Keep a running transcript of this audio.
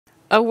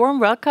A warm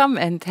welcome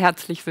and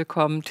herzlich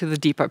willkommen to the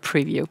DIPA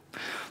Preview.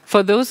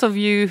 For those of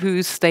you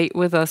who stayed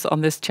with us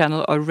on this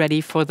channel already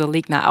for the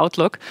LIGNA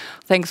Outlook,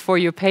 thanks for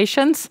your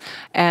patience.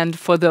 And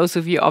for those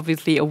of you,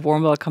 obviously, a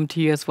warm welcome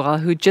to you as well,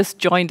 who just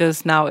joined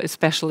us now,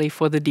 especially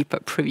for the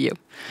DIPA Preview.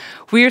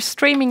 We are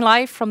streaming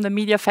live from the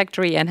Media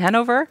Factory in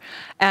Hanover,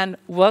 and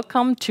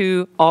welcome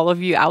to all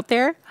of you out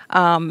there.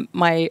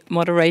 My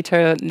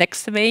moderator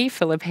next to me,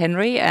 Philip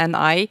Henry, and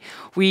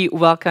we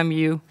welcome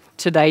you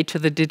today to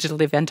the digital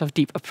event of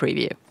DIPA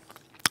Preview.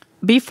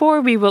 Before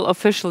we will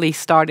officially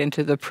start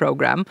into the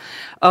program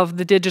of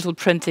the Digital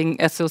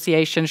Printing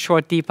Association,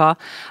 short DIPA,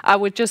 I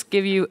would just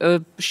give you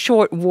a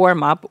short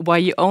warm-up while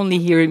you only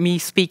hear me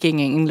speaking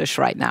in English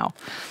right now.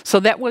 So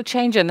that will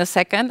change in a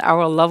second.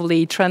 Our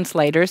lovely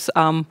translators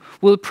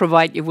will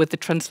provide you with the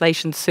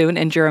translation soon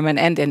in German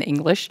and in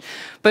English.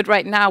 But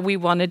right now we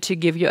wanted to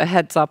give you a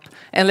heads up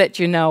and let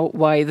you know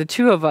why the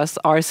two of us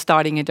are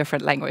starting in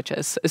different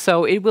languages.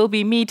 So it will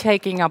be me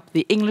taking up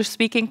the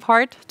English-speaking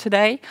part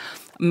today,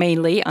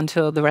 mainly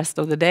until the rest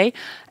of the day.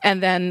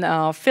 And then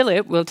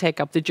Philip will take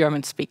up the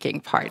German-speaking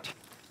part.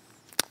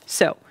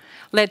 So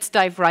let's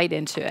dive right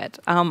into it.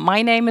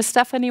 My name is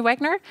Stephanie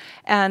Wegner,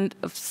 and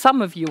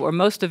some of you, or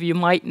most of you,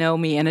 might know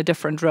me in a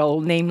different role,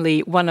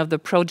 namely one of the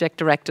project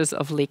directors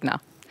of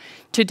LIGNA.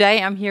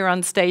 Today I'm here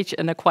on stage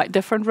in a quite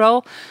different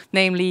role,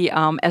 namely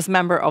as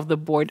member of the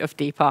board of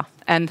DIPA.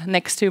 And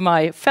next to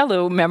my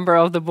fellow member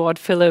of the board,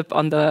 Philip,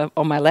 on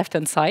my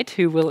left-hand side,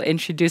 who will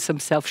introduce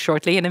himself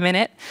shortly in a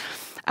minute.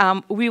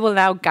 We will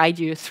now guide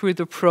you through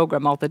the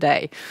program of the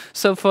day.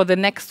 So for the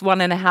next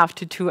 1.5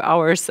 to 2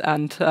 hours,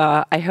 and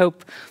I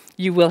hope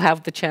you will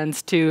have the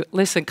chance to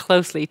listen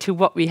closely to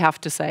what we have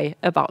to say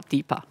about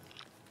DIPA.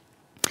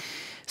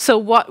 So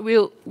what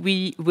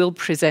we will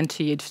present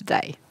to you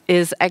today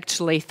is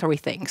actually 3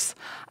 things.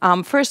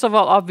 First of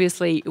all,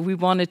 obviously, we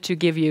wanted to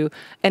give you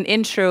an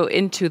intro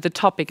into the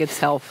topic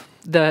itself,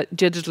 the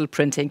digital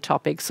printing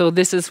topic. So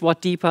this is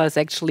what DIPA is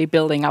actually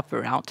building up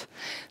around.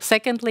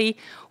 Secondly,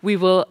 we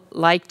will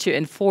like to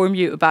inform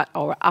you about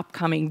our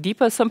upcoming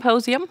DIPA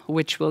Symposium,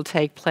 which will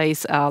take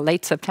place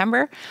late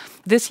September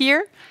this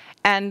year.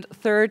 And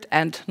third,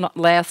 and not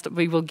last,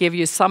 we will give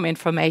you some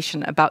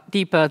information about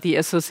DIPA, the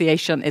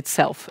association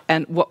itself,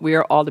 and what we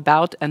are all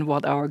about and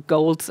what our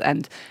goals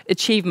and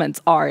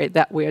achievements are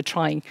that we are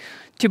trying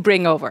to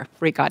bring over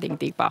regarding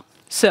DIPA.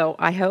 So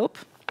I hope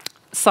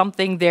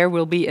something there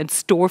will be in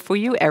store for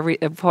you,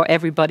 for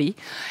everybody.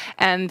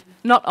 And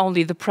not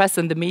only the press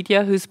and the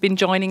media who's been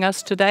joining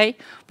us today,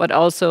 but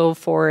also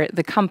for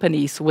the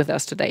companies with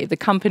us today, the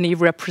company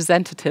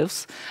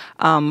representatives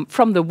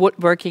from the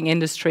woodworking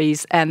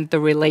industries and the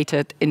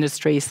related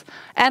industries.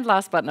 And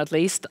last but not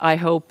least, I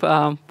hope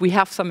we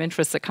have some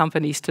interested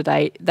companies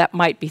today that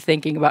might be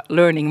thinking about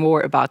learning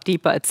more about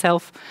DIPA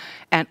itself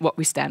and what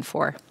we stand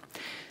for.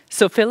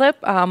 So Philip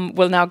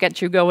will now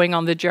get you going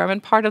on the German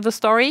part of the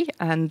story,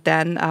 and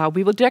then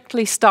we will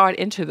directly start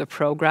into the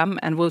program,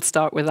 and we'll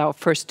start with our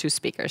first 2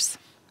 speakers.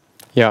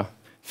 Ja,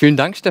 vielen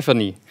Dank,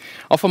 Stephanie.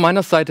 Auch von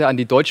meiner Seite an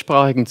die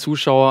deutschsprachigen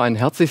Zuschauer ein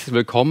herzliches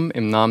Willkommen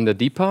im Namen der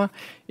DIPA.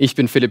 Ich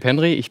bin Philipp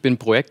Henry, ich bin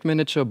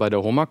Projektmanager bei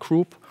der HOMA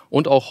Group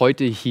und auch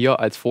heute hier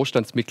als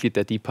Vorstandsmitglied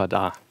der DIPA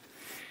da.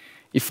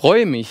 Ich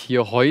freue mich,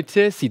 hier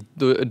heute Sie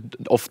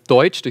auf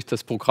Deutsch durch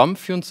das Programm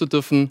führen zu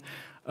dürfen,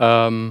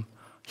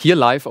 hier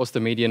live aus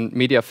der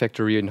Media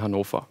Factory in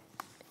Hannover.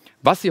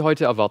 Was Sie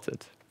heute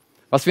erwartet.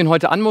 Was wir Ihnen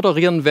heute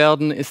anmoderieren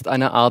werden, ist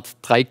eine Art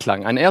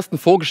Dreiklang, einen ersten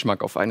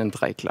Vorgeschmack auf einen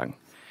Dreiklang.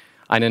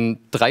 Einen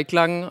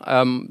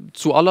Dreiklang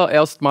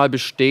zuallererst mal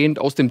bestehend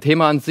aus dem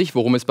Thema an sich,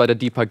 worum es bei der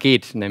DIPA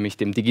geht, nämlich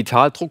dem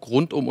Digitaldruck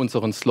rund um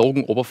unseren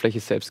Slogan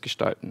Oberfläche selbst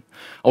gestalten.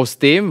 Aus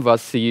dem,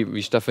 was Sie,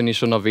 wie Stephanie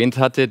schon erwähnt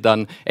hatte,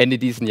 dann Ende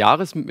dieses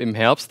Jahres im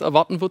Herbst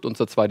erwarten wird,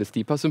 unser zweites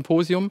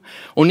DIPA-Symposium.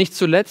 Und nicht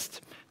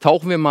zuletzt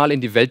tauchen wir mal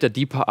in die Welt der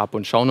DIPA ab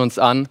und schauen uns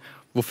an,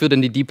 wofür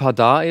denn die DIPA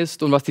da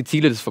ist und was die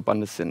Ziele des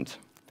Verbandes sind.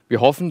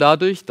 Wir hoffen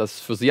dadurch, dass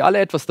für Sie alle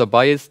etwas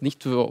dabei ist,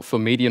 nicht nur für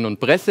Medien und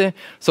Presse,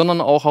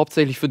 sondern auch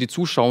hauptsächlich für die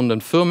zuschauenden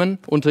Firmen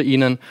unter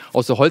Ihnen,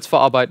 aus der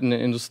holzverarbeitenden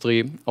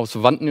Industrie, aus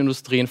verwandten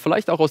Industrien,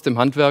 vielleicht auch aus dem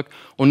Handwerk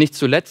und nicht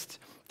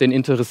zuletzt den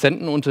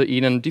Interessenten unter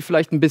Ihnen, die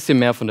vielleicht ein bisschen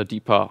mehr von der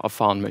DIPA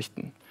erfahren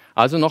möchten.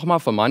 Also nochmal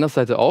von meiner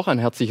Seite auch ein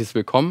herzliches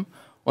Willkommen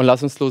und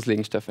lass uns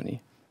loslegen, Stephanie.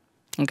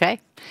 Okay,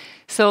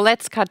 so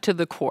let's cut to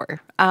the core.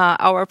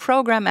 Our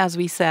program, as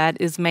we said,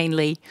 is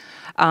mainly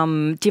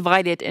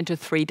divided into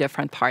 3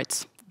 different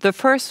parts. The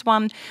first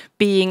one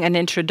being an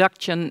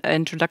introduction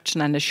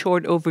and a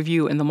short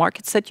overview in the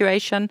market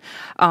situation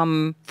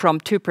from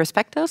 2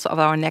 perspectives of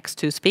our next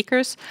 2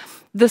 speakers.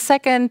 The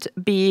second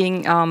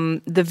being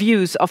the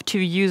views of 2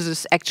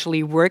 users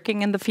actually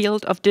working in the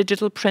field of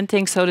digital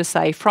printing, so to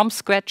say, from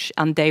scratch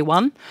on day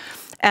 1.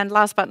 And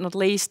last but not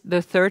least,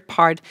 the third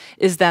part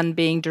is then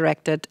being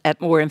directed at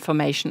more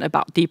information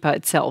about DIPA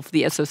itself,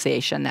 the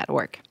association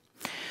network.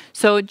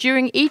 So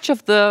during each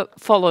of the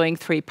following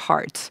 3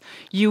 parts,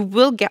 you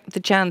will get the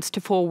chance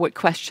to forward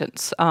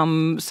questions.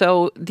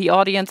 So the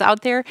audience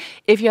out there,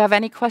 if you have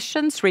any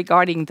questions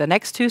regarding the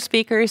next 2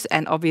 speakers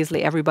and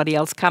obviously everybody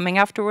else coming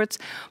afterwards,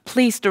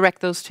 please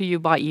direct those to you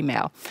by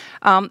email.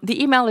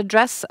 The email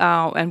address,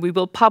 and we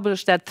will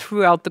publish that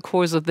throughout the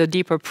course of the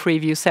DIPA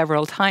preview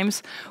several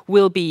times,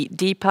 will be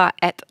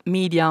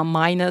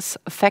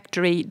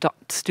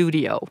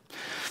dipa@media-factory.studio.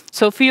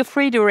 So feel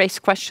free to raise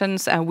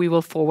questions and we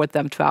will forward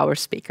them to our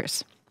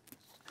speakers.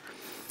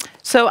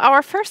 So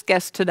our first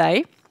guest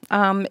today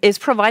is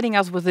providing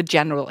us with a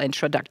general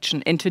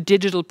introduction into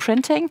digital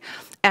printing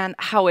and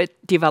how it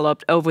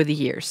developed over the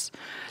years.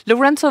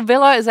 Lorenzo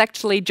Villa is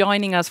actually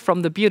joining us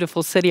from the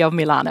beautiful city of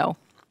Milano.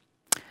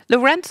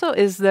 Lorenzo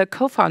is the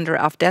co-founder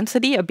of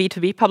Density, a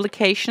B2B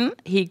publication.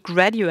 He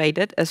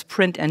graduated as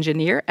print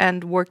engineer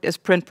and worked as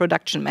print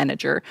production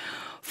manager,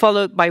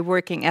 followed by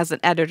working as an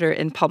editor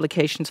in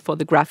publications for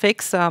the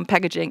graphics,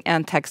 packaging,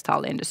 and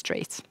textile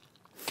industries.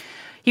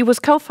 He was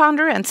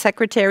co-founder and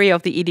secretary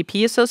of the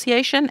EDP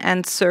Association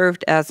and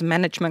served as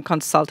management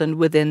consultant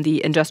within the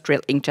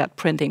industrial inkjet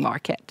printing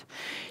market.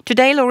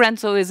 Today,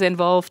 Lorenzo is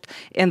involved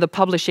in the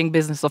publishing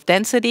business of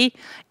Density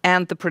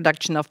and the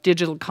production of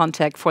digital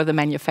content for the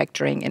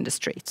manufacturing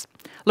industries.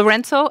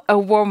 Lorenzo, a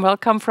warm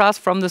welcome for us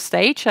from the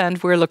stage,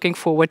 and we're looking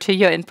forward to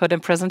your input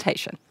and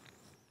presentation.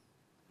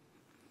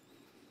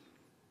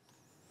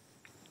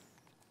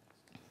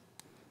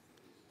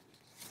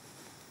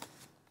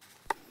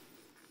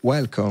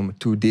 Welcome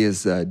to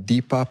this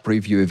DIPA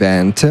Preview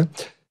event.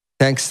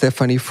 Thanks,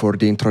 Stephanie, for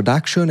the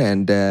introduction,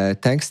 and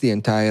thanks the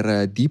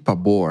entire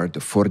DIPA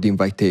board for the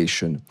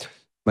invitation.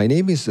 My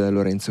name is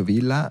Lorenzo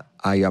Villa.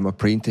 I am a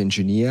print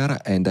engineer,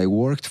 and I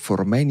worked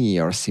for many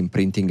years in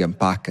printing and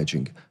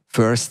packaging.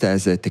 First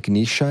as a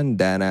technician,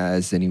 then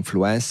as an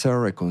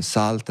influencer, a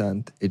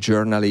consultant, a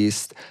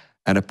journalist,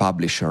 and a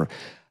publisher.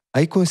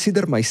 I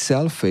consider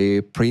myself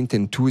a print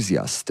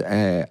enthusiast.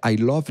 I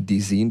love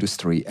this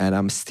industry and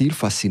I'm still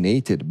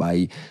fascinated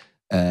by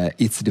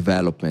its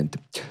development.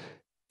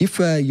 If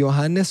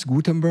Johannes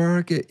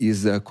Gutenberg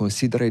is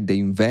considered the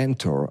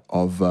inventor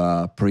of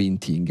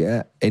printing,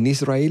 an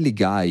Israeli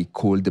guy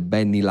called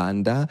Benny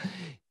Landa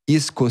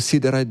is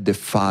considered the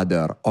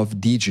father of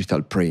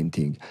digital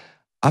printing.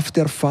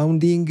 After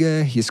founding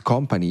his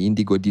company,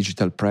 Indigo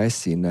Digital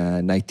Press, in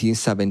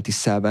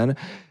 1977,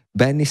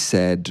 Benny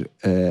said,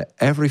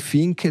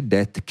 everything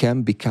that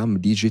can become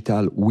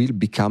digital will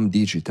become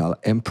digital,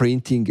 and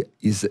printing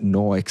is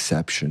no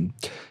exception.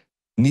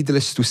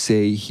 Needless to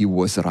say, he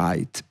was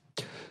right.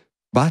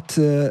 But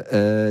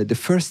the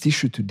first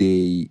issue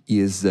today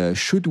is,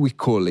 should we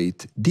call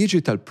it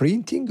digital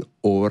printing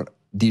or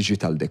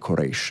digital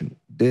decoration?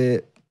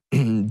 The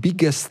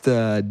biggest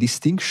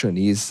distinction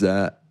is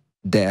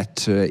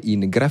that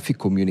in graphic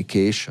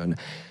communication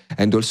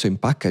and also in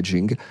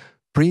packaging,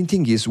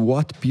 printing is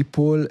what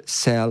people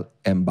sell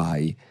and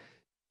buy.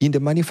 In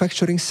the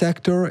manufacturing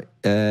sector,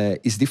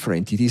 it's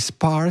different. It is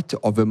part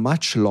of a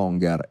much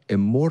longer and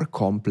more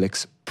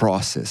complex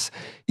process.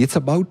 It's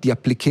about the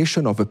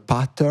application of a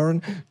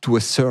pattern to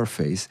a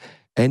surface,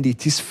 and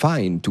it is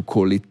fine to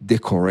call it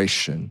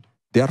decoration.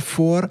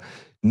 Therefore,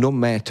 no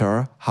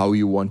matter how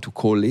you want to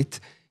call it,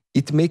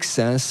 it makes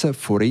sense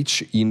for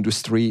each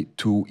industry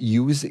to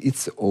use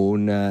its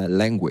own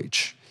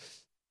language.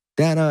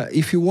 Then,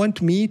 if you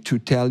want me to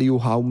tell you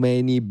how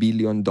many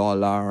 $billion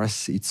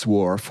it's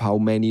worth, how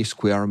many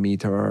square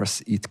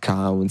meters it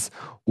counts,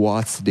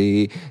 what's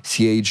the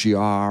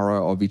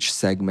CAGR of each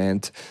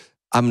segment,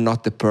 I'm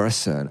not the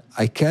person.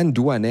 I can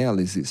do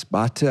analysis,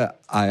 but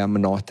I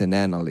am not an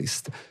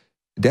analyst.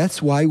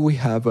 That's why we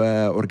have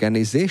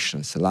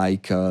organizations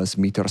like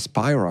Smith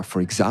Spira,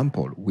 for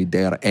example, with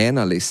their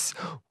analysts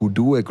who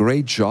do a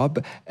great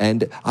job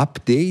and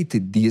update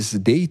this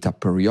data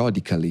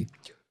periodically.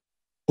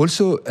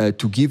 Also,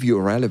 to give you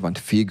a relevant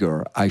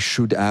figure, I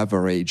should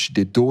average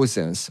the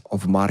dozens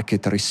of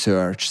market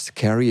research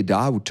carried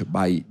out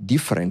by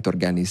different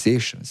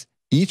organizations,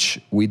 each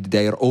with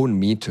their own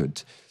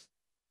method.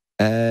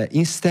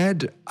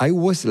 Instead, I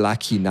was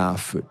lucky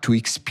enough to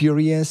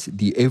experience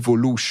the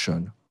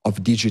evolution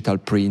of digital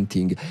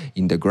printing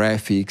in the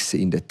graphics,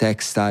 in the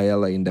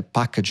textile, in the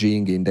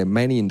packaging, in the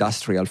many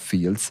industrial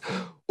fields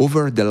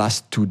over the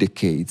last 2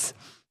 decades.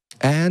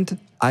 And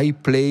I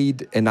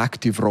played an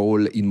active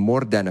role in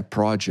more than a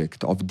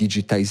project of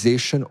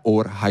digitization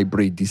or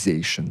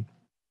hybridization.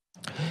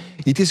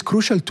 It is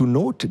crucial to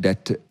note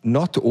that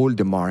not all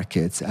the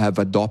markets have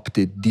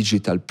adopted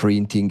digital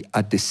printing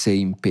at the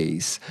same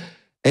pace,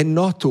 and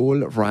not all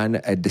run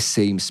at the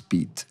same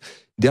speed.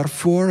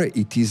 Therefore,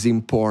 it is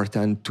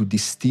important to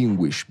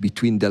distinguish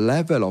between the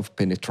level of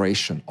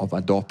penetration of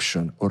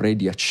adoption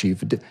already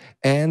achieved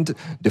and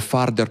the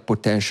further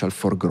potential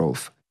for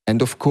growth.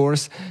 And of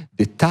course,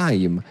 the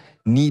time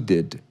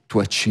needed to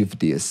achieve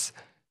this.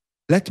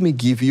 Let me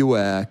give you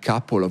a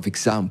couple of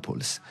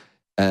examples.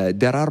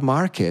 There are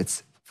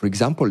markets, for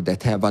example,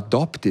 that have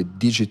adopted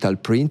digital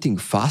printing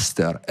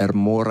faster and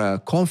more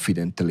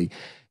confidently,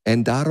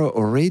 and are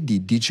already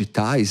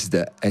digitized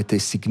at a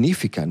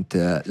significant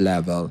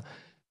level.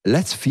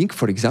 Let's think,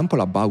 for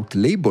example, about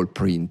label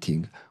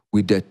printing,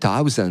 with the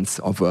thousands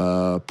of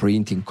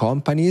printing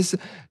companies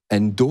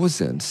and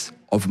dozens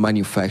of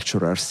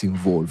manufacturers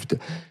involved.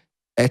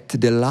 At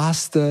the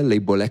last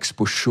Label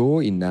Expo show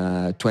in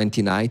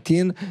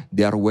 2019,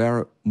 there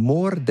were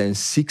more than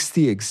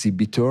 60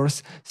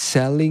 exhibitors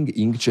selling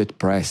inkjet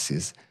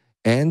presses.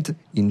 And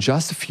in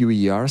just a few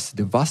years,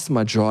 the vast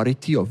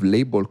majority of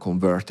label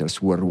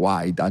converters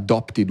worldwide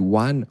adopted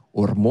one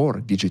or more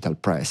digital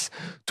press,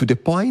 to the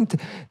point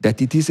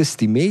that it is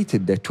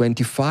estimated that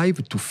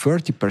 25 to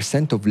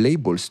 30% of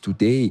labels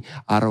today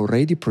are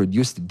already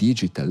produced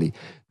digitally.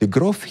 The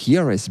growth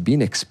here has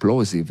been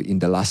explosive in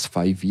the last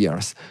 5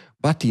 years,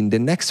 but in the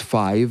next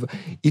 5,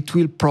 it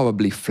will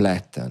probably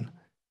flatten.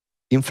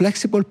 In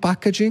flexible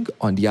packaging,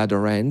 on the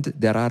other hand,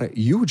 there are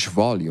huge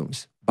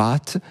volumes,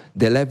 but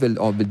the level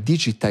of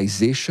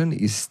digitization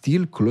is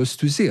still close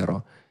to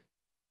zero.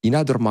 In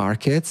other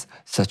markets,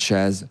 such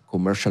as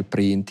commercial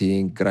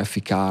printing,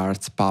 graphic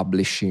arts,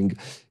 publishing,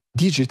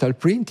 digital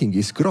printing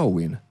is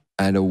growing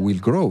and will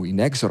grow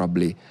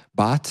inexorably,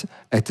 but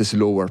at a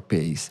slower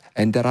pace.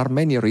 And there are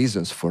many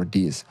reasons for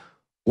this.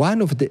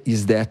 One of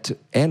is that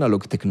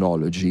analog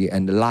technology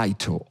and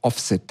litho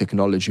offset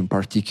technology in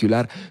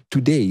particular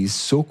today is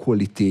so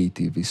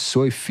qualitative, is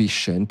so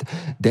efficient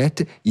that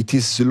it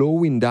is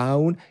slowing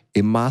down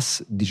a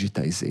mass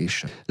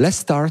digitization. Let's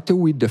start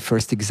with the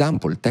first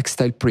example,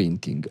 textile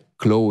printing,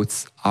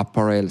 clothes,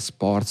 apparel,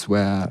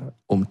 sportswear,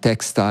 home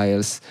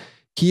textiles.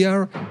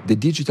 Here, the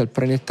digital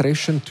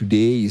penetration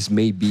today is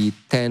maybe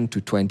 10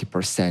 to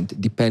 20%,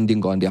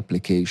 depending on the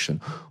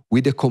application,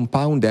 with a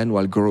compound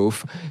annual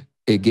growth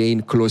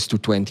again close to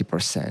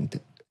 20%.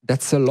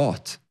 That's a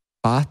lot,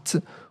 but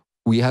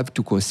we have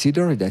to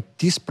consider that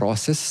this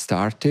process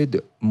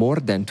started more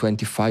than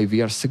 25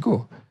 years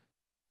ago.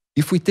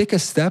 If we take a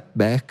step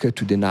back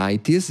to the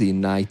 90s, in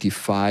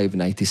 95,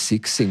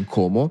 96 in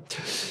Como,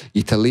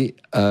 Italy,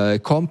 a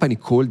company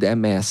called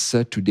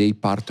MS, today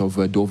part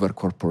of Dover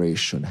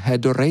Corporation,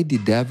 had already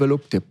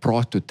developed a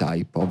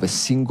prototype of a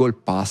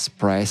single-pass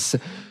press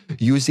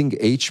using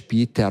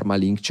HP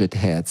thermal inkjet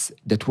heads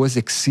that was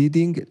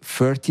exceeding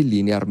 30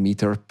 linear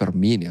meters per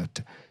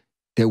minute.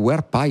 They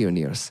were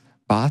pioneers,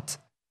 but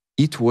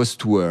it was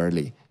too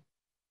early.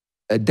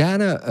 Then,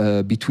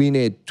 between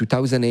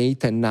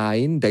 2008 and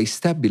 2009, they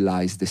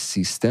stabilized the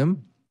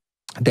system,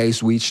 they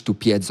switched to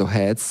piezo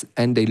heads,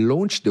 and they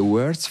launched the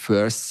world's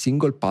first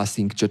single-pass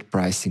inkjet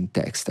press in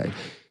textile.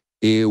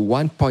 A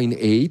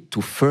 1.8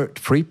 to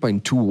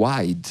 3.2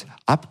 wide,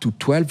 up to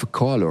 12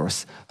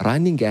 colors,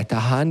 running at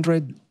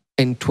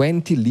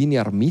 120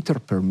 linear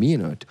meters per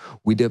minute,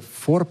 with a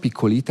 4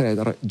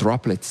 picoliter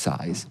droplet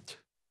size.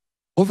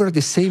 Over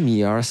the same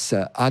years,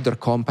 other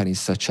companies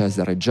such as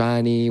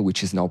Reggiani,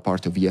 which is now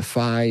part of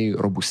EFI,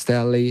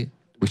 Robustelli,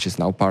 which is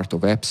now part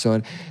of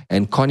Epson,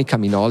 and Konica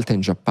Minolta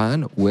in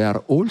Japan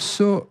were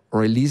also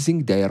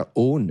releasing their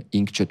own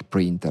inkjet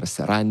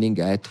printers, running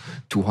at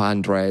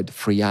 200,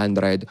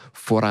 300,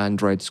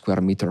 400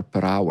 square meters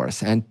per hour.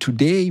 And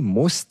today,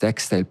 most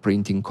textile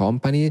printing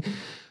companies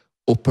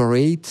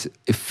operate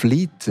a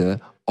fleet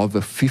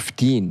of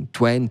 15,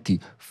 20,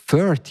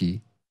 30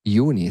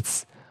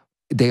 units.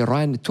 They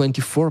run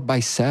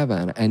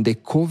 24/7 and they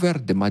cover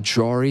the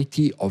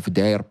majority of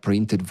their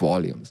printed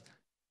volumes.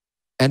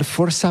 And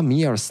for some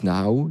years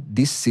now,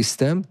 this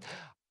system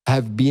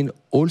have been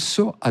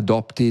also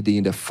adopted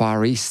in the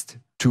Far East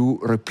to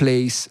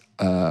replace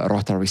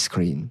rotary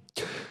screen.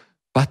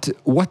 But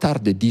what are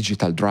the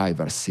digital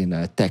drivers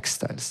in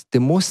textiles?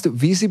 The most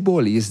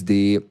visible is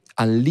the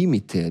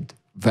unlimited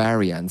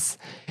variance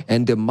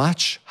and the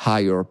much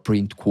higher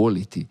print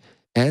quality.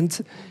 And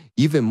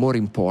even more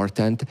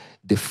important,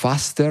 the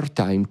faster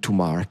time to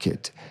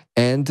market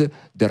and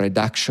the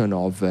reduction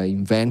of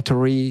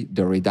inventory,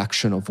 the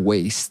reduction of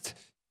waste.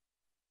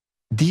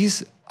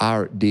 These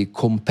are the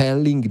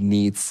compelling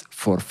needs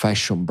for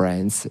fashion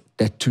brands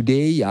that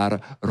today are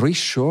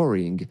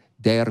reshoring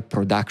their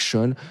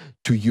production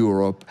to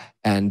Europe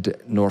and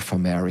North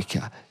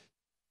America.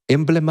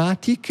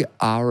 Emblematic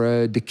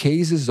are the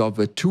cases of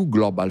two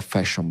global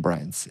fashion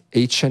brands,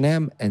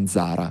 H&M and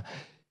Zara.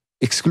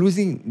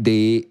 Excluding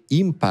the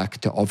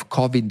impact of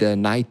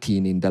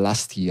COVID-19 in the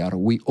last year,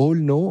 we all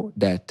know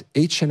that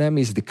H&M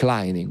is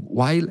declining,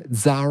 while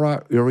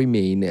Zara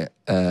remains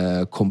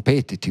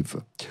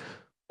competitive.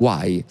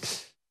 Why?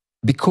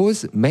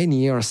 Because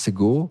many years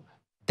ago,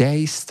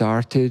 they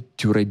started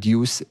to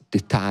reduce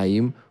the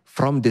time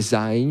from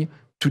design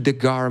to the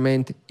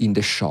garment in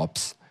the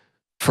shops,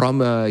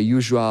 from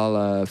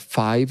usual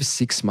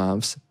 5-6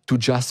 months to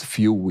just a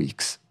few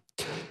weeks.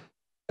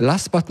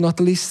 Last but not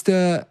least,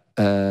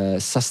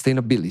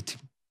 sustainability,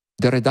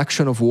 the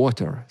reduction of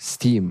water,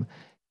 steam,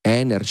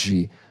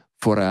 energy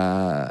for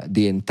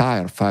the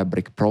entire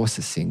fabric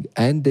processing,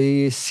 and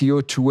the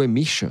CO2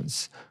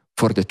 emissions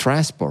for the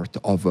transport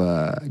of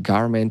a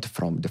garment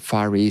from the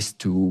Far East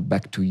to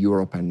back to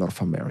Europe and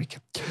North America.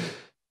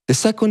 The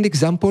second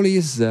example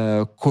is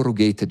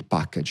corrugated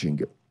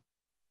packaging.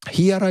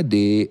 Here,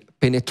 the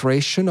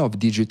penetration of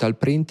digital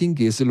printing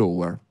is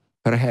lower,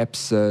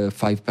 perhaps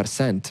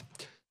 5%.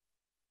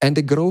 And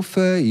the growth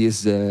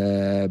is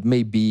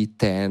maybe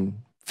 10,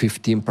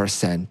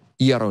 15%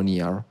 year on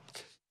year.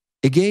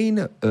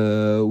 Again,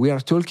 we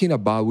are talking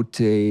about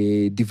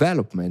a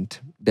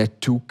development that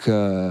took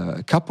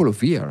a couple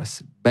of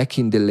years. Back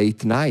in the late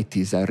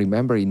 90s, I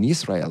remember in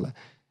Israel,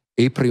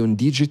 Aprion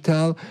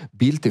Digital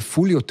built a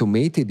fully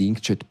automated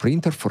inkjet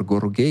printer for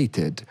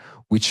corrugated,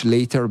 which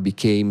later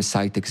became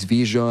Cytex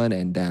Vision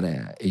and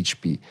then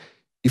HP.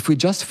 If we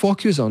just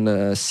focus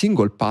on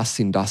single-pass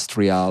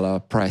industrial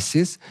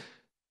presses,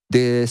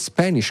 the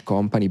Spanish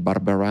company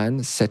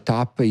Barberan set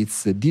up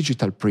its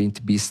digital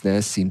print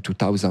business in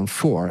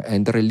 2004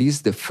 and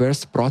released the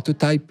first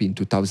prototype in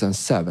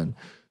 2007.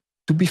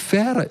 To be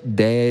fair,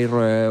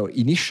 their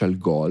initial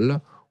goal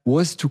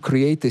was to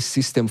create a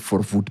system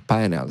for wood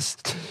panels,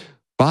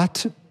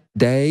 but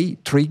they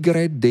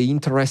triggered the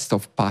interest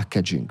of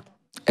packaging.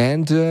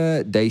 And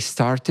they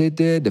started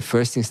the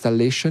first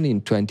installation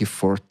in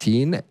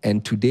 2014,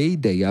 and today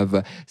they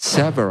have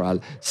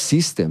several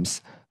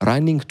systems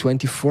running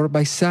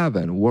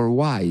 24/7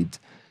 worldwide.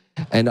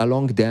 And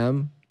among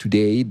them,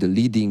 today, the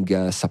leading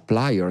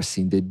suppliers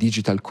in the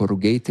digital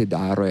corrugated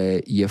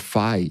are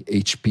EFI,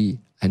 HP,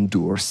 and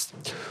Durst.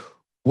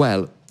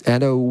 Well,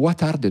 and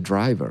what are the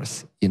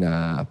drivers in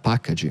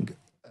packaging?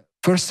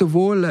 First of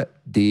all,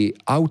 the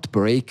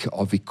outbreak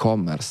of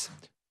e-commerce,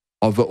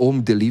 of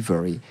home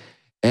delivery,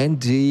 and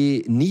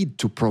the need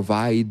to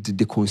provide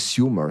the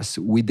consumers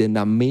with an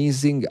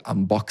amazing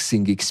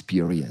unboxing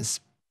experience.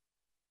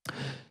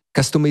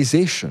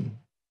 Customization,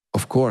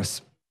 of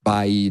course,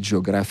 by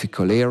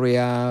geographical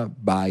area,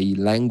 by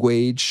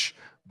language,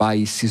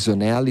 by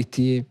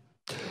seasonality,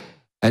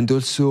 and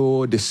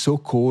also the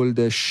so-called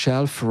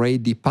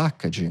shelf-ready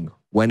packaging,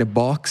 when a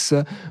box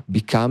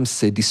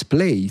becomes a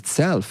display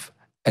itself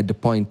at the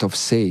point of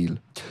sale.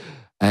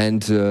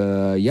 And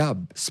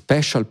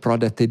special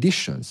product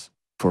editions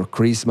for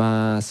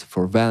Christmas,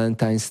 for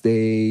Valentine's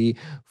Day,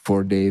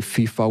 for the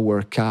FIFA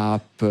World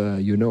Cup,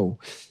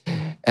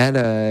 And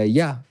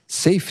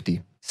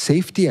safety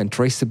and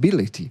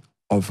traceability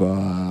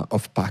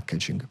of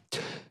packaging.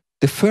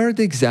 The third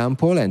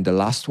example, and the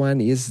last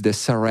one, is the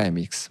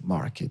ceramics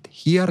market.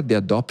 Here, the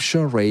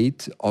adoption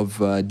rate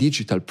of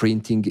digital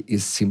printing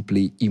is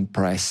simply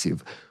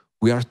impressive.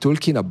 We are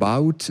talking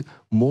about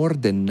more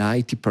than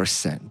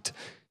 90%.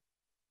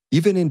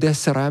 Even in the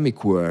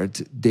ceramic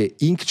world, the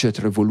inkjet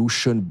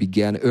revolution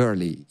began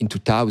early, in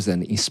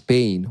 2000, in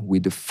Spain,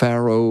 with the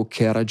Ferro,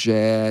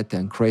 Kerajet,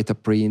 and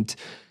Cretaprint,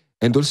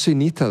 and also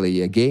in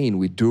Italy, again,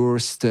 with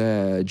Durst,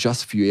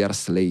 just a few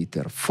years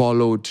later,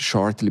 followed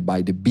shortly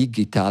by the big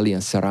Italian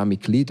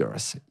ceramic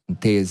leaders,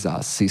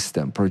 Intesa,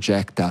 System,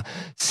 Projecta,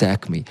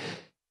 Secmi.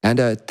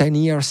 And 10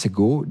 years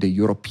ago, the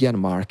European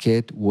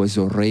market was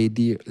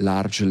already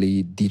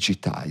largely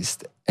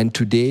digitized. And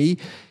today,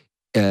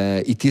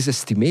 it is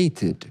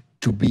estimated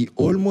to be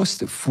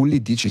almost fully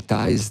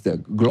digitized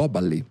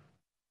globally.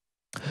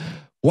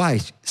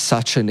 Why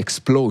such an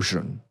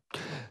explosion?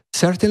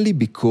 Certainly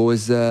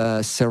because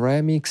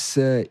ceramics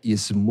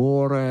is a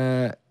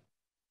more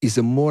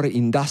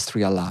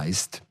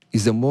industrialized,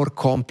 is a more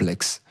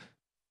complex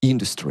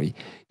industry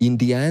in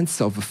the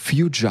hands of a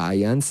few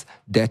giants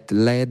that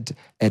led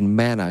and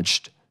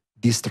managed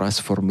this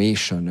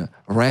transformation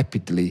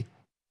rapidly.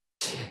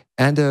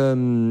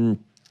 And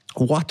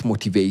what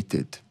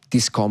motivated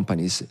these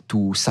companies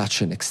to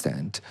such an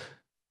extent?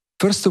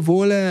 First of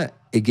all,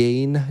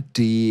 again,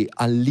 the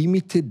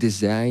unlimited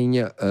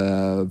design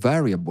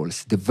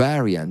variables, the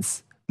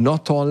variants,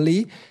 not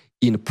only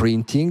in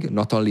printing,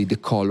 not only the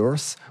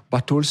colors,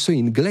 but also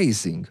in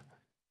glazing.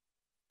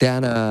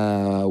 Then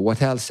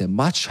what else? A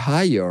much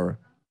higher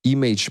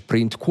image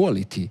print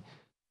quality.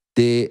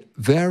 The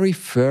very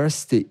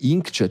first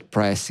inkjet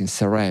press in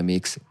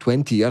ceramics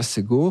 20 years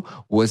ago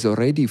was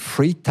already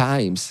 3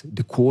 times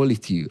the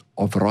quality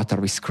of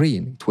rotary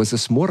screen. It was a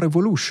small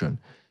revolution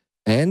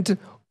and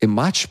a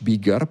much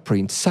bigger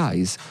print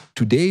size.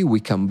 Today we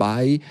can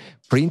buy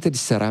printed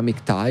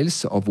ceramic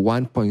tiles of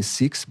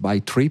 1.6 by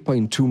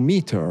 3.2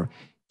 meter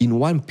in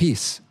one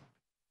piece.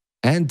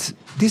 And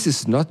this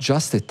is not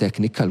just a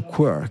technical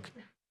quirk,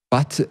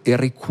 but a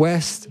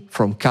request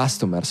from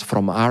customers,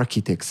 from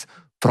architects,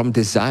 from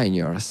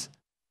designers.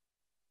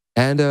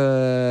 And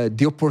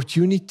the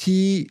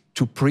opportunity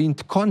to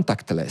print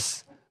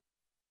contactless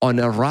on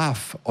a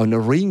rough, on a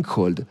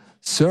wrinkled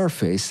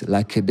surface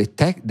like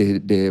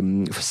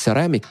the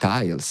ceramic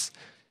tiles.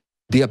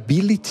 The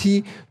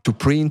ability to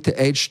print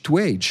edge to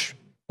edge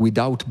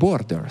without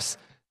borders.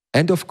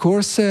 And of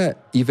course,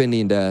 even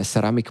in the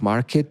ceramic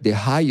market, the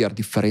higher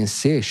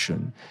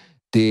differentiation,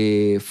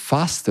 the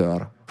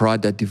faster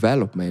product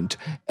development,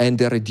 and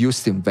the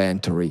reduced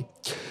inventory.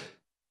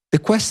 The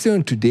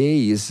question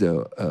today is,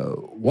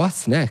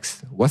 what's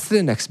next? What's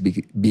the next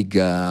big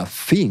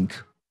thing?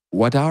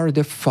 What are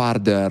the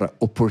further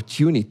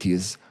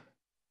opportunities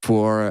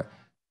for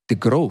the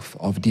growth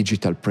of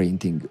digital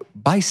printing?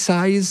 By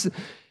size,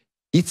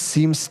 it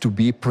seems to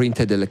be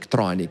printed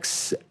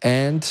electronics.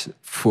 And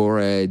for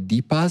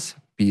DIPA's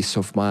peace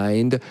of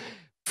mind,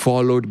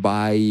 followed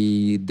by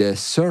the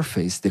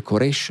surface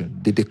decoration,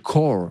 the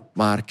decor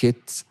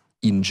markets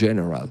in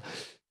general.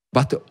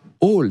 But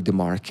all the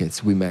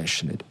markets we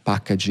mentioned,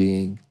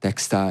 packaging,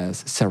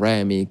 textiles,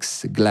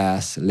 ceramics,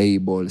 glass,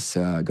 labels,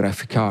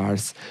 graphic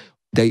arts,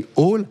 they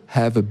all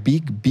have a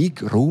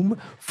big room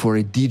for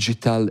a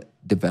digital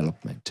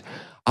development.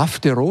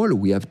 After all,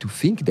 we have to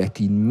think that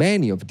in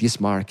many of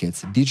these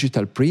markets,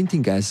 digital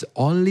printing has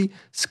only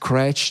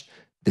scratched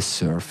the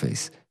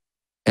surface.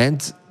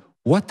 And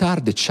what are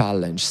the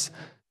challenges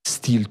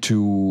still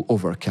to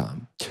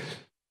overcome?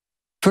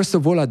 First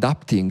of all,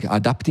 adapting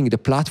the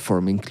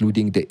platform,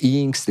 including the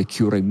inks, the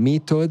curing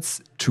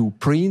methods, to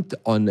print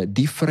on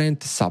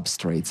different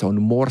substrates, on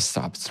more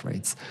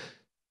substrates.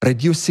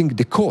 Reducing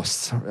the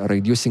costs,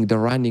 reducing the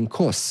running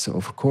costs,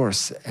 of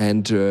course,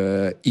 and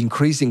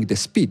increasing the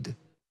speed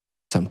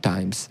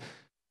sometimes.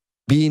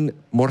 Being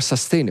more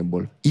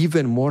sustainable,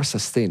 even more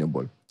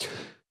sustainable.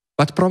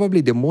 But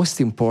probably the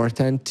most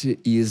important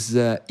is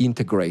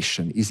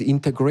integration, is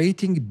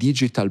integrating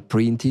digital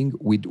printing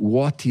with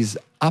what is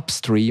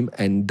upstream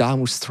and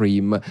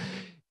downstream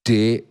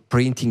the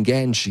printing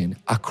engine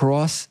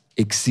across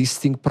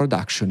existing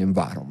production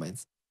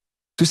environments.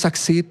 To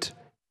succeed,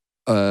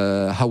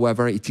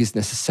 however, it is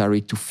necessary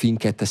to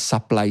think at a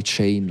supply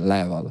chain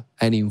level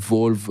and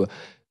involve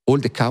all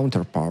the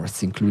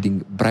counterparts,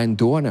 including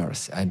brand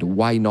owners and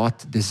why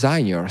not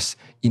designers,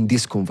 in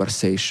this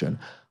conversation.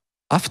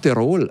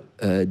 After all,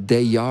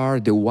 they are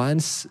the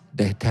ones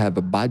that have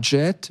a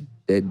budget,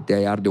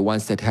 they are the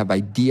ones that have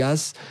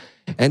ideas,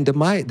 and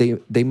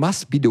they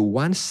must be the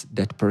ones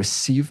that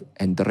perceive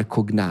and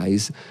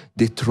recognize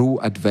the true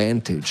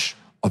advantage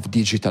of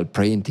digital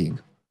printing.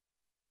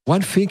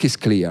 One thing is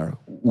clear,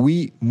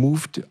 we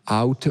moved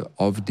out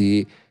of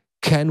the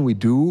can we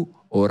do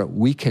or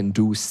we can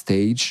do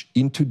stage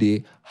into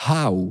the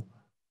how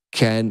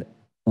can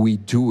we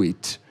do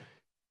it.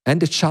 And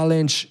the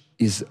challenge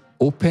is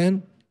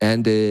open,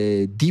 and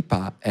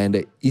DIPA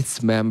and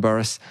its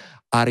members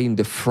are in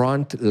the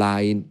front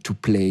line to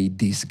play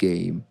this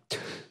game.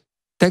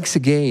 Thanks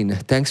again.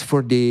 Thanks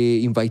for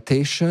the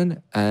invitation.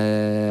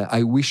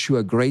 I wish you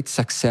a great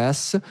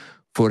success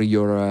for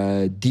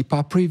your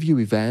DIPA Preview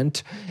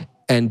event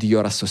and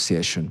your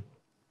association.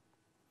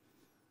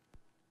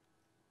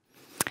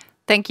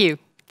 Thank you.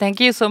 Thank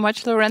you so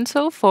much,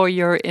 Lorenzo, for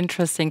your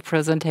interesting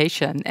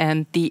presentation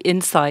and the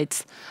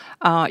insights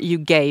you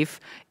gave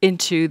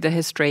into the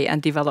history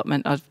and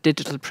development of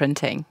digital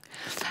printing.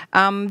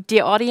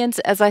 Dear audience,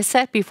 as I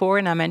said before,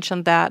 and I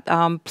mentioned that,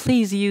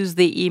 please use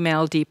the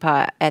email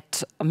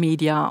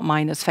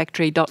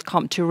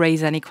dipa@media-factory.com to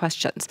raise any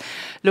questions.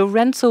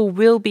 Lorenzo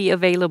will be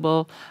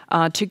available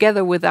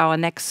together with our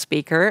next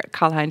speaker,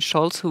 Karl-Heinz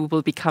Scholz, who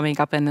will be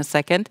coming up in a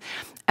second.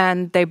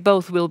 And they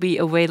both will be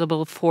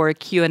available for a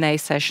Q&A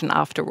session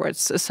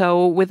afterwards.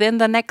 So within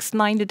the next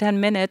 9 to 10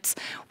 minutes,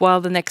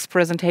 while the next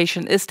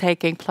presentation is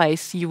taking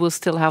place, you will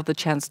still have the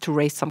chance to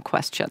raise some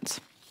questions.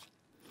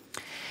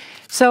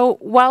 So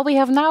while we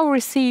have now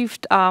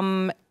received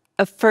a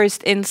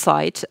first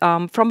insight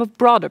from a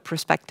broader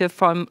perspective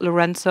from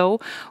Lorenzo,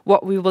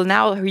 what we will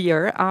now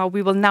hear,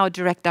 we will now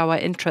direct our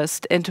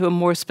interest into a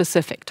more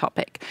specific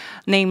topic,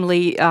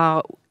 namely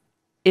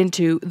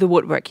into the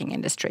woodworking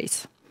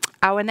industries.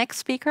 Our next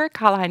speaker,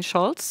 Karl-Heinz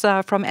Scholz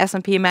from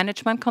S&P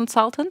Management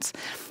Consultants,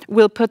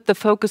 will put the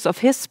focus of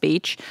his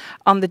speech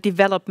on the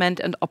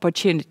development and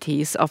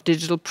opportunities of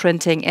digital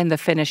printing in the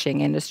finishing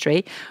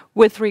industry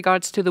with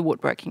regards to the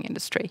woodworking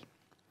industry.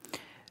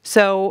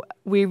 So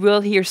we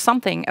will hear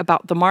something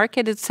about the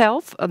market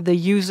itself, the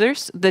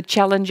users, the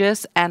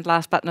challenges, and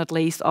last but not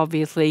least,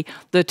 obviously,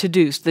 the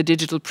to-dos the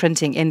digital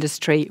printing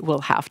industry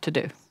will have to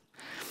do.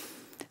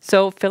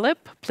 So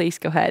Philip, please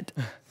go ahead.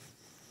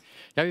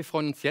 Yes,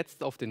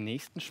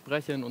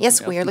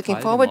 we are looking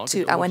forward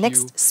to our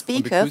next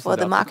speaker for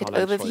the market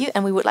overview,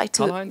 and we would like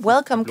to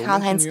welcome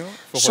Karl-Heinz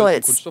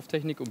Scholz.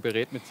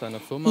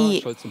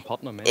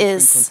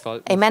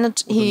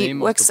 He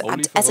works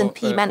at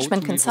S&P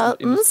Management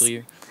Consultants,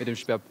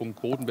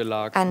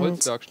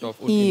 and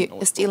he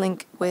is dealing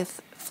with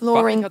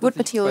flooring, wood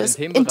materials,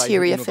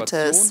 interior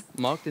fitters.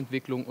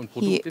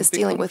 He is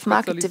dealing with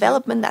market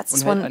development.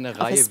 That's one of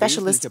his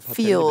specialist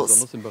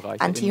fields.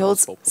 And he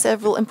holds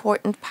several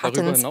important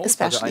patents,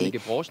 especially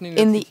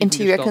in the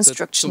interior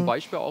construction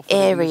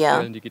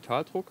area.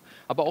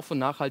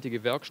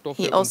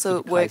 He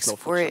also works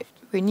for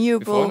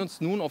renewable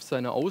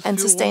and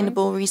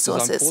sustainable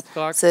resources.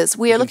 So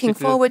we are looking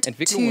forward to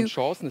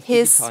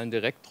his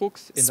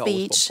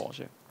speech.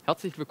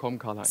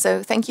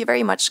 So thank you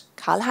very much,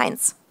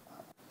 Karl-Heinz.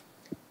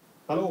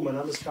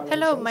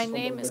 Hello, my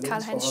name is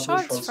Karl-Heinz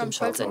Scholz from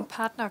Scholz &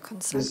 Partner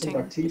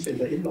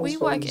Consulting. We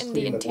work in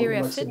the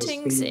interior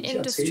fittings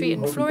industry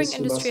and flooring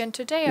industry, and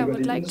today I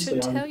would like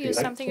to tell you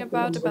something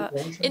about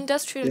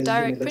industrial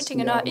direct printing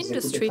in our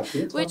industry,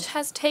 which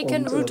has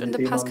taken root in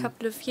the past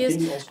couple of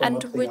years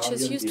and which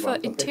is used for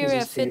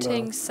interior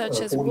fittings such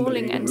as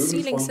walling and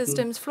ceiling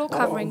systems, floor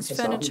coverings,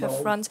 furniture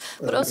fronts,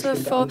 but also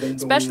for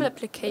special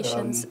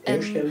applications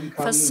in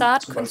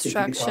facade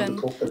construction,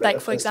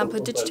 like for example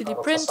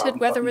digitally printed,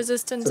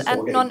 weather-resistant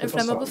and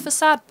non-inflammable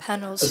facade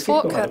panels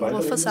for curtain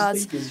wall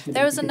facades.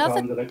 There is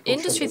another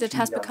industry that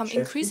has become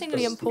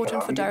increasingly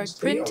important for direct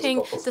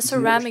printing, the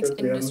ceramics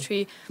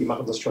industry.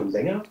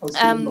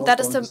 That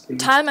is the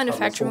tile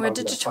manufacturing, where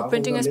digital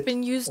printing has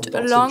been used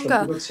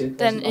longer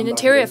than in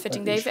interior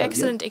fitting. They have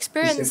excellent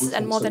experience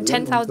and more than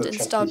 10,000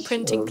 installed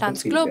printing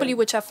plants globally,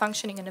 which are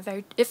functioning in a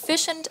very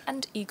efficient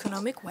and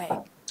economic way.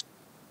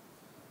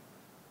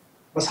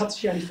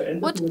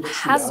 What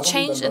has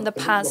changed in the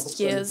past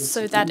years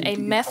so that a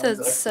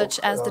method such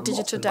as the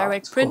digital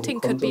direct printing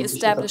could be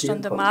established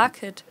on the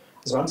market?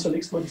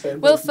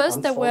 Well,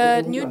 first there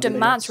were new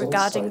demands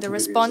regarding the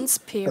response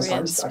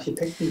periods.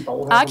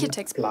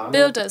 Architects,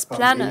 builders,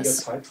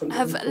 planners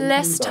have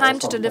less time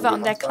to deliver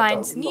on their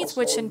clients' needs,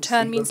 which in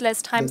turn means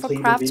less time for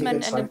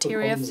craftsmen and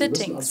interior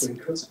fittings.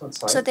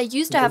 So they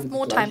used to have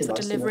more time for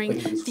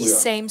delivering these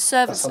same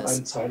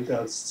services.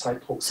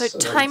 So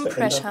time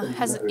pressure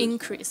has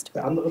increased.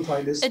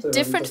 A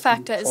different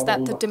factor is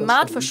that the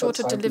demand for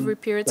shorter delivery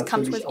periods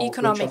comes with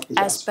economic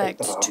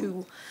aspects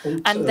too.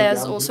 And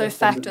there's also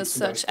factors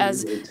such as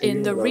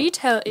in the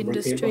retail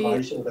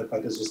industry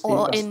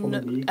or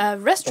in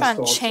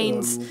restaurant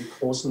chains,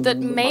 that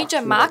major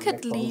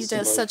market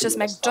leaders such as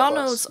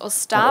McDonald's or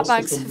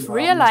Starbucks have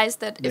realized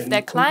that if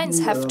their clients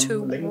have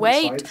to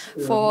wait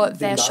for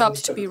their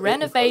shops to be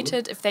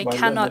renovated, if they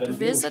cannot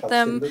visit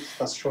them,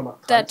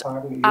 that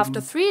after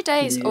 3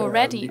 days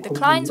already the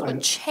clients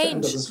would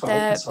change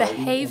their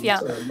behavior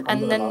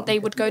and then they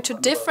would go to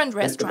different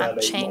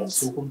restaurant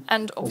chains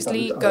and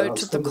obviously go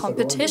to the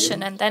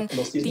competition, and then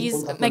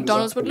these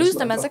McDonald's would lose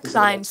them as a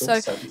client.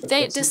 So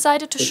they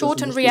decided to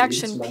shorten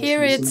reaction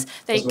periods.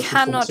 They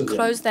cannot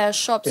close their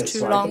shops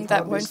too long.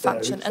 That won't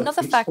function.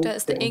 Another factor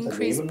is the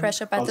increased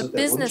pressure by the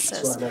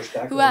businesses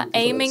who are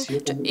aiming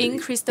to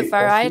increase the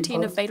variety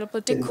in available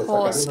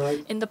decors.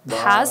 In the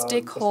past,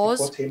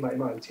 decors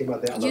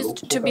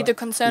used to be the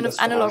concern of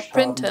analog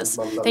printers.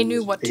 They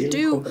knew what to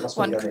do.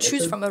 One could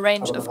choose from a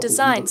range of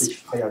designs,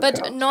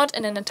 but not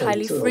in an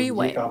entirely free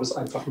way.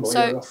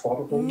 So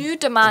new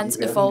demands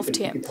evolved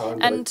here.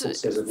 And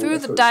through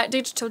the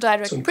digital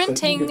direct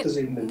printing,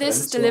 this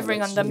is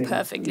delivering on them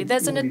perfectly.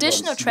 There's an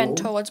additional trend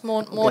towards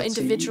more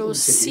individual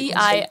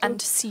CI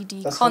and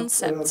CD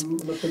concepts.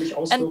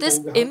 And this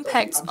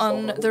impacts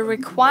on the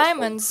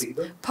requirements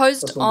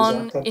posed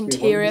on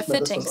interior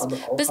fittings.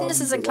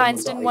 Businesses and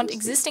clients didn't want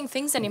existing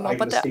things anymore,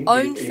 but their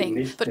own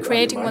thing. But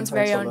creating one's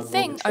very own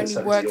thing only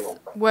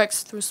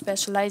works through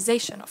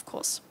specialization, of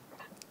course.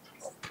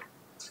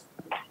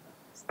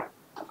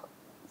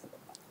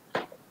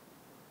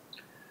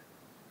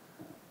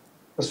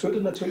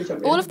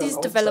 All of these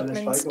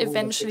developments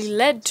eventually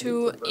led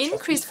to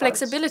increased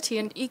flexibility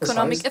and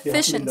economic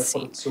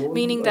efficiency,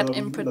 meaning that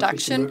in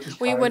production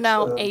we were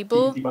now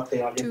able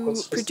to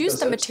produce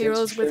the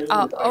materials with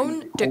our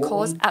own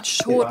decors at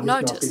short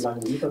notice.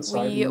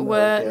 We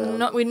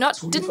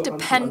didn't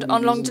depend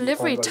on long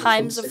delivery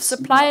times of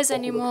suppliers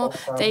anymore.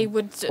 They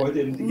would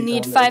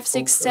need 5,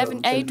 6,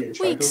 7, 8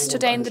 weeks.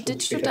 Today in the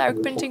digital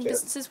direct printing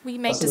businesses we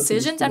make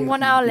decisions and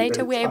 1 hour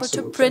later we're able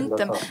to print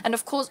them. And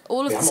of course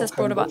all of this has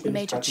brought about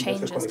major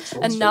changes.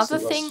 Another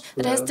thing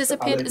that has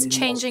disappeared is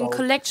changing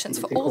collections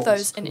for all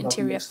those in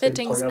interior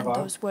fittings and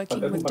those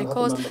working with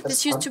decors.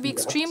 This used to be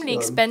extremely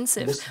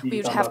expensive. We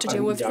would have to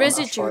deal with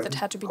residue that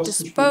had to be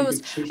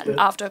disposed, and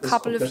after a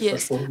couple of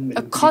years,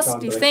 a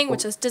costly thing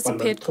which has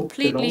disappeared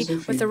completely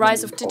with the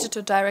rise of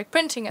digital direct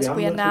printing, as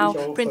we are now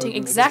printing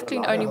exactly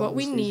and only what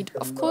we need.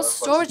 Of course,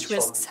 storage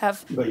risks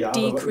have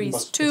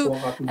decreased too,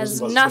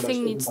 as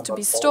nothing needs to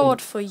be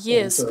stored for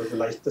years,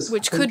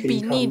 which could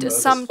be needed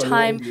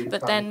sometime,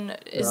 but then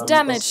is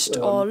damaged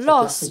or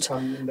lost,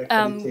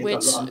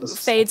 which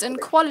fades in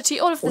quality.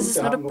 All of this is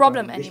not a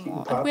problem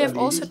anymore. And we have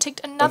also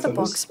ticked another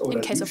box.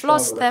 In case of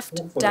loss,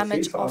 theft,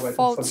 damage, or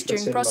faults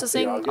during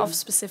processing of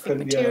specific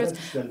materials,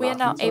 we are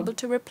now able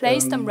to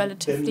replace them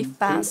relatively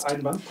fast.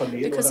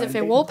 Because if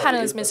a wall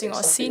panel is missing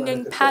or a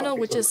ceiling panel,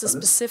 which is a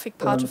specific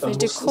part of a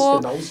decor,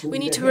 we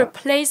need to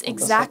replace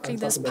exactly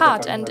this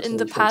part. And in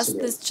the past,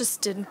 this just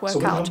didn't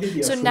work out.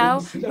 So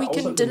now we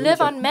can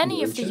deliver on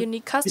many of the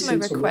unique customer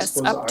requests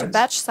up to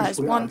batch size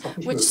 1,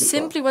 which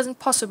simply wasn't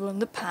possible in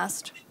the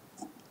past.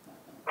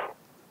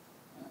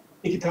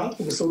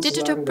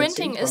 Digital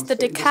printing is the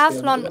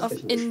decathlon of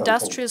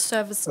industrial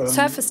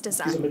surface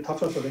design.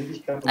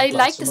 I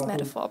like this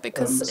metaphor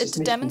because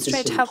it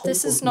demonstrates how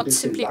this is not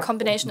simply a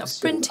combination of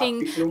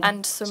printing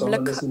and some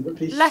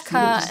lacquer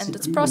and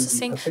its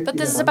processing, but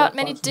this is about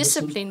many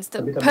disciplines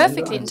that are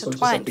perfectly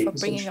intertwined for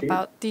bringing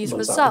about these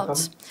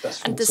results.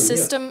 And the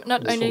system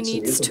not only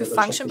needs to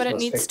function, but it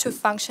needs to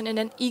function in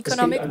an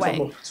economic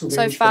way.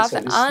 So far,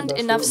 there aren't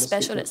enough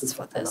specialists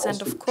for this.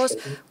 And of course,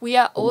 we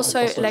are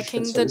also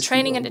lacking the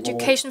training and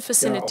education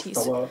facilities,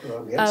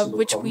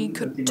 which we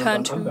could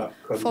turn to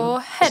for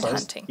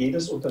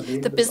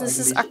headhunting. The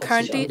businesses are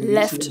currently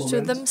left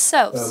to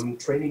themselves.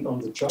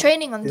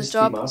 Training on the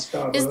job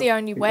is the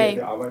only way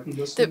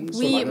that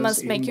we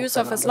must make use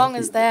of as long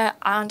as there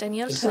aren't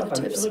any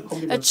alternatives.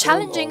 A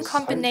challenging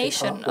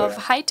combination of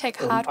high-tech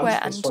hardware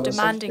and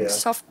demanding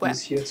software,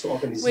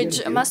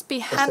 which must be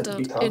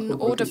handled in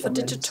order for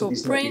digital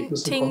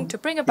printing to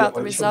bring about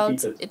the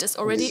results it is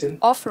already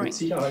offering.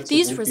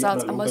 These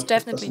results are most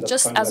definitely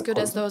just as good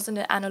as those in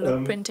the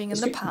analog printing in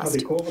the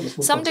past.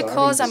 Some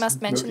decors, I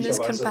must mention this,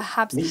 can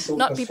perhaps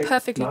not be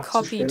perfectly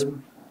copied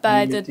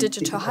by the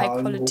digital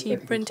high-quality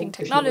printing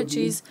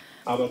technologies,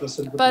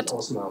 but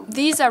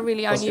these are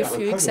really only a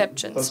few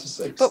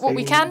exceptions. But what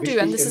we can do,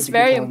 and this is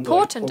very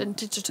important in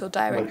digital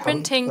direct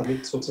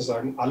printing,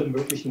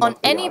 on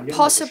any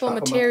possible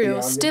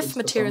material, stiff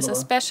materials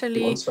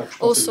especially,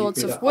 all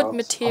sorts of wood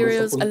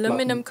materials,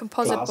 aluminum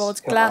composite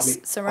boards, glass,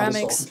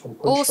 ceramics,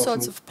 all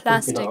sorts of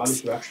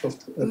plastics,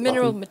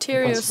 mineral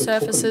material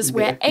surfaces,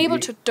 we're able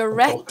to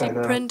directly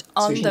print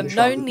on them.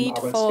 No need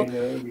for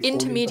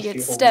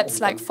intermediate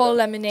steps like full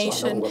lamination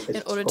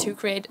in order to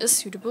create a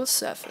suitable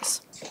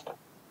surface.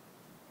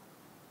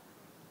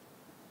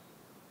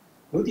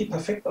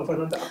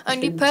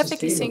 Only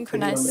perfectly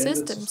synchronized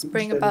systems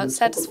bring about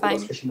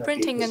satisfying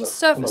printing and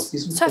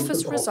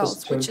surface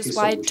results, which is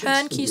why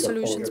turnkey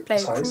solutions play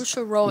a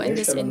crucial role in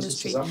this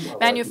industry.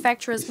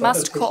 Manufacturers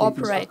must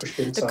cooperate.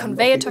 The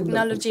conveyor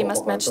technology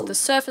must match the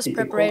surface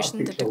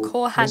preparation, the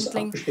decor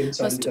handling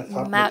must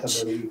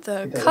match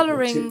the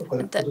coloring,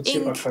 and the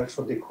ink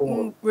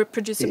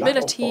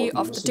reproducibility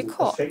of the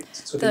decor.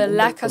 The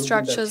lacquer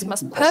structures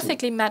must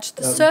perfectly match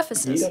the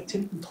surfaces.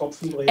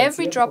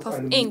 Every drop of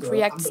ink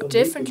reacts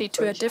differently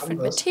to a different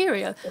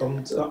material,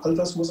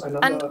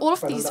 and all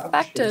of these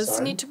factors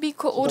need to be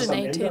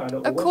coordinated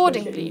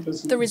accordingly.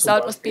 The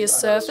result must be a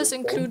surface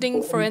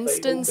including, for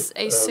instance,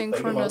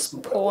 asynchronous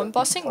pour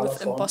embossing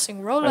with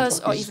embossing rollers,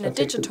 or even a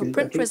digital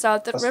print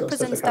result that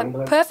represents that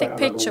perfect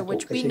picture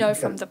which we know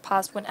from the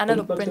past when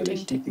analog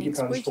printing techniques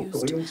were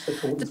used.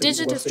 The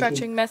digital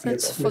structuring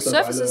methods for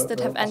surfaces that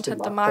have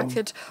entered the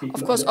market,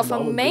 of course, offer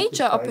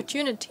major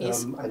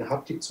opportunities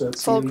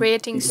for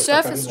creating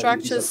surface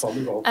structures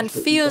and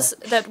feels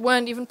that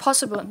weren't even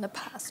possible in the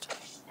past.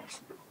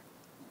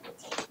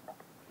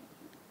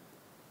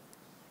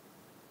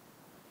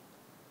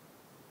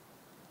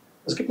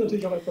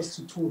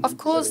 Of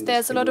course,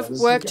 there's a lot of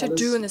work to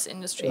do in this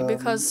industry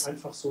because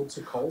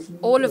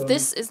all of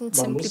this isn't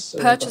simply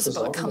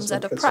purchasable, it comes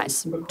at a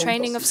price.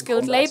 Training of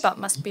skilled labor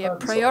must be a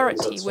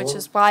priority, which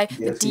is why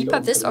the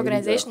DIPA, this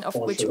organization of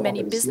which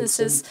many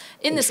businesses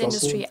in this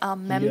industry are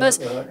members,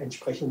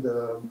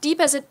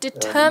 DIPA is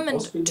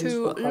determined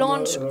to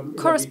launch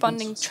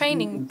corresponding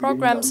training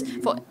programs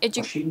for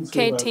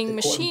educating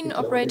machine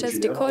operators,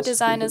 decor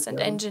designers,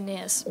 and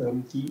engineers.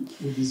 In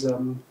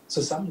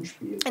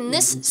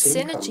this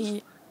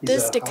synergy,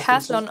 this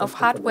decathlon of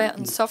hardware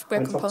and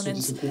software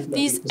components,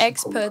 these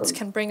experts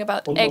can bring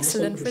about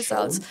excellent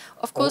results.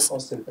 Of course,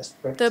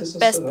 the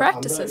best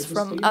practices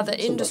from other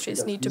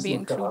industries need to be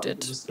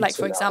included, like,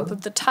 for example,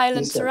 the tile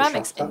and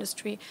ceramics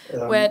industry,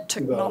 where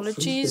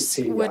technologies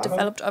were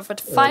developed over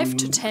 5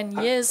 to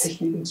 10 years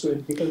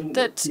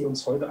that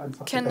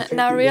can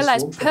now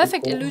realize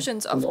perfect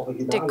illusions of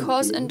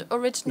decors and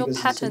original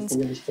patterns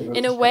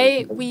in a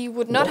way we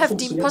would not have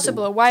deemed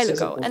possible a while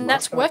ago. And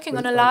that's working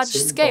on a large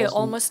scale,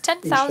 almost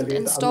 10,000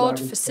 installed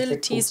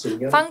facilities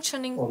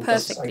functioning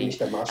perfectly.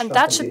 And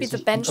that should be the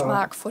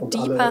benchmark for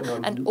DIPA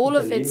and all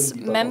of its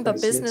member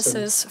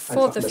businesses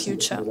for the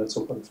future.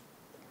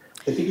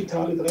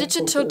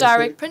 Digital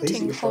direct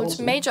printing holds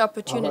major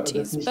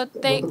opportunities,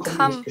 but they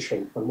come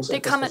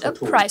at a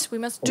price. We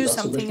must do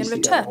something in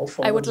return.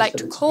 I would like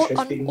to call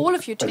on all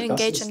of you to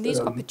engage in these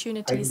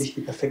opportunities,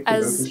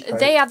 as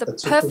they are the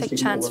perfect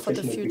chance for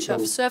the future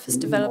of surface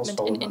development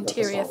in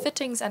interior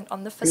fittings and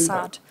on the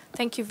facade.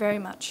 Thank you very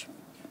much.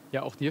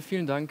 Ja, auch dir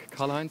vielen Dank,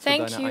 Karl-Heinz,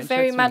 Thank you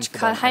very much,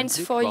 Karl-Heinz,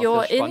 for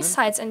your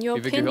insights and your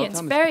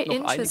opinions. Very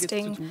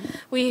interesting.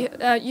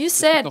 You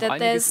said that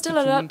there's still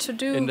a lot to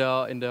do in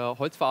the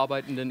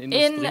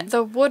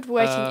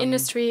woodworking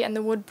industry and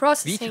the wood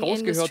processing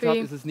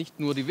industry.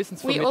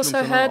 We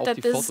also heard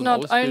that this is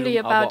not only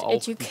about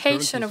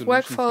education of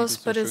workforce,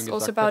 but it's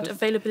also about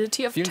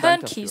availability of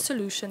turnkey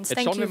solutions.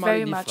 Thank you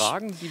very much.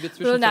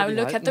 We'll now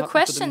look at the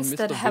questions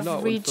that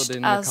have reached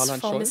us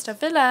for Mr.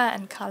 Villa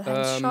and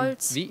Karl-Heinz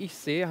Scholz.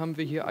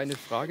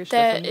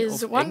 There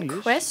is one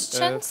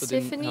question,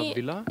 Stephanie.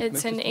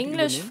 It's in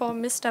English for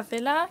Mr.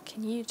 Villa.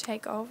 Can you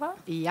take over?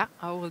 Yeah,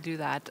 I will do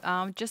that.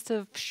 Just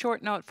a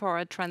short note for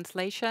our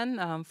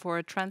translation, for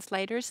our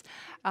translators.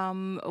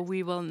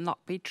 We will not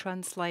be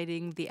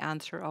translating the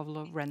answer of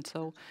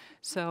Lorenzo.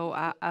 So,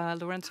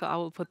 Lorenzo, I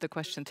will put the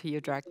question to you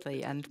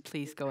directly, and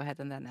please go ahead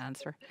and then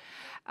answer.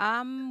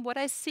 What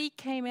I see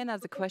came in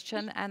as a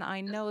question, and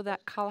I know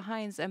that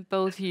Karl-Heinz and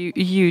both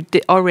you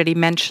already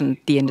mentioned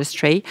the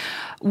industry.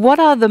 What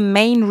are the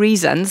main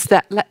reasons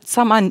that led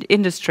some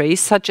industries,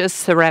 such as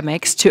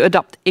ceramics, to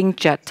adopt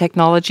inkjet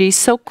technology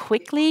so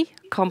quickly,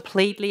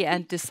 completely,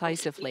 and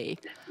decisively?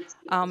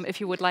 If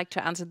you would like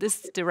to answer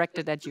this,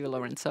 directed at you,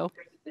 Lorenzo.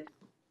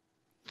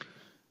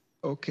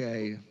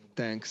 Okay,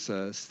 thanks,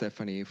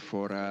 Stephanie,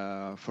 for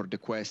the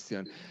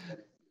question.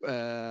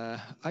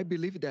 I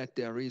believe that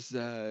there is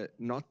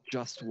not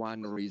just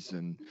one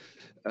reason.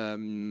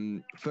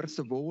 First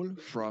of all,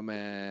 from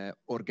an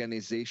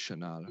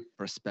organizational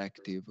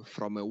perspective,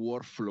 from a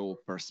workflow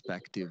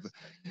perspective,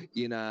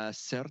 in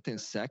certain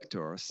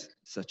sectors,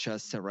 such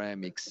as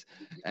ceramics,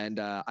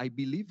 and I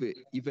believe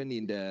even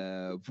in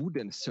the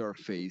wooden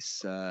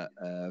surface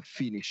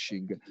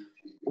finishing,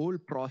 all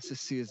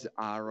processes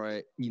are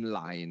in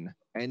line,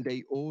 and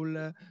they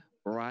all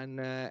run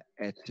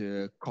at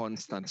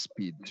constant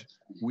speed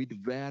with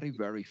very,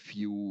 very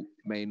few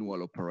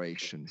manual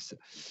operations.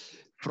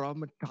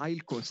 From tile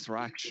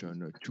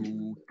construction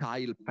to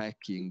tile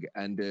packing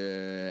and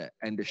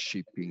the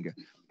shipping.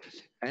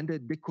 And the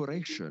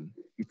decoration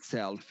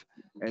itself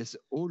has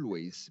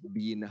always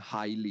been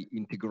highly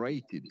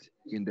integrated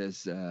in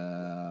this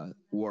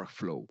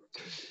workflow.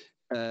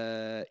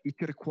 It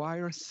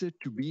requires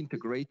to be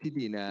integrated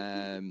in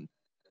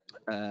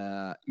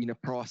a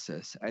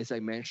process, as I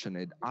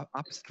mentioned,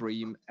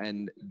 upstream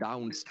and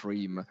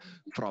downstream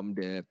from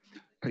the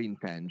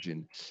print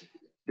engine.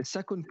 The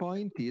second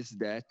point is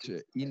that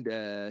in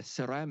the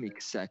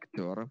ceramic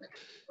sector,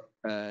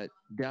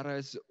 there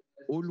has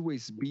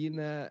always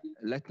been,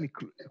 let me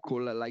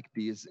call it like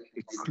this,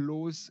 a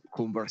close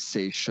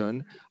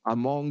conversation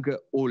among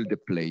all the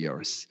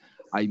players.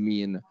 I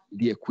mean,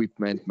 the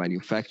equipment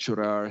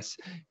manufacturers,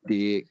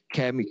 the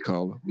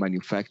chemical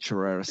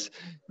manufacturers,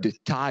 the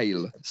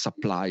tile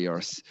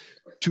suppliers,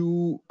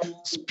 to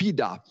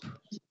speed up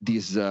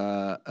this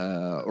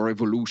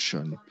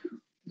revolution.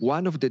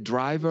 One of the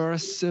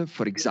drivers,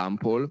 for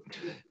example,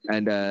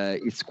 and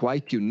it's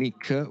quite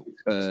unique,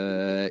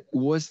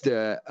 was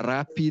the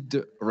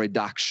rapid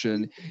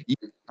reduction in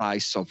the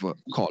price of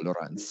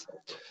colorants.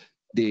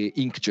 The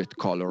inkjet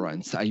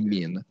colorants, I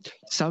mean,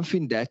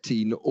 something that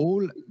in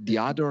all the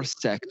other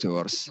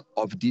sectors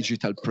of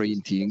digital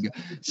printing,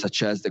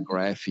 such as the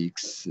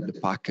graphics, the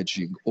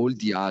packaging, all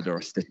the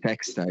others, the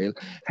textile,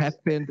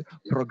 happened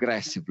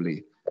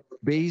progressively,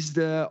 based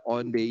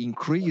on the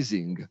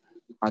increasing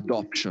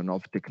adoption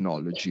of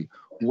technology.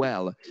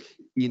 Well,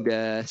 in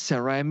the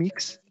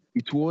ceramics,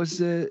 it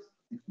was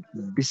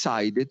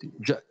decided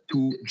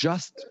to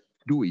just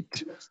do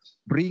it,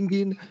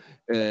 bringing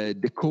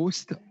the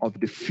cost of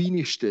the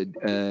finished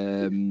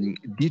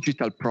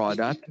digital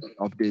product,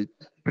 of the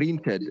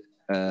printed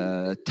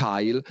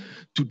tile,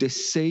 to the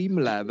same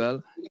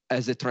level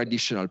as a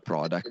traditional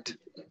product.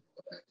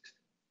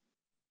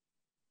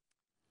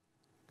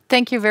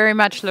 Thank you very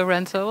much,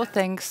 Lorenzo.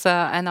 Thanks,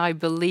 and I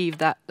believe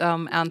that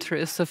answer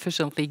is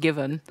sufficiently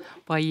given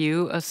by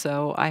you,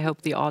 so I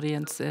hope the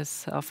audience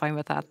is fine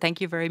with that.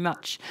 Thank you very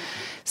much.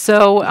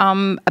 So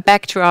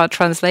back to our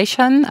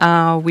translation.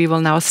 We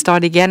will now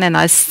start again, and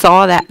I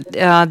saw that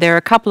there are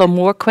a couple of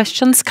more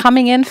questions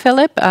coming in,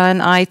 Philip,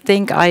 and I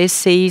think I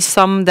see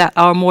some that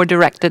are more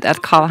directed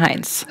at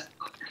Karl-Heinz.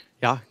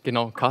 Ja,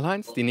 genau.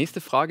 Karl-Heinz, die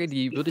nächste Frage,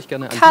 die würde ich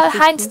gerne an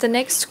Karl-Heinz, the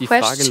next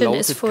question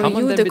is for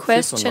you. The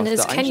question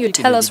is, can you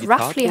tell us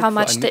roughly how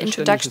much the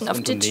introduction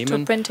of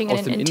digital printing in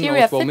an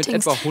interior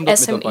fittings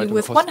SME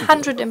with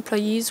 100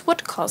 employees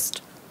would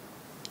cost?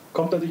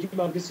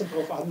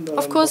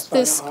 Of course,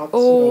 this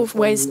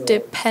always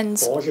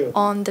depends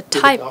on the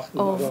type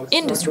of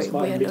industry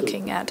we are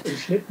looking at.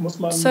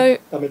 So,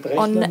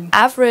 on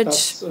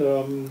average,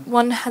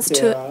 one has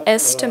to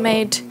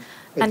estimate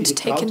and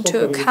take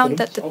into account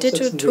that the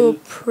digital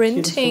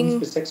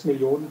printing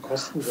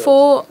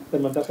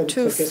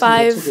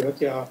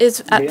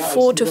is at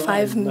 4 to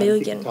 5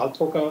 million.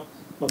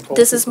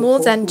 This is more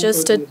than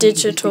just a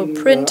digital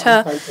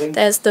printer.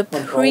 There's the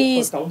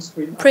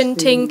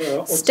pre-printing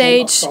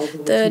stage,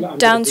 the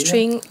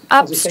downstream,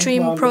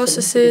 upstream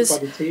processes.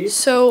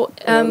 So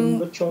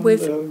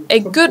with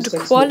a good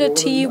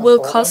quality will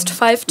cost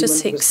 5 to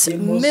 6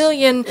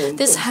 million.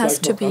 This has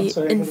to be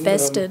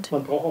invested.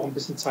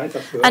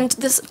 And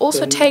this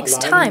also takes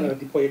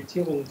time,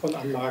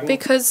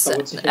 because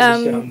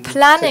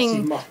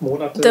planning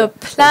the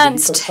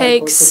plans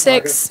takes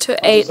 6 to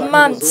 8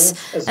 months,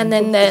 and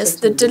then there's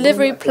the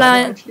delivery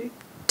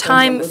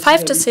time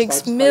 5 to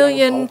 6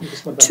 million,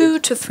 2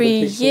 to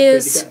 3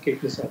 years,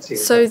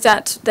 so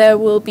that there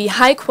will be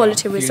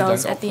high-quality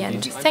results at the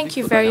end. Thank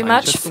you very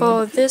much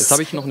for this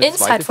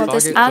insight, for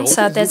this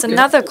answer. There's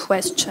another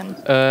question.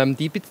 And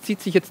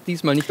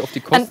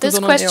this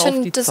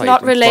question does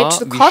not relate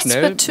to cost,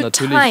 but to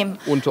time.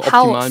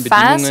 How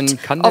fast,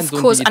 of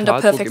course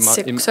under perfect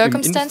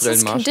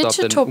circumstances, can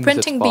digital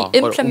printing be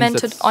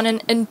implemented on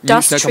an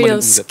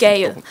industrial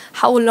scale?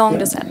 How long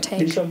does that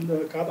take?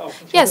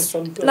 Yes,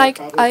 like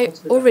I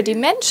already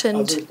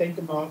mentioned,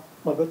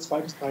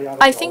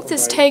 I think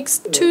this takes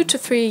 2 to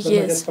 3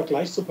 years.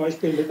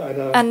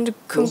 And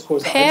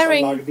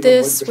comparing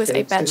this with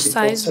a batch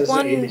size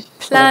 1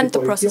 plant, the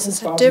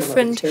processes are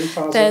different.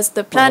 There's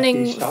the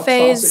planning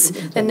phase,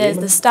 then there's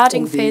the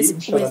starting phase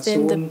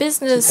within the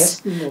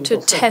business to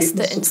test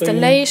the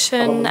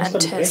installation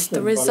and test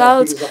the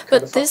results.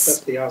 But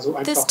this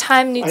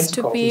time needs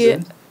to be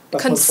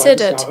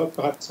considered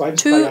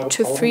 2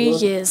 to 3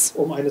 years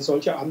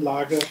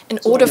in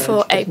order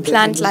for a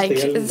plant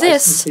like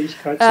this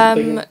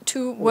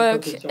to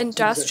work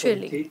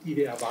industrially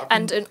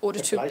and in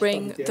order to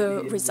bring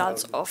the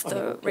results of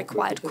the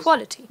required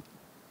quality.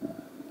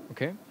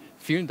 Okay.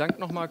 Vielen Dank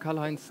nochmal,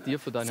 Karl-Heinz, dir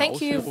für deine Thank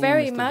you Ausführungen,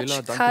 very Mr. much,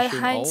 Villa.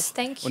 Karl-Heinz.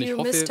 Thank you,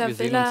 Mr.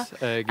 Villa.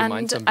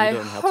 And I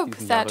hope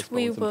that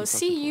we will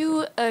see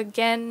you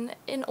again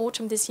in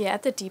autumn this year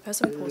at the DIPA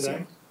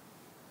Symposium.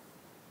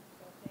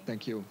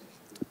 Thank you.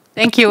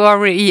 Thank you,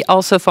 Ari,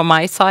 also from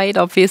my side,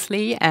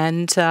 obviously.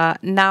 And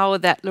now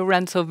that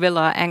Lorenzo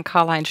Villa and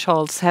Karl-Heinz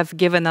Scholz have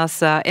given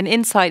us an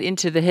insight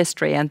into the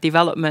history and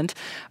development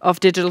of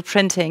digital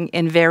printing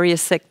in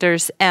various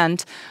sectors,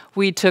 and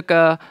we took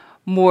a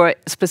more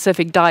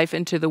specific dive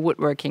into the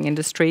woodworking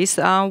industries,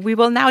 we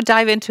will now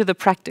dive into the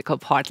practical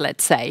part,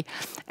 let's say.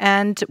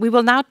 And we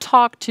will now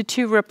talk to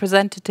 2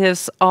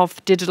 representatives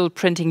of digital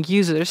printing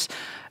users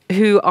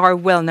who are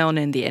well known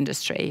in the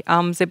industry,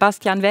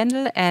 Sebastian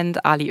Wendel and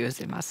Ali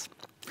Özilmaz.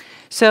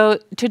 So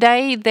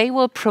today they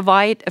will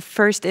provide a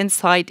first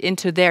insight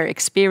into their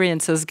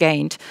experiences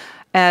gained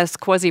as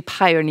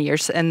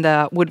quasi-pioneers in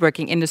the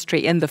woodworking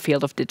industry in the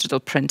field of digital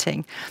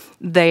printing,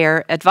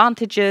 their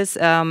advantages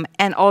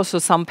and also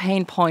some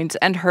pain points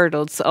and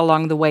hurdles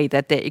along the way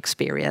that they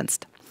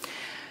experienced.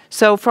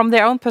 So from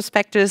their own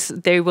perspectives,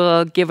 they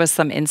will give us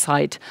some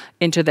insight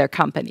into their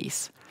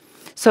companies.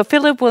 So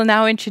Philip will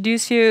now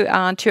introduce you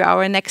to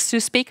our next 2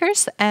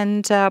 speakers,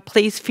 and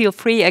please feel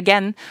free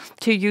again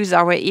to use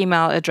our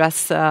email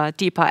address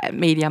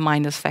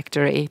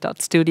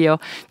dipa@media-factory.studio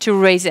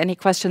to raise any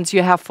questions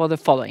you have for the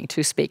following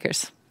 2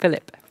 speakers.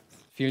 Philip.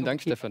 Vielen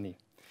Dank, Stefanie.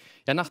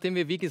 Ja, nachdem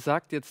wir, wie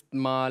gesagt, jetzt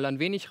mal ein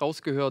wenig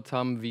rausgehört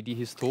haben, wie die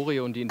Historie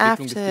und die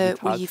Entwicklung des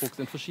Digitaldrucks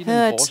in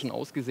verschiedenen Branchen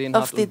ausgesehen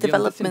hat und wir ein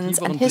bisschen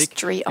tieferen Blick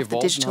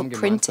geworfen haben,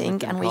 gemeinsam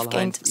mit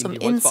Karl-Heinz in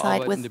die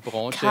holzverarbeitende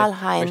Branche,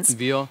 möchten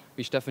wir,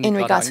 wie Stefanie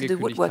gerade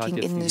angekündigt hat, jetzt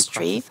in die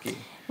Praxis gehen.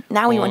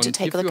 Now we want to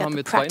take a look at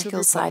the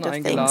practical side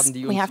of things.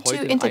 We have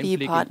 2 interview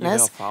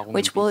partners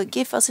which will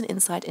give us an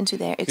insight into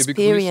their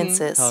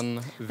experiences.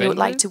 We would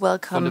like to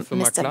welcome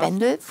Mr.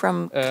 Wendel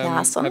from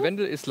Claesson.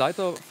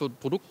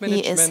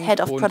 He is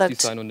Head of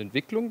Product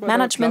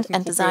Management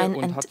and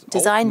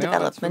Design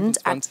Development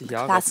at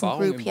Claesson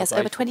Group. He has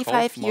over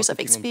 25 years of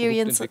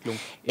experience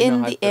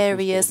in the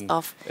areas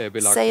of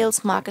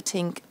sales,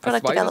 marketing,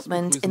 product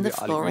development in the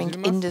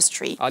flooring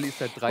industry.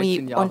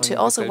 We want to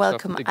also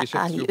welcome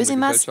Ali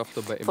Özilmaz.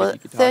 For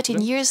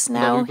 13 years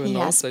now, he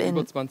has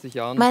been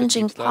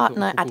managing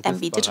partner at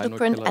MV Digital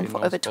Print, and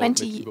for over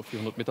 20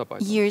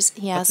 years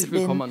he has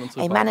been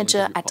a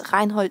manager at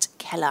Reinhold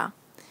Keller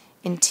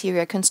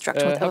Interior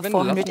Construction with over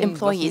 400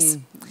 employees.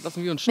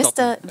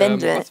 Mr.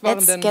 Wendel,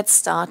 let's get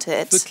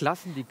started.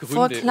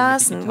 For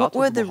Claesson, what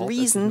were the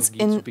reasons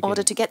in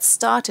order to get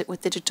started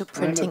with digital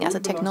printing as a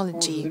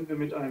technology?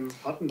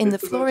 In the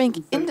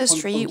flooring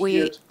industry,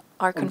 we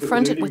are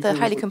confronted with a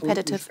highly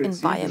competitive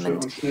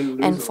environment.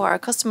 And for our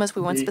customers,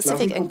 we want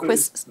specific and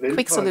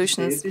quick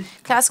solutions.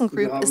 Claesson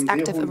Group is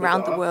active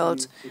around the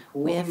world.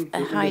 We have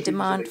a high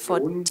demand for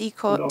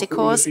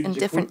decors in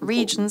different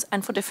regions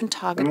and for different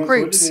target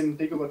groups.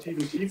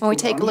 When we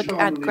take a look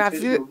at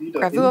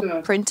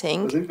gravure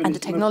printing and the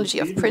technology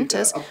of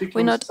printers,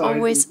 we're not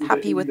always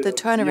happy with the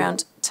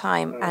turnaround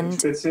time and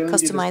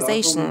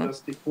customization.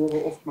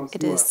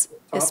 It is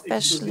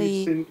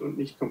especially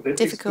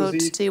difficult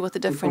to deal with the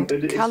different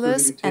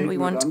colors, and we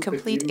want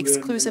complete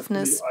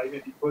exclusiveness.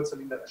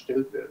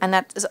 And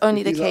that is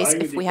only the case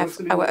if we have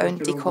our own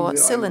decor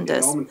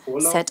cylinders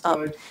set up.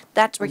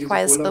 That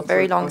requires a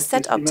very long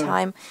setup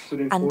time,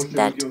 and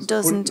that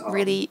doesn't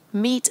really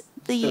meet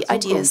the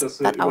ideas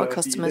that our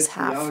customers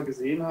have.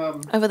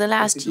 Over the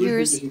last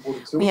years,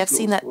 we have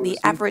seen that the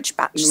average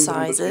batch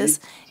sizes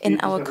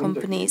in our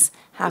companies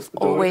have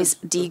always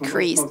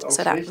decreased.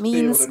 So that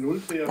means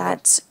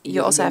that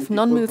you also have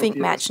non-moving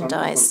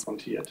merchandise,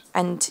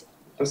 and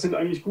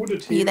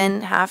you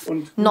then have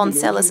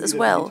non-sellers as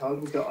well.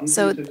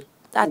 So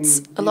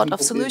That's a lot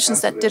of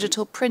solutions that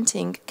digital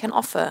printing can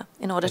offer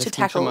in order to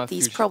tackle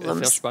these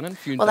problems.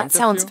 Well, that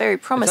sounds very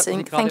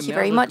promising. Thank you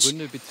very much.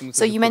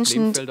 So you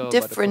mentioned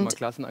different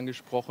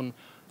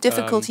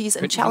difficulties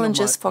and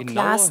challenges for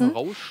Klassen.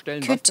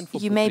 Could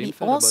you maybe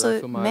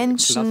also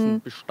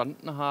mention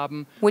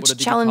which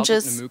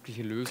challenges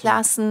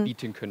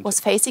Klassen was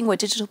facing where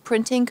digital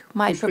printing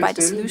might provide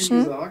a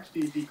solution?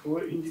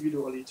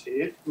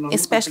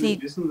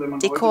 Especially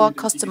decor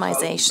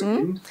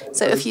customization.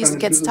 So if you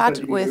get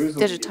started with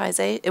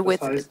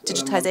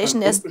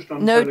digitization, there's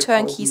no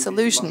turnkey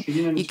solution.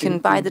 You can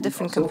buy the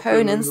different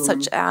components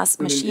such as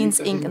machines,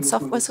 ink and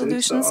software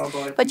solutions,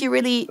 but you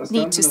really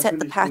need to set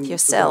the path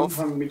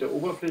yourself.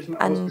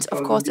 And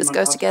of course, this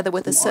goes together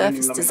with the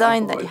surface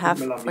design that you have,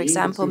 for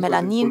example,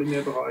 melanine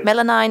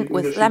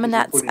with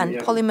laminates and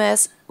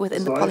polymers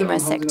within the polymer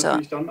sector.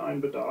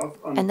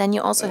 And then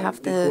you also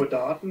have the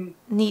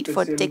need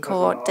for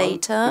decor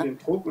data.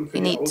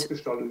 You need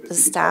the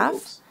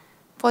staff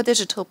for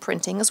digital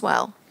printing as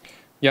well.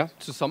 Ja,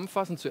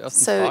 zusammenfassend zur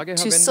ersten So, Frage,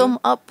 to Herr sum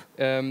up,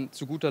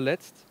 zu guter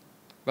Letzt,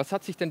 was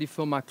hat sich denn die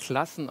Firma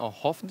Klassen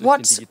erhofft durch what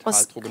den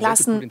was Digitaldruck?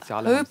 Klassen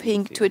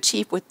hoping to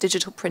achieve with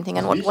digital printing,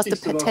 and what was the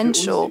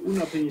potential?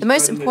 The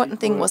most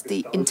important thing was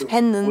the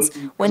independence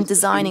when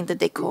designing the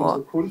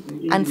decor.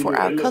 And for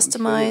our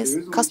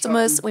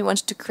customers, we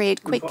wanted to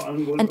create quick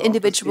and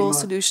individual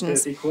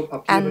solutions.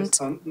 And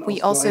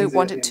we also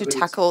wanted to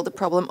tackle the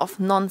problem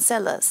of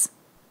non-sellers.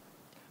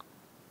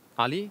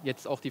 Ali,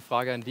 jetzt auch die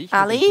Frage an dich.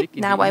 Ali,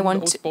 now I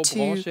want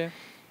to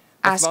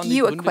ask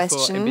you a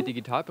question.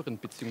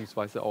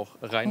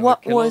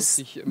 What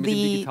was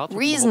the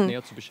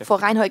reason for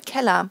Reinhold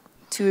Keller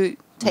to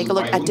take a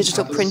look at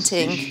digital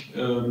printing?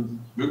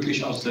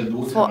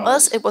 For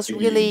us, it was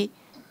really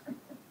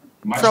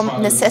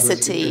from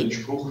necessity.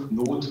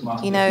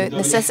 You know,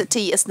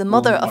 necessity is the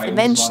mother of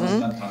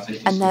invention,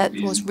 and that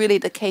was really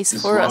the case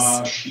for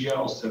us.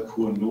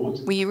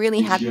 We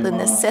really had the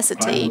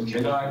necessity.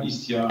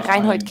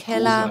 Reinhold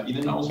Keller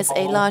is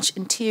a large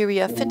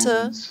interior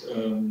fitter,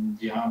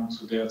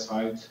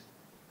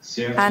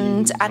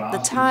 and at the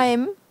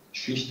time,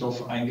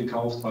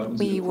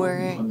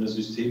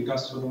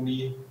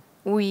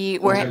 we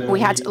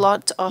had a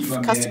lot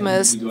of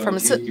customers from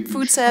the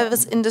food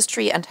service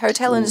industry and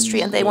hotel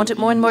industry, and they wanted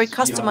more and more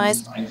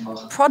customized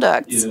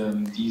products.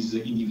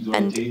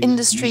 And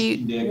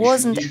industry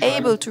wasn't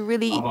able to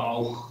really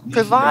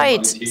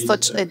provide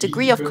such a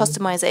degree of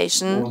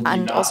customization,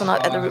 and also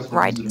not at the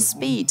right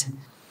speed.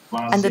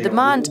 And the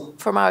demand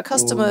from our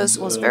customers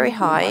was very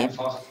high.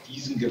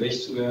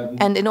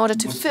 And in order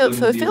to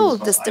fulfill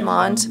this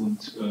demand,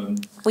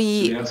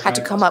 we had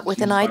to come up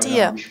with an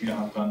idea.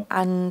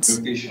 And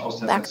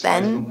back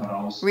then,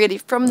 really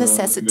from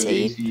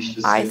necessity,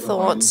 I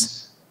thought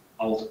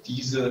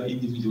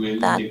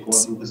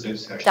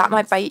that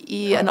might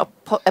be a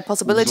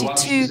possibility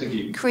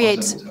to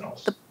create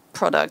the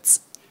products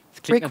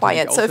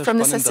required. So from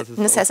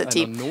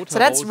necessity. So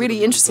that's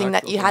really interesting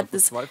that you had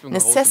this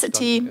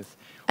necessity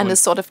and a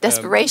sort of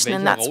desperation,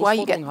 and that's why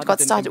you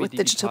got started with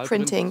digital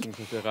printing.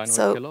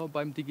 So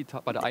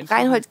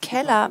Reinhold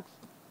Keller,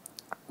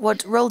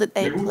 what role did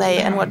they play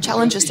and what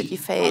challenges did you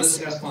face?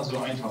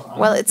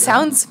 Well, it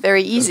sounds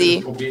very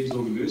easy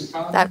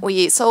that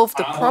we solved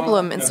the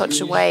problem in such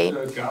a way.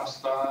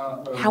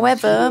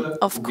 However,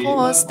 of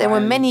course, there were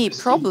many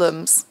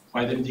problems,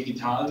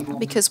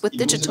 because with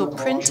digital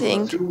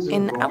printing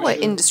in our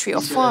industry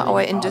or for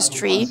our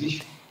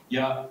industry,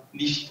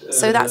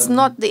 so that's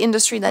not the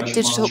industry that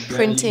digital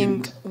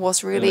printing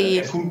was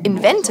really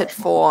invented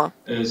for.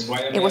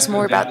 It was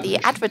more about the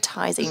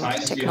advertising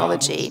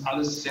technology.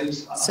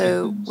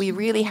 So we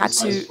really had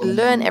to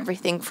learn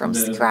everything from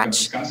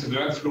scratch.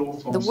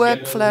 The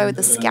workflow,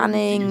 the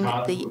scanning,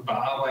 the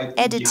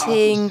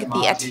editing,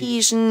 the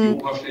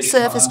adhesion,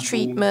 surface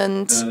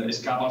treatment.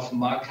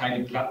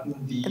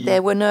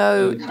 There were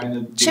no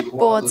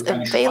chipboards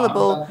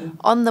available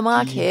on the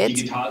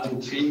market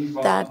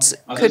that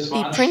could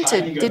be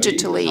printed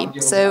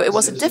digitally, so it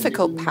was a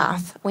difficult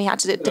path. We had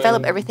to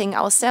develop everything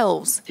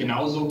ourselves.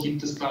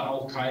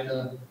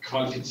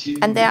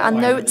 And there are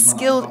no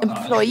skilled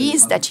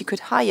employees that you could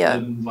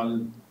hire,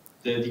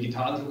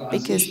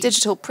 because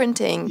digital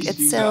printing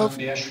itself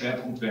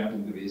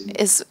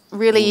is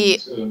really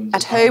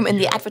at home in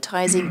the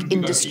advertising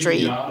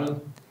industry.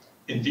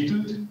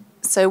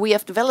 So we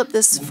have developed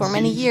this for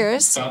many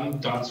years,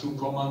 and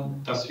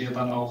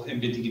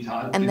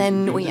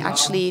then we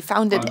actually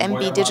founded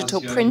MB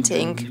Digital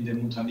Printing,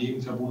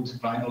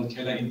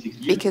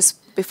 because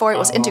before it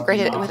was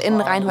integrated within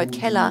Reinhold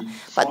Keller,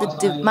 but the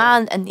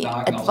demand and the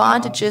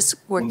advantages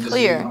were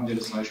clear,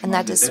 and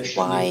that is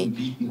why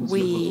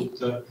we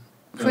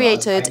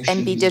created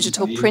MB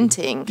Digital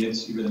Printing.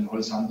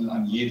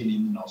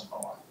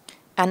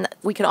 And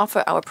we can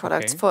offer our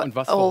products for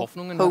all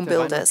home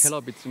builders.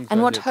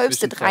 And what hopes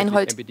did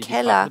Reinhold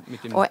Keller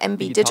or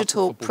MB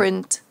Digital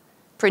Print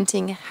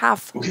printing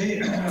have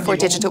for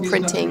digital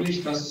printing?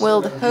 Well,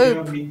 the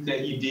hope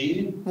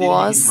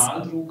was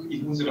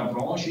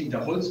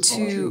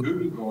to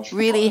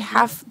really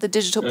have the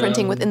digital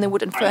printing within the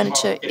wood and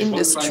furniture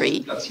industry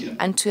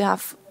and to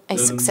have a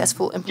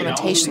successful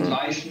implementation.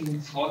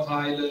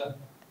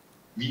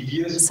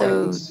 So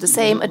the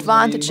same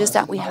advantages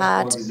that we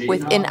had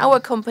within our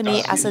company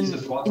as an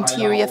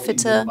interior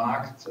fitter,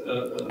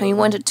 and we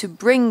wanted to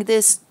bring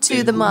this to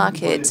the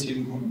market.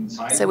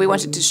 So we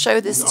wanted to show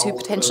this to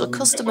potential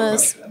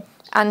customers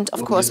and,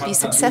 of course, be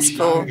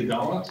successful.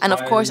 And,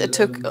 of course, it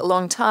took a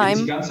long time,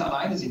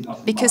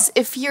 because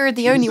if you're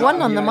the only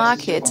one on the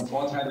market,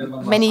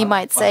 many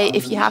might say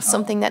if you have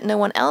something that no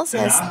one else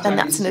has, then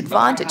that's an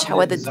advantage.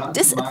 However, the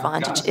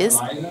disadvantage is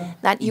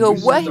that you are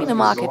working the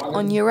market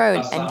on your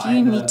own, and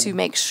you need to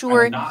make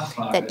sure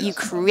that you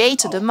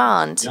create a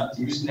demand.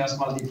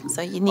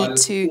 So you need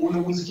to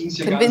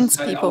convince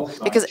people,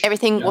 because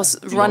everything was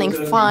running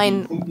fine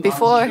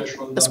before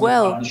as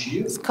well.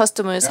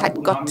 Customers had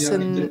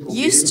gotten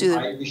used to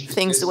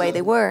things the way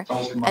they were,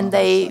 and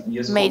they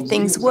made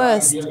things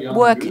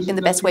work in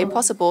the best way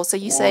possible. So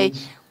you say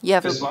you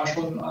have a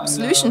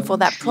solution for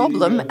that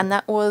problem, and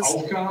that was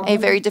a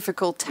very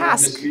difficult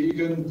task.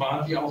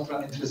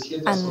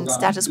 And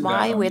that is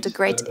why we had a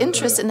great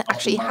interest in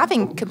actually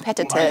having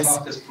competitors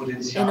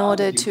in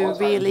order to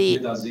really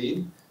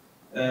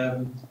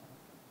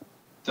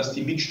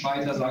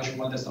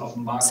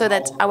so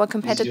that our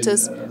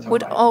competitors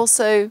would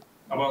also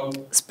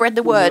spread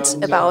the word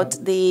about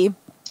the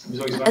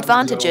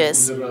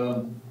advantages.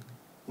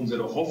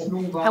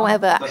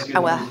 However,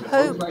 our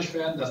hope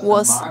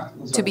was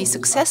to be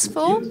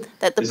successful,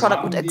 that the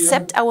product would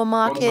accept our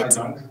market,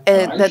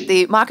 that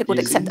the market would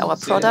accept our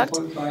product,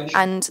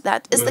 and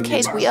that is the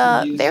case. We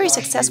are very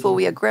successful,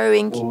 we are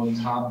growing,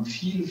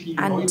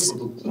 and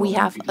we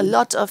have a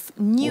lot of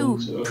new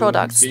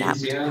products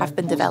that have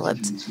been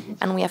developed,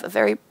 and we have a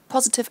very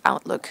positive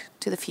outlook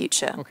to the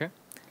future.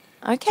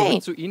 Okay,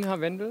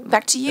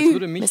 back to you,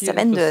 Mr.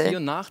 Wendel.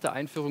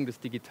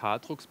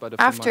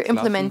 After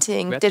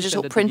implementing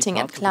digital printing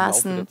at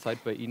Claassen,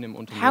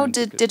 how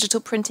did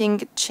digital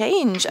printing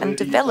change and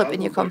develop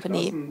in your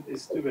company?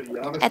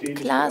 At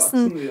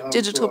Claassen,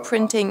 digital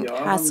printing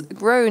has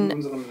grown.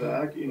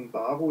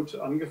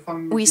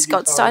 We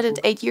got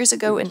started 8 years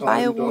ago in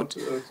Bayreuth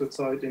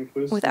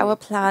with our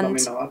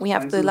plant. We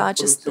have the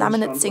largest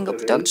laminate single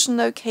production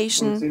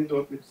location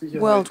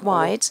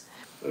worldwide.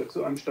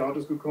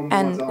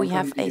 And we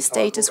have a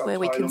status where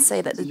we can say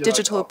that the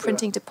digital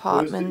printing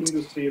department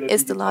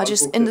is the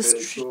largest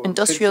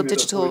industrial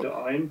digital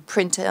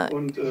printer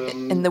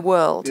in the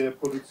world.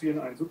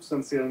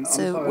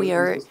 So we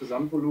are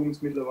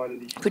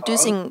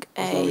producing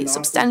a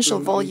substantial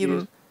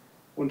volume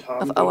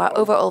of our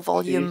overall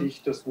volume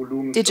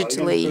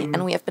digitally,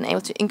 and we have been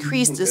able to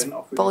increase this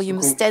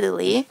volume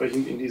steadily,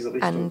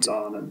 and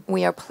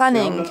we are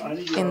planning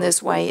in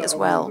this way as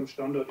well.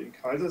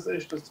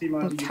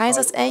 In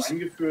Kaisersesch,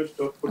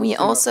 we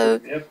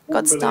also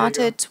got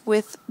started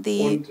with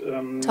the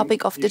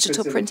topic of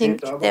digital printing.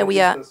 There we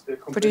are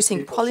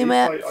producing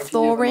polymer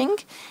flooring,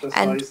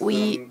 and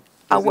we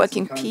are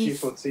working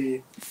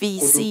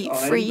PVC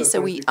free, so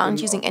we aren't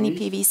using any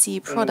PVC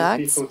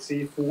products.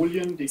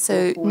 So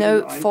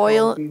no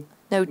foil,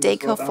 no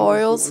decor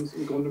foils,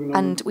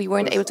 and we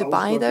weren't able to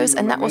buy those,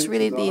 and that was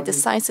really the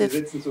decisive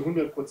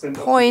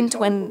point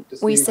when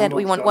we said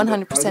we want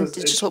 100%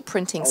 digital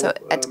printing. So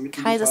at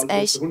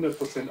Kaisersesch,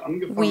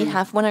 we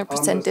have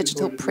 100%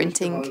 digital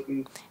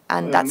printing,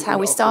 and that's how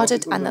we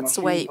started, and that's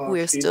the way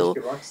we're still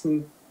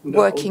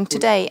working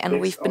today, and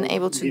we've been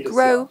able to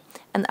grow,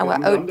 and our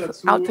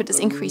output is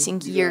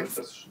increasing year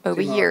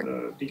over year.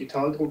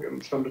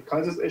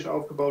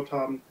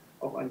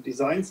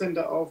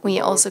 We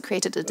also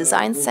created a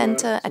design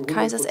center at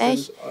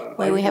Kaisersesch,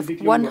 where we have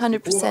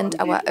 100%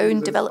 our own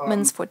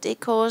developments for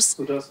decors.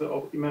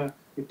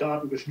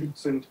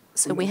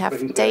 So we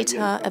have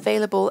data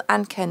available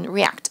and can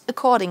react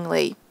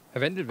accordingly.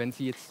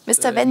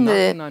 Mr.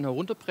 Wendel,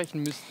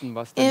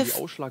 if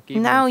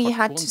now you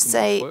had to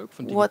say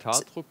what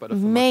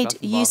made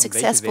you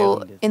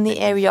successful in the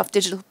area of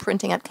digital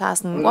printing at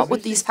Claassen, what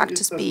would these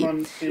factors be?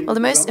 Well, the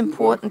most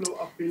important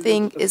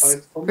thing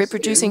is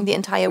reproducing the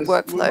entire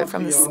workflow,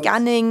 from the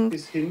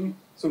scanning,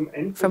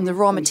 from the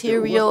raw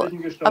material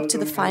up to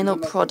the final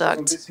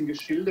product,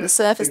 the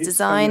surface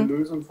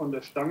design.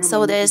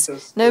 So there's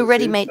no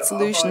ready-made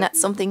solution. That's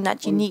something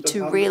that you need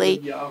to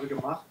really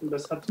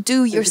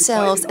do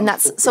yourselves, and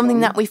that's something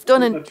that we've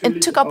done, and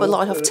it took up a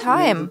lot of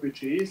time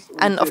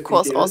and, of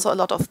course, also a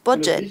lot of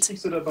budget.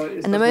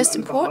 And the most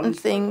important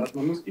thing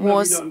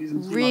was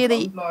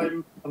really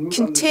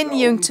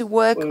continuing to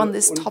work on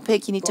this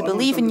topic. You need to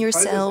believe in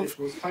yourself,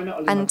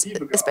 and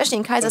especially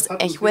in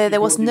Kaisersesch, where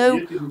there was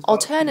no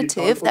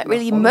alternative, that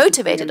really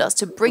motivated us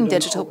to bring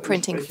digital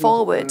printing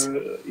forward.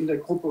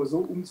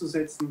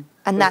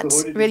 And that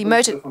really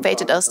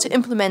motivated us to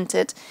implement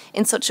it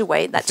in such a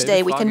way that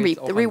today we can reap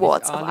the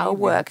rewards of our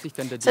work.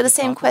 So the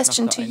same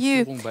question to you,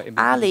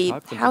 Ali,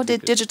 how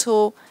did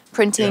digital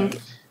printing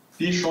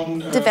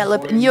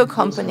develop in your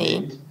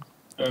company?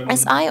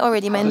 As I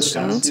already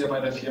mentioned,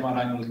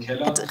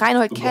 at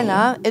Reinhold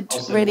Keller, it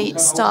really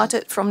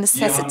started from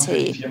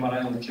necessity.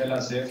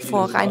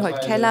 For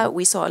Reinhold Keller,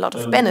 we saw a lot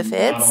of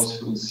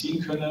benefits,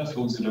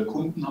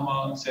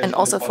 and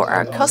also for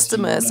our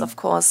customers, of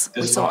course,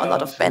 we saw a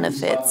lot of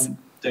benefits.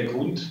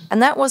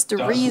 And that was the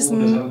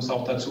reason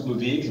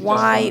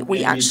why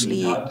we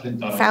actually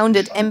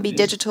founded MB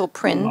Digital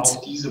Print,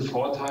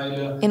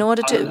 in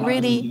order to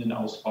really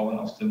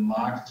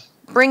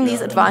bring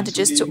these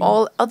advantages to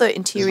all other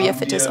interior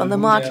fitters on the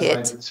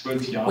market.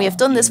 We have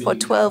done this for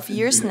 12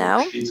 years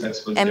now.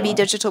 MB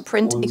Digital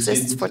Print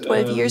exists for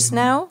 12 years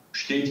now,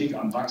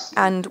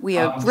 and we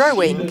are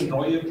growing.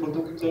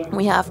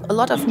 We have a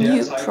lot of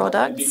new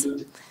products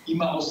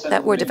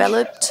that were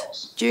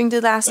developed during the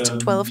last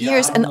 12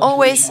 years, and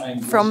always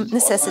from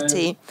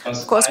necessity.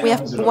 Of course, we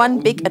have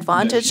one big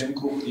advantage.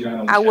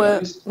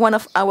 One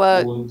of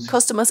our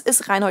customers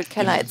is Reinhold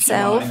Keller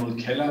itself.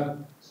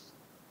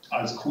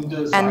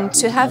 And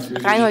to have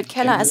Reinhold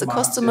Keller as a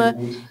customer,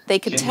 they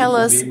could tell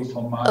us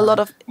a lot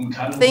of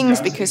things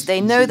because they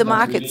know the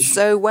market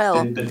so well,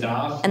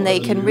 and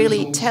they can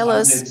really tell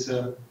us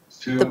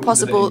the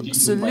possible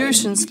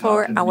solutions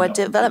for our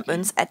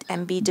developments at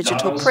MB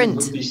Digital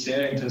Print.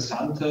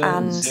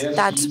 And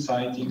that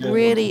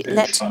really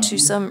led to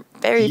some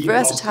very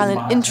versatile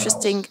and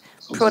interesting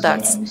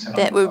products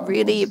that were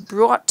really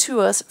brought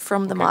to us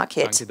from the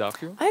market.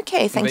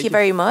 Okay, thank you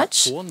very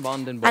much.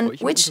 And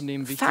which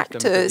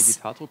factors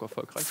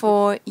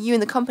for you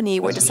and the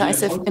company were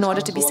decisive in order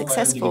to be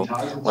successful?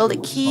 Well, the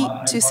key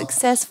to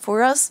success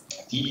for us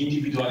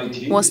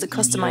was the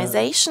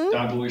customization,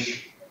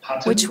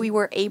 which we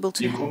were able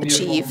to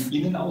achieve.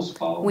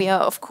 We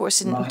are, of course,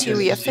 an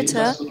interior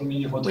fitter.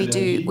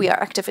 We are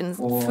active in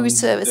food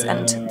service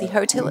and the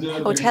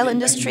hotel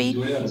industry,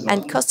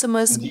 and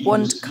customers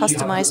want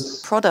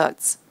customized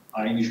products.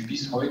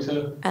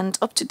 And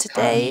up to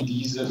today,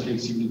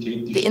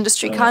 the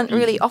industry can't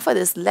really offer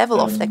this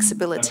level of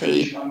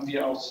flexibility.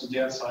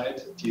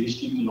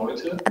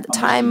 At the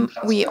time,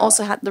 we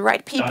also had the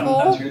right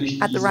people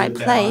at the right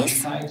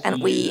place,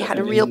 and we had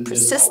a real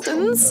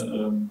persistence.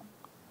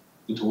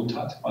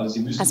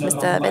 As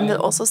Mr.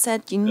 Wendel also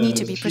said, you need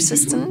to be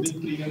persistent.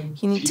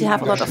 You need to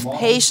have a lot of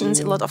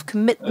patience, a lot of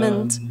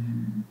commitment.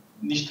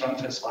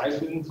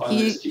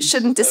 You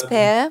shouldn't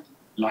despair,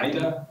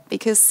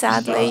 because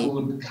sadly,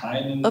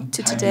 up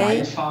to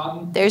today,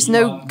 there's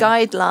no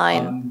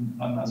guideline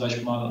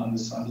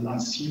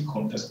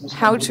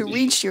how to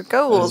reach your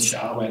goals.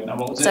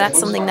 So that's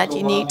something that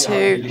you need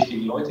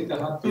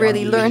to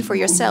really learn for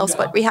yourselves.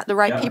 But we had the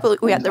right people,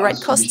 we had the right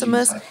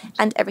customers,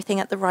 and everything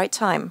at the right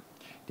time.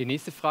 So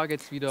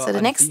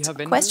the next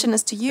question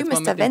is to you,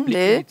 Mr.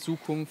 Wendel.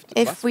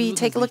 If we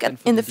take a look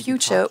at in the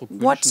future,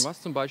 what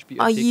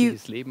are you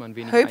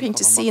hoping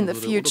to see in the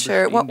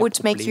future? What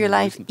would make your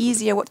life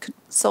easier? What could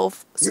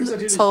solve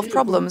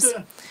problems?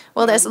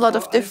 Well, there's a lot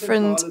of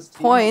different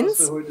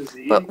points,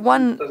 but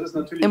one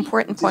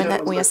important point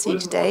that we are seeing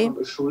today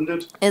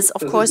is,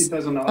 of course,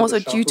 also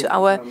due to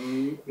our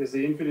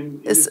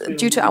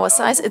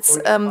size. It's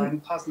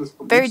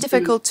very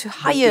difficult to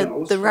hire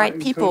the right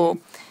people,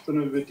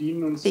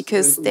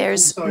 because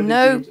there's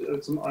no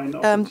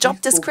job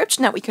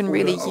description that we can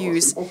really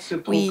use.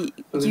 We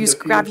use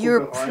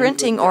gravure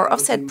printing or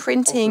offset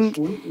printing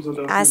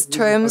as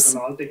terms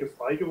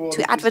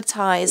to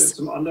advertise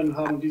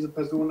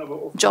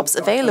jobs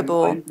available.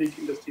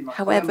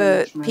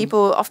 However,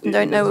 people often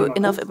don't know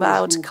enough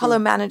about color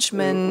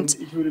management,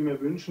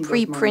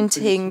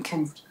 pre-printing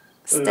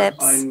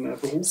steps.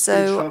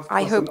 So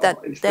I hope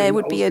that there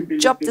would be a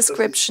job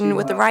description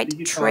with the right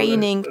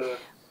training,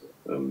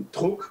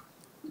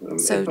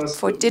 so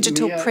for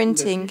digital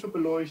printing,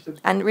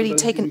 and really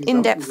take an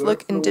in-depth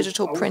look in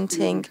digital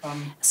printing,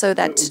 so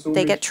that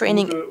they get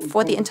training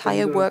for the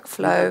entire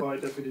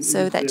workflow,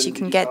 so that you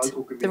can get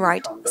the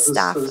right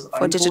staff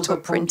for digital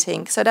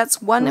printing. So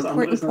that's one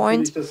important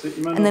point.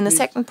 And then the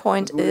second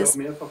point is,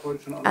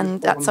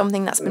 and that's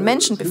something that's been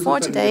mentioned before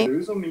today,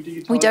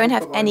 we don't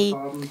have any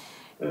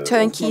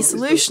turnkey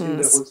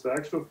solutions.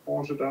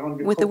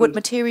 With the wood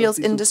materials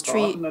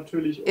industry,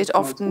 it is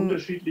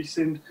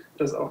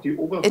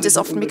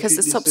often because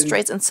the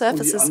substrates and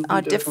surfaces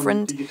are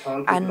different,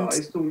 and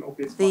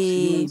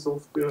the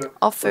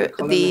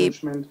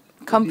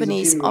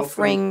companies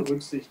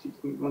offering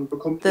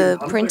the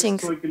printing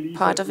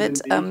part of it,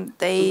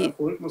 they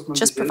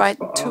just provide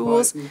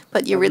tools,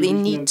 but you really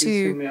need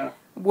to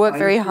work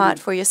very hard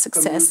for your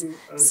success.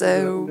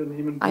 So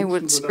I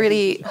would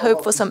really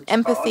hope for some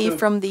empathy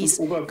from these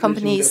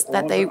companies,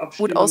 that they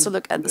would also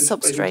look at the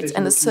substrates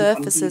and the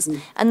surfaces,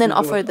 and then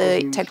offer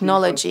the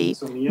technology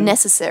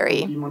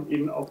necessary,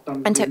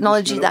 and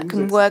technology that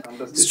can work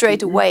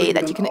straight away,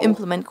 that you can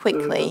implement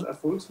quickly.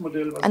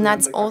 And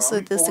that's also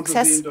the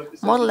success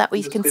model that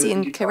we can see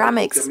in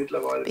ceramics,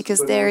 because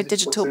their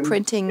digital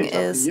printing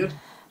is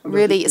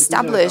really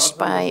established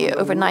by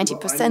over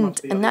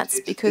 90%, and that's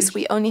because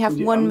we only have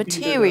one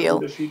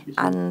material,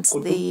 and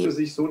the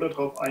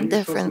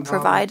different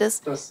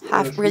providers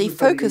have really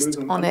focused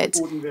on it,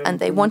 and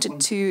they wanted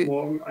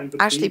to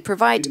actually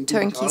provide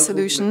turnkey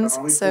solutions,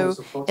 so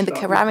in the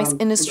ceramics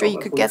industry you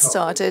could get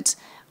started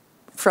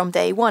from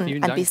day one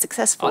and be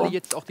successful.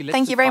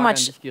 Thank you very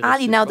much.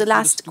 Ali, now the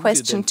last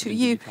question to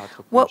you.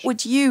 What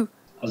would you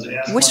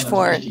wish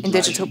for in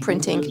digital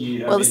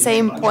printing? Well, the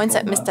same points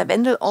that Mr.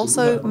 Wendel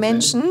also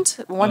mentioned,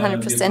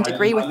 100%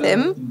 agree with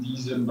him.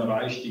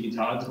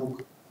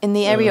 In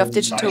the area of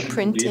digital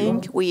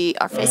printing, we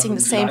are facing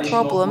the same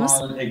problems.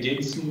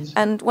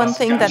 And one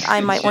thing that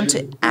I might want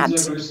to add,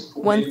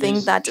 one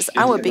thing that is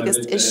our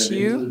biggest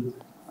issue,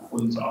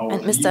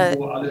 and Mr.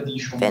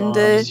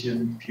 Wendel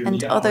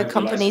and other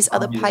companies,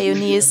 other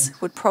pioneers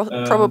would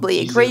probably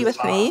agree with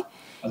me,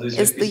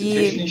 is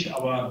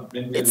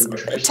it's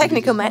a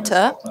technical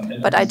matter,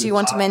 but I do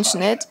want to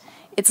mention it.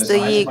 It's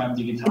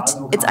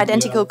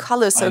identical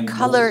color, so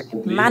color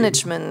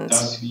management.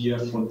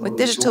 With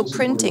digital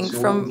printing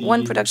from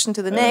one production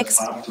to the next,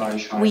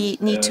 we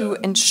need to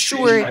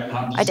ensure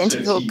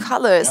identical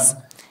colors,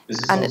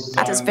 and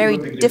that is very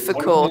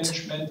difficult.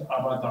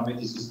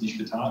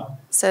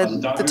 So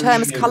the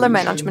term is color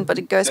management, but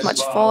it goes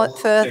much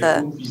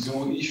further.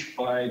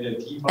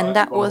 And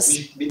that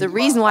was the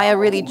reason why I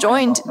really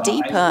joined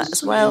DIPA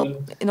as well,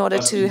 in order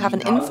to have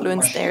an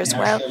influence there as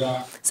well,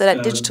 so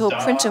that digital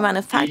printer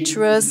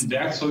manufacturers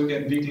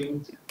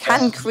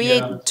can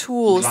create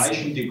tools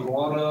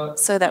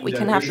so that we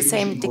can have the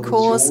same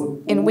decors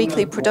in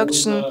weekly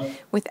production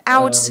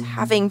without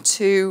having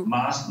to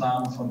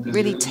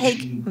really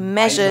take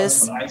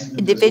measures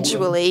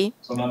individually.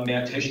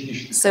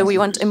 So we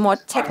want a more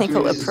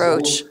technical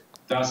approach.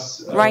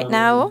 Right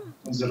now,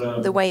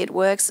 the way it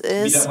works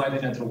is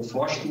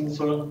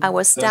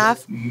our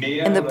staff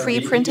in the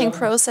pre-printing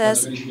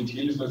process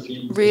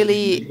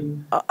really,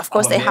 of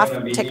course, they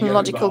have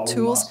technological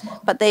tools,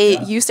 but they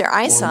use their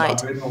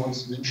eyesight.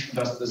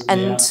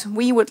 And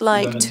we would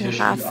like to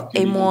have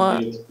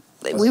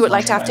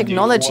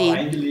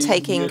technology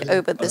taking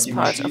over this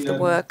part of the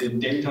work.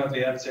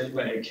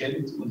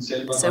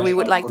 So we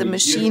would like the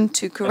machine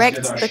to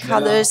correct the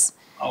colors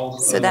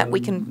so that we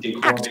can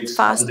act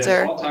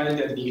faster.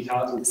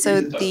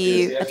 So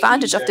the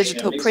advantage of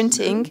digital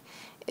printing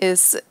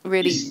is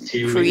really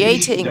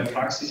creating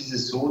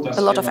a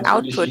lot of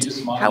output.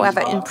 However,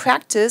 in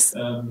practice,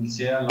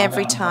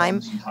 every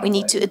time we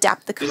need to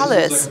adapt the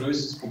colors.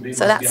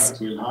 So that's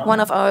one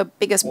of our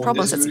biggest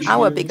problems. It's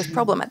our biggest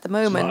problem at the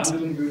moment.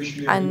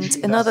 And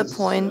another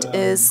point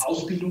is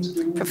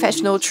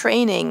professional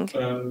training.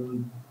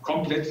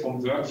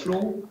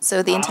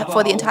 So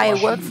for the entire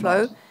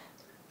workflow,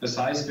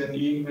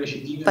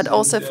 but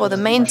also for the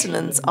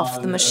maintenance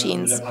of the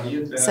machines.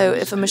 So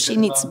if a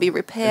machine needs to be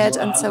repaired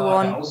and so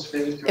on,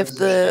 if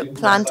the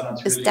plant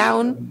is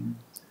down,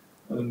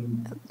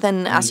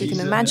 then as you can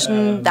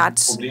imagine,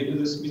 that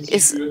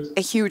is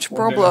a huge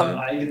problem.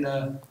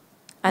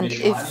 And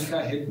if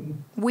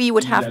we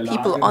would have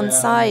people on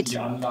site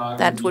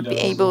that would be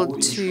able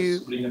to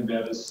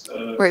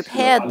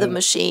repair the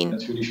machine,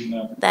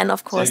 then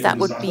of course that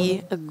would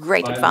be a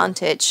great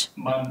advantage.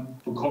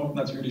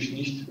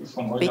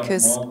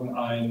 Because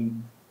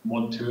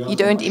you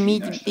don't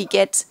immediately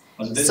get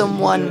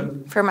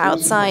someone from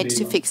outside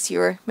to fix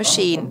your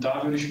machine.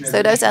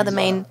 So those are the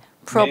main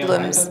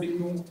problems.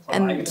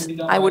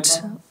 And I would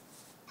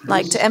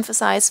like to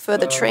emphasize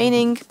further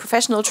training,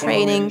 professional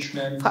training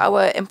for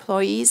our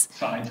employees,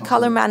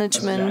 color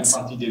management,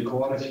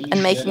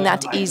 and making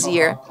that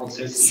easier.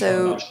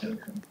 So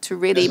to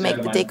really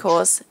make the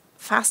decors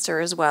faster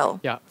as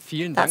well.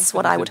 That's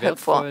what I would hope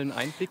for.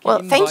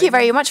 Well, thank you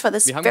very much for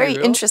this very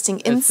interesting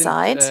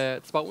insight.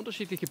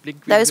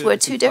 Those were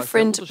two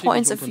different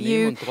points of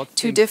view,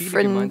 two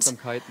different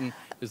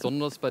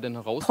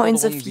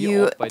points of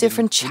view,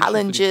 different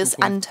challenges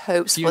and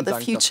hopes for the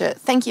future.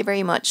 Thank you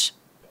very much.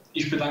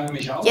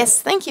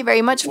 Yes, thank you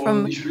very much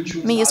from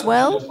me as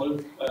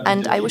well.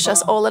 And I wish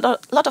us all a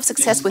lot of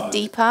success with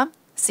DIPA.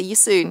 See you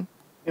soon.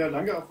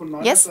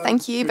 Yes,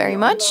 thank you very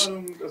much.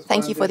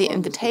 Thank you for the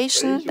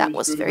invitation. That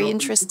was very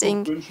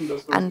interesting.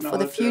 And for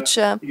the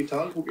future,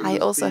 I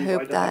also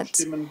hope that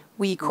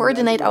we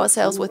coordinate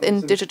ourselves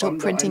within digital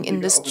printing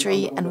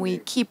industry and we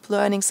keep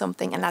learning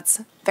something, and that's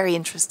very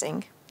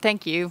interesting.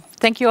 Thank you.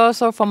 Thank you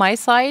also from my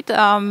side,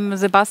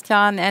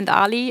 Sebastian and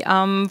Ali,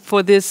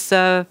 for this.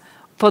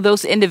 For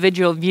those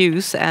individual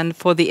views and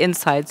for the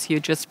insights you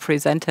just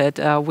presented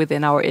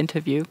within our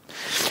interview.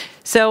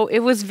 So it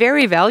was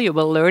very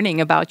valuable learning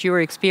about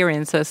your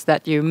experiences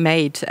that you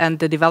made and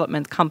the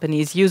development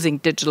companies using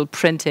digital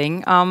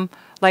printing,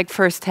 like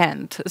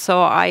firsthand.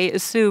 So I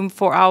assume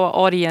for our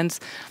audience,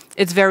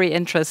 it's very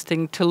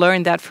interesting to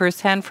learn that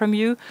firsthand from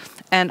you.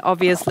 And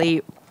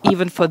obviously,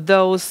 even for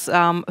those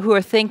who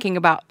are thinking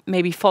about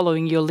maybe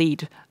following your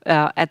lead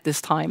at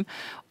this time,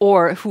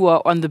 or who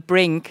are on the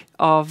brink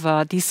of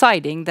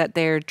deciding that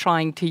they're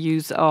trying to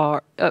use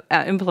or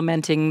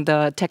implementing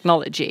the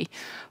technology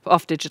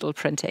of digital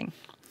printing.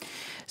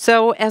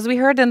 So as we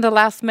heard in the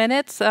last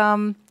minutes,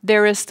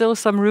 there is still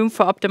some room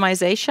for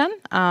optimization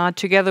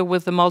together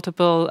with the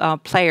multiple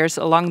players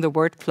along the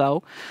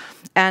workflow.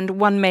 And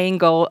one main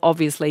goal,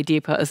 obviously,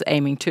 DIPA is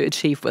aiming to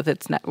achieve with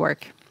its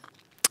network.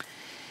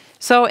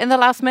 So in the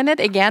last minute,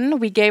 again,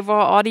 we gave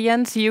our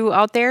audience, you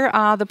out there,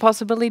 the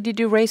possibility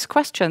to raise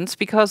questions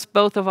because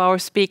both of our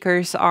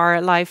speakers are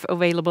live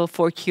available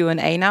for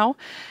Q&A now.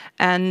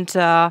 And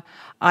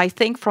I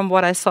think from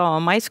what I saw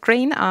on my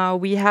screen,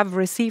 we have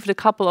received a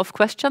couple of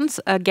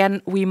questions.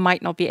 Again, we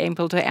might not be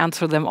able to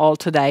answer them all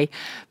today,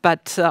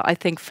 but I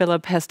think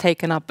Philip has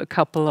taken up a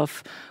couple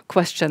of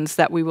questions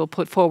that we will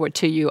put forward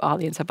to you,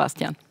 Ali and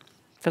Sebastian.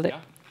 Philip.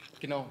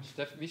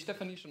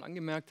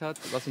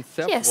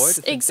 Yes,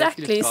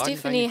 exactly.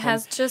 Stephanie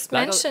has just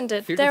mentioned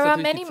it. There are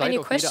many, many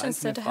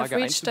questions that have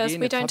reached us.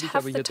 We don't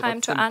have the time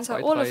to answer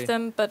all of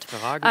them, but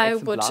I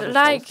would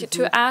like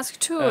to ask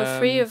 2 or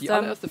 3 of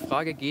them.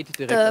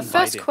 The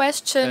first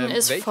question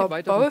is for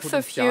both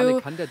of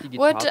you.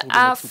 What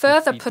are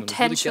further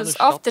potentials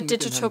of the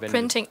digital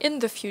printing in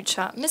the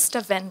future?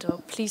 Mr.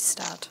 Wendel, please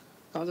start.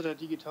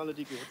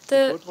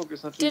 The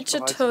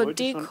digital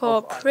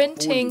decor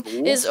printing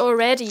is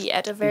already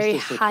at a very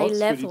high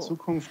level,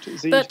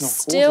 but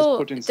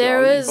still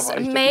there is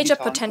major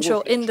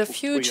potential in the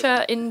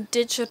future in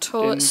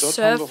digital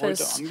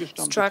surface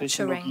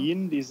structuring.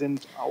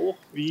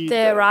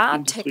 There are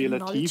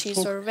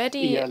technologies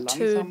already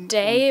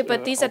today,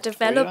 but these are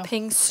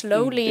developing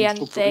slowly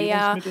and they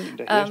are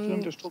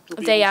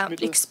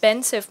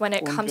expensive when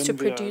it comes to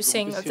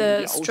producing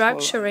the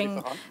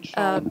structuring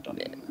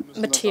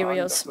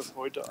materials.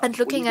 And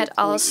looking at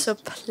our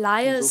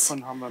suppliers,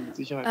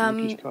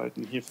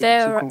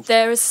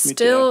 there is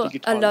still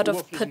a lot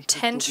of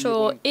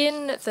potential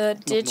in the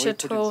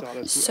digital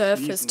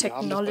surface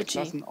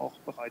technology.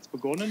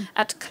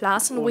 At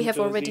Claassen, we have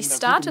already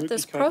started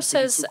this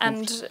process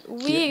and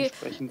we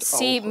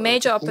see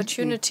major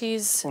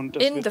opportunities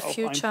in the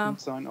future.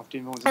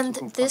 And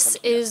this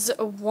is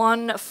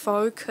one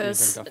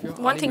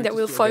thing that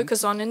we'll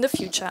focus on in the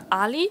future.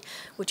 Ali,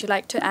 would you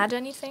like to add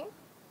anything?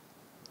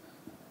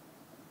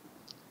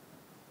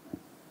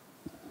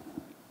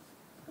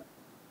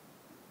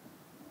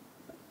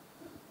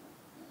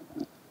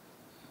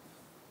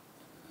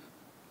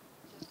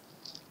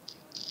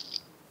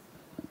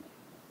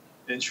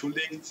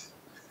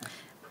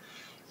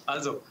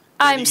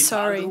 I'm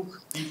sorry.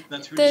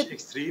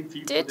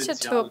 The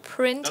digital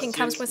printing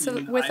comes with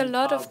a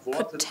lot of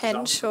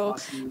potential.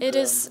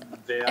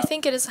 I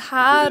think it is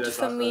hard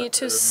for me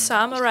to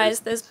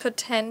summarize this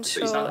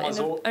potential in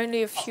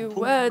only a few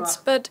words,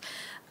 but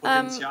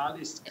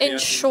in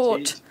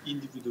short,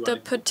 the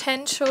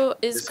potential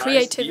is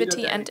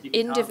creativity and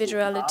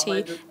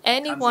individuality.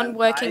 Anyone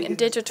working in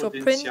digital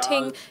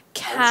printing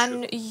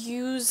can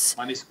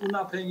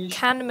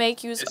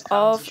make use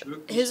of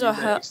his or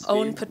her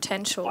own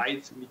potential.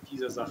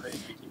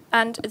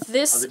 And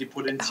this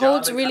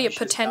holds really a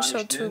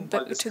potential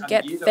to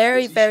get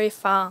very, very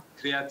far.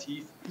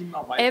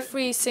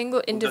 Every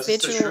individual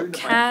individual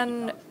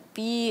can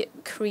be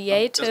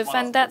creative,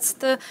 and that's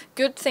the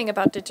good thing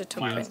about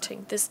digital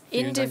printing, this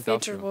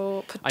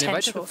individual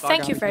potential.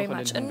 Thank you very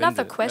much.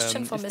 Another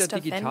question for Mr.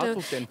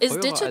 Wendel. Is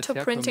digital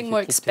printing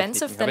more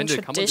expensive than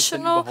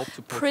traditional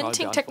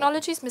printing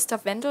technologies? Mr.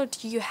 Wendel,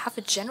 do you have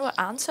a general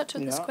answer to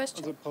this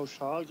question?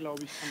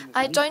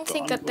 I don't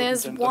think that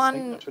there's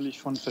one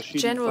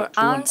general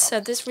answer.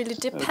 This really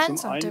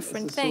depends on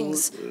different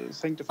things.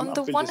 On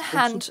the one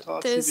hand,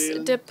 this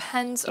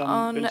depends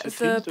on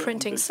the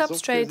printing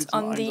substrates,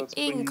 on the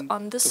ink,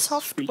 on the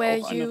software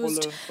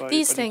used.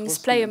 These things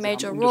play a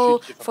major role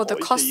for the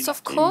costs,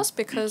 of course,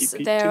 because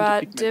there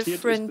are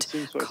different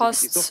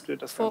costs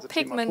for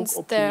pigments.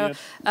 The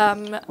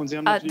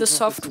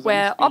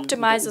software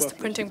optimizes the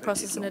printing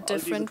process in a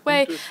different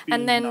way.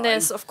 And then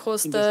there's, of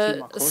course,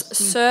 the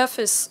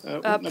surface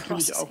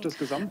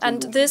processing.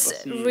 And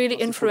this really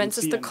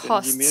influences the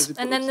costs.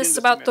 And then this is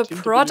about the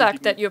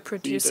product that you're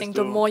producing.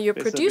 The more you're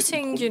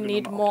producing, you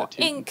need more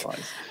ink.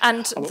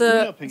 And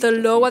the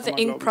lower the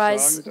ink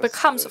price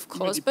becomes, of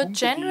course. But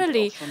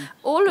generally,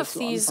 all of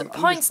these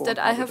points that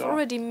I have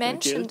already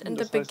mentioned in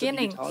the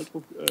beginning,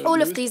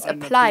 all of these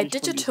apply.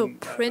 Digital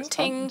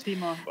printing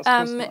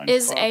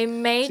is a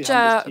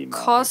major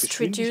cost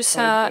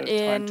reducer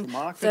in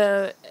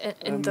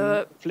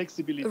the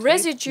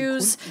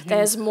residues.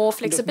 There's more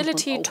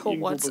flexibility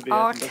towards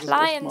our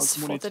clients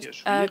for the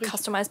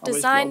customized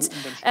designs.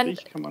 And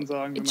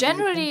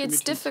generally,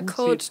 it's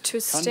difficult to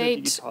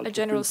state a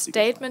general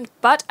statement,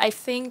 but I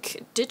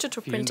think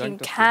digital printing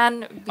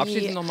can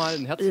be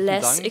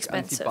less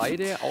expensive.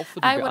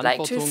 I would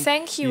like to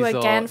thank you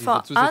again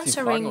for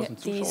answering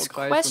these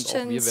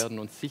questions,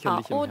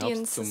 our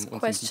audience's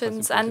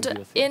questions,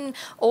 and in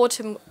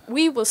autumn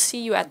we will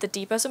see you at the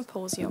DIPA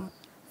Symposium.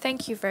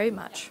 Thank you very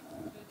much.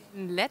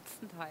 Im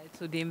letzten Teil,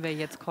 zu dem wir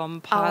jetzt kommen,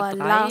 Part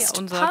 3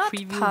 unserer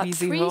Preview, wie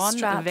Sie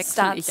hören,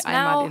 wechsle ich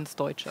einmal ins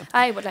Deutsche.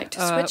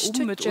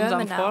 Um mit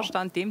unserem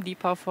Vorstand, dem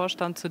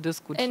DIPA-Vorstand, zu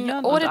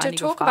diskutieren und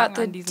einige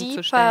Fragen an diesen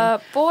zu stellen.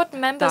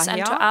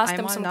 Daher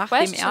einmal nach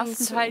dem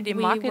ersten Teil, dem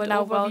Market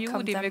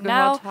Overview, den wir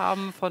gehört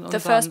haben von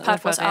unseren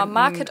Referenten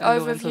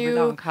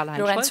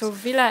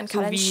Lorenzo Villa und Karl-Heinz Scholz,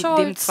 sowie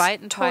dem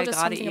zweiten Teil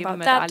gerade eben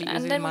mit Ali Özymas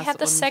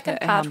und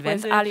Herrn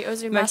Wendel,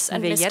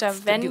 möchten wir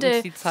jetzt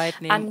uns die Zeit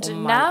nehmen,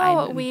 um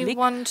mal einen Blick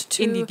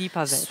in die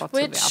DIPA selber zu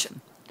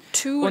werfen.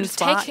 Und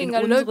zwar in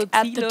unsere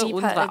Ziele,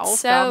 unsere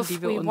Aufgaben,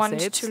 die wir uns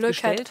selbst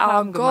gestellt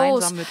haben,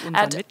 gemeinsam mit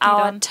unseren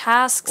Mitgliedern.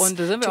 Und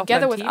da sind wir auch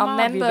beim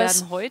Thema. Wir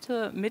werden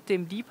heute mit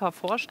dem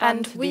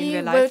DIPA-Vorstand, den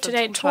wir live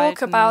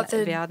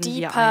dazuschalten, werden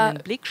wir einen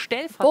Blick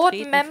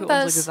stellvertretend für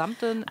unsere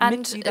gesamten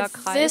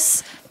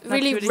Mitgliederkreis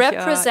really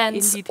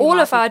represents all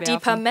of our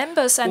DIPA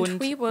members,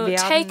 and we will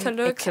take a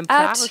look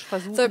at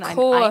the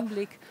core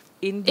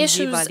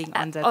issues of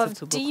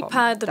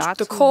DIPA,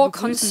 the core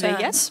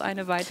concerns.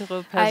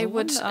 I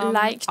would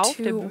like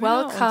to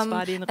welcome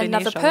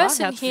another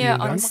person here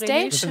on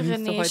stage,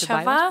 René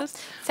Chavard.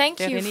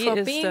 Thank you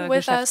for being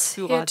with us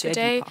here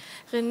today.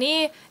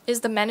 René is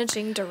the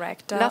Managing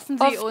Director of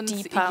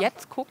DIPA.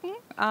 Jetzt gucken,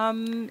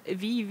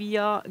 wie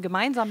wir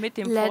gemeinsam mit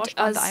dem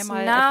Vorstand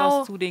einmal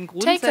etwas zu den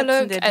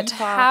Grundsätzen der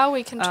DIPA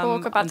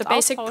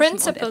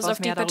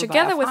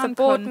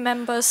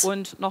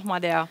und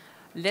nochmal der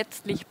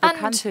letztlich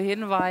bekannte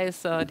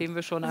Hinweis, den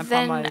wir schon ein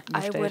paar Mal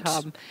gestellt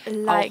haben.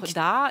 Auch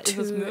da ist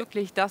es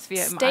möglich, dass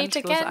wir im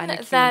Anschluss eine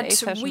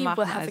Q&A-Session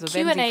machen.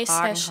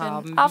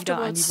 Also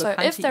wenn Sie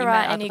Fragen haben,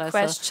 wieder an die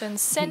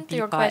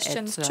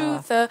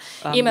bekannte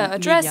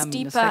E-Mail-Adresse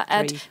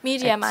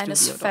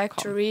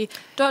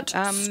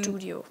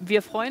dipa@media-factory.studio.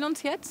 Wir freuen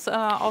uns jetzt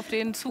auf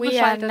den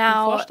zugeschalteten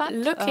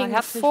Vorstand.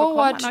 Herzlich willkommen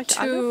an euch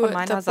alle von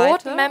meiner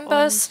Seite.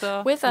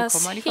 With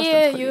us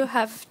here, you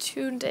have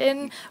tuned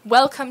in.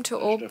 Welcome to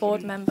all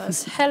board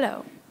members.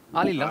 Hello.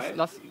 Ali,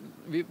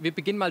 wir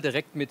beginnen mal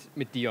direkt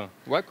mit dir.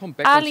 Welcome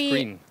back on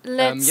screen.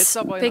 Let's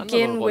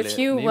begin with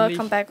you.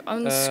 Welcome back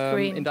on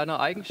screen. In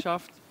deiner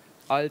Eigenschaft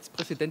als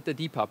Präsident der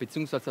DIPA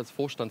bzw. als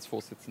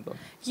Vorstandsvorsitzender.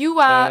 You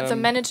are the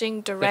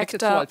managing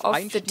director of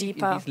the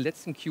DIPA.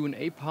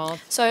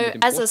 So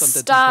as a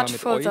start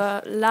for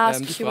the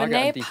last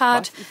Q&A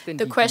part,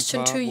 the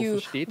question to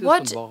you,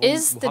 what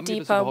is the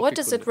DIPA, what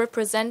does it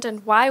represent,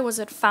 and why was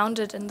it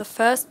founded in the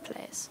first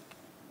place?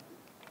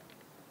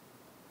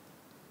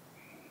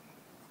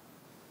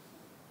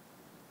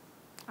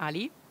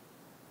 Ali?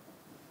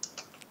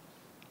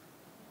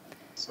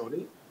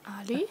 Sorry?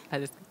 Ali?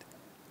 Alles gut.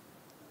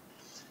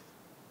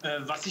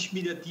 Was ich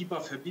mit der DIPA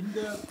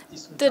verbinde,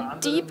 ist The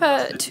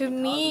DIPA to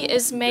me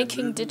is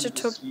making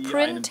digital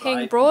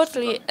printing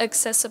broadly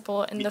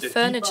accessible in the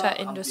furniture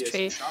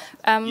industry.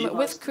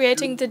 With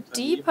creating the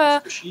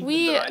DIPA,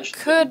 we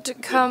could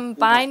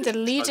combine the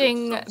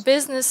leading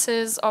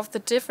businesses of the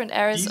different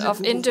areas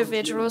of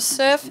individual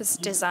surface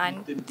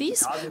design.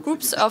 These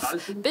groups of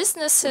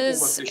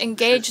businesses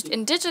engaged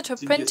in digital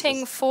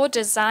printing for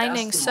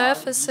designing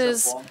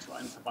surfaces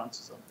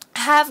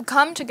have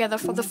come together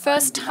for the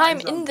first time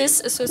in this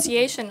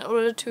association in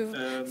order to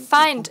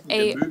find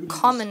a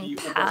common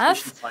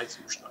path,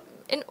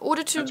 in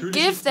order to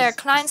give their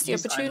clients the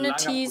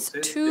opportunities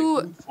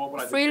to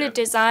freely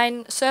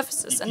design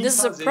surfaces. And this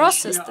is a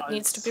process that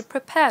needs to be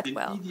prepared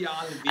well.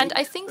 And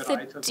I think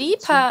that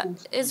DIPA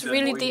is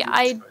really the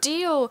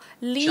ideal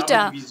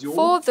leader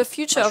for the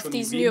future of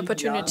these new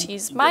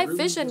opportunities. My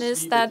vision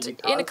is that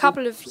in a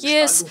couple of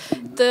years,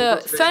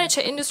 the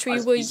furniture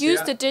industry will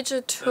use the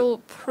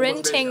digital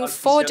printing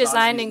for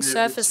designing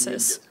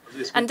surfaces.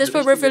 And this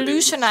will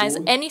revolutionize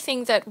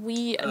anything that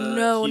we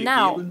know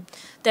now.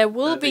 There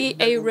will be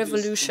a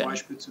revolution.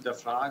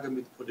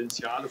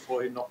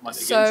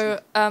 So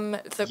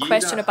the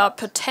question about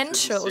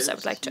potentials, I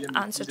would like to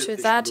answer to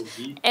that.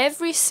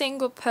 Every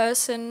single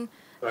person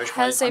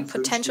has a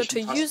potential to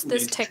use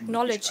this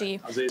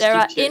technology. There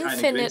are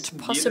infinite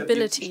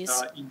possibilities,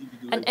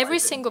 and every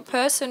single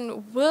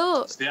person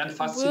will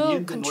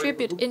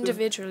contribute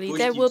individually.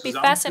 There will be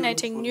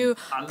fascinating new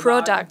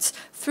products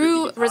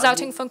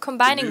resulting from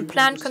combining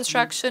plant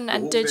construction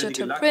and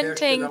digital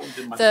printing,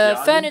 the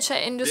furniture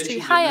industry,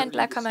 high-end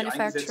lacquer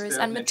manufacturers,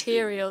 and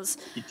materials.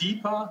 The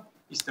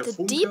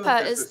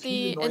DIPA is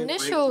the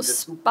initial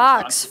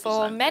sparks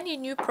for many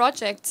new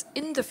projects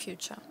in the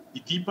future.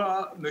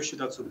 DIPA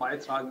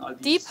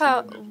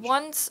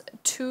wants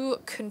to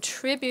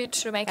contribute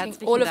to making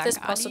all of this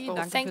possible.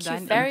 Thank you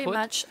very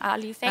much,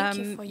 Ali. Thank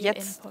you for your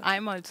input.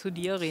 Einmal zu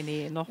dir,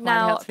 René.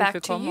 Now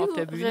back to you,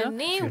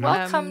 René.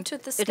 Welcome to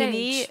the stage.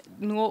 René,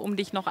 nur um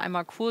dich noch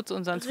einmal kurz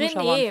unseren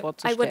Zuschauern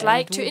vorzustellen. I would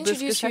like to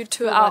introduce you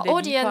to our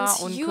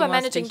audience. You are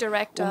Managing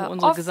Director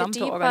of the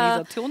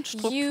DIPA.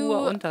 You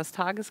und das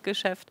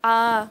Tagesgeschäft.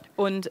 Are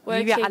und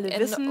wie wir alle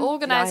wissen,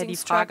 daher die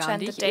Frage an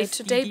dich,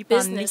 ist die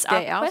DIPA nicht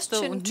der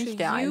erste und nicht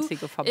der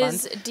einzige Verband, der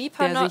sich mit dem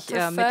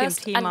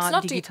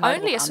Thema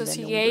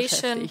Digitaldruckanwendungen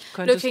beschäftigt.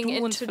 Könntest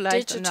du uns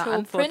vielleicht eine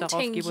Antwort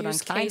darauf geben oder einen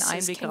kleinen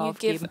Einblick darauf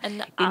geben,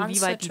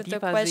 inwieweit die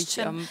DIPA sich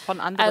von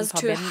anderen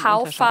Verbänden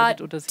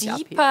unterscheidet oder sich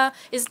abhebt? Ja,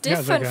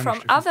 sehr gerne.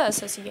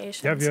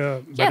 Ja,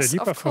 wir bei der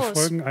DIPA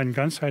verfolgen einen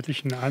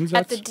ganzheitlichen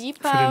Ansatz für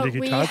den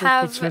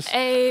Digitalprozess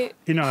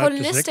innerhalb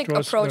des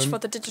Sektors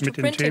mit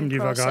den Themen, die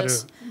wir gerade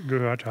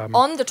gehört haben.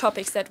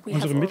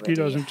 Unsere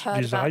Mitglieder sind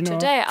Designer,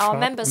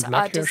 Farb- und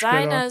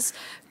Lackhersteller,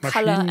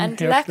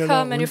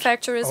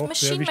 Maschinenhersteller und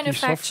machine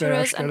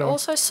manufacturers and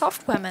also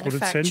software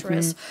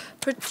manufacturers,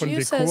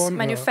 producers,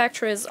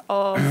 manufacturers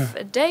of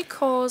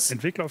decors,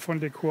 Entwickler von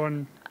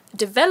Dekoren,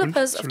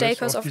 developers of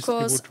decors, of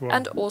course,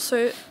 and also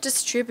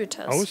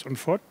distributors. Aus- und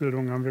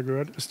Fortbildung, haben wir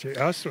gehört, ist die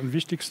erste und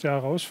wichtigste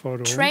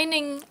Herausforderung.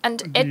 Training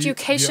and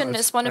education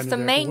is one of the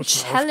main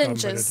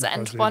challenges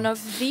and one of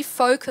the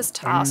focus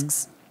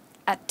tasks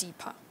at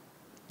DIPA.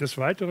 Des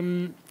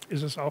Weiteren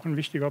ist es auch ein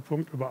wichtiger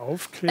Punkt über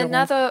Aufklärung.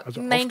 Another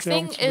main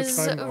thing is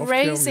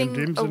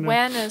raising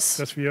awareness,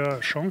 dass wir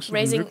Chancen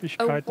und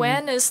Möglichkeiten,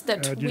 die der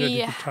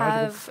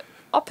Digitaldruck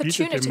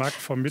opportunity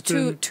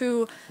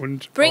to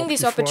bring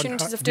these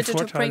opportunities of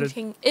digital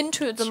printing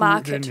into the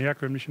market,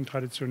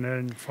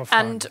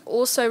 and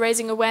also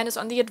raising awareness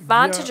on the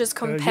advantages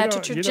compared to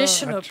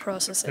traditional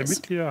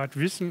processes.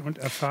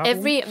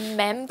 Every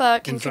member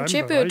can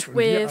contribute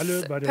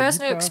with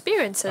personal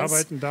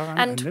experiences,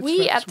 and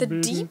we at the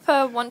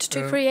DIPA want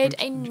to create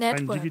a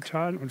network,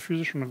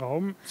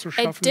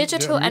 a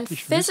digital and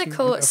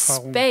physical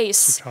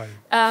space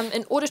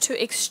in order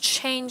to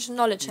exchange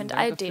knowledge and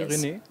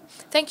ideas.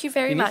 Thank you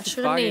very much,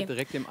 René.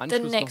 The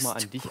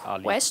next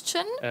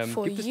question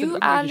for you,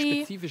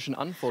 Ali.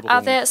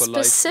 Are there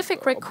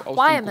specific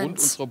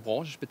requirements,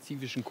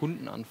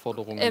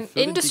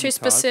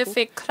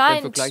 industry-specific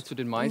client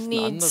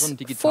needs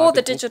for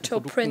the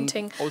digital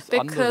printing?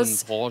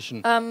 Because,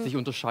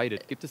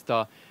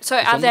 so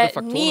are there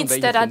needs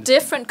that are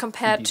different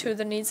compared to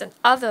the needs in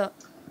other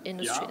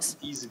industries?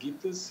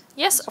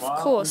 Yes, of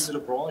course.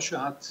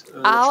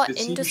 Our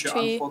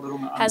industry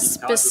has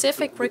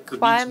specific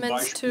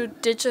requirements to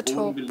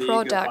digital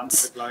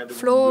products,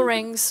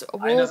 floorings,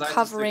 wall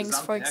coverings,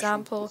 for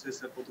example.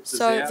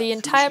 So the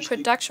entire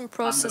production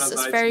process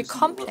is very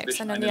complex,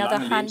 and on the other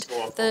hand,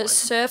 the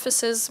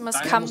surfaces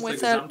must come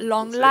with a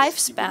long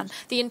lifespan.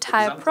 The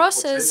entire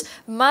process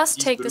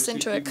must take this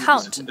into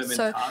account.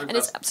 So, and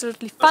it's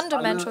absolutely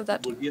fundamental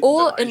that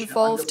all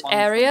involved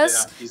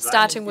areas,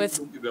 starting with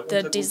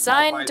the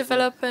design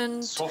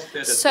development,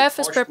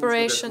 surface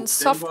preparation,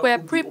 software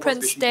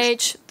preprint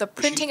stage, the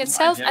printing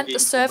itself, and the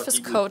surface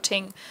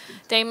coating,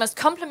 they must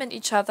complement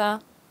each other,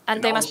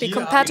 and they must be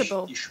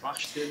compatible.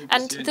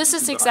 And this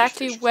is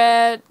exactly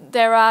where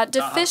there are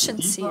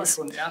deficiencies.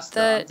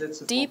 The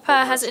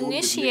DIPA has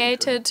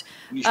initiated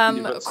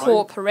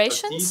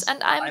cooperations,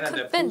 and I'm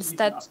convinced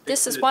that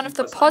this is one of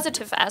the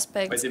positive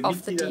aspects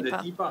of the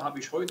DIPA.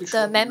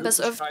 The members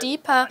of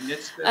DIPA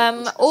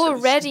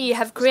already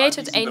have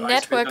created a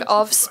network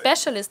of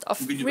specialists,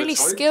 of really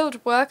skilled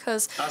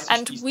workers,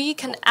 and we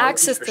can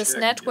access this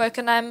network,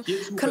 and I'm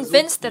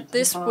convinced that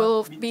this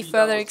will be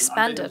further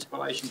expanded.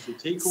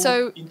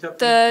 So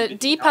the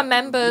DIPA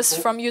members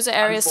from user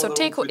areas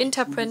Soteco,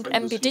 Interprint,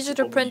 MB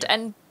Digital Print,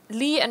 and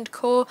Lee &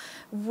 Co.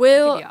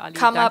 will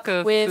come up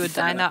with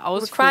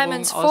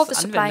requirements for the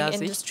supplying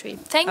industry.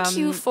 Thank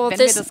you for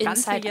this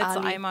insight,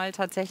 Ali.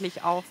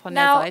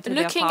 Now,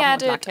 looking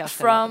at it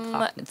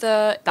from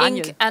the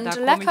ink and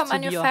lacquer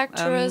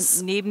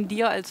manufacturers'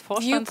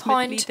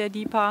 viewpoint,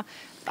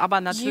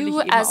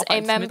 you as a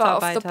member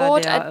of the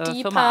board at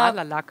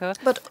DIPA,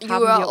 but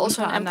you are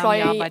also an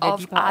employee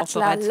of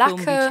Adler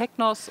Lacke,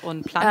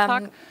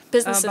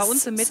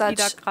 businesses such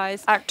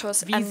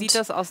actors and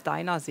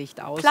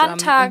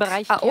Plantag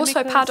are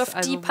also part of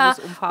DIPA.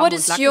 What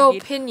is your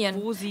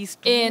opinion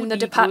in the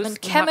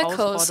department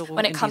chemicals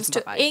when it comes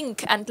to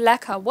ink and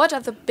lacquer? What are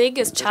the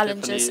biggest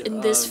challenges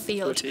in this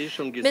field?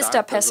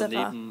 Mr.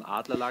 Pesserer,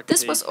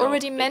 this was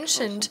already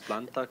mentioned.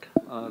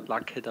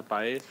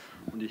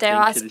 There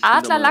are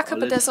Adler Lacke,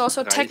 but there's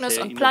also Technos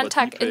and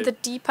Plantag in the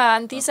DIPA,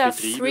 and these are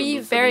three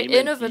very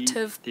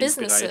innovative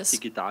businesses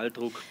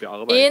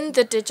in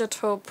the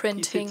digital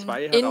printing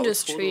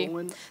industry.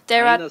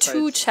 There are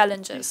two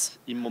challenges.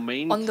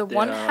 On the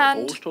one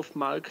hand,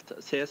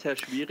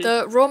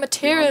 the raw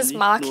materials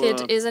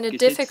market is in a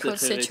difficult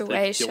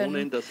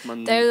situation.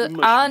 There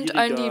aren't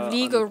only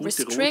legal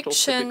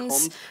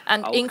restrictions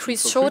and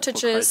increased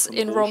shortages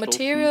in raw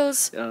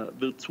materials,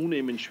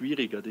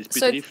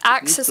 so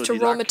access to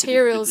raw materials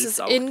is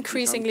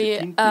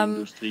increasingly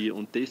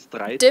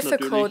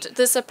difficult.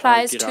 This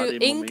applies to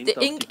the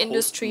ink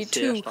industry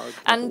too,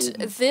 and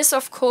this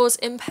of course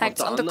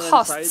impacts on the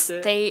costs.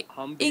 They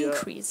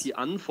increase.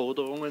 Then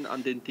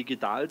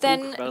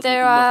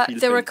there are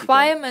the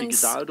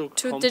requirements to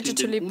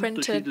digitally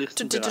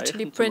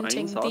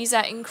printing. These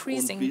are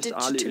increasing.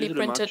 Digitally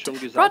printed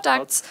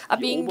products are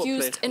being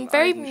used in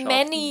very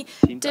many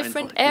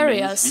different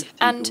areas,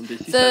 and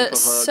the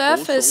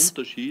surface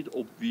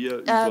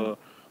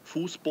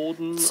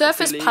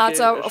Surface parts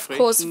are, of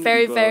course,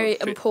 very, very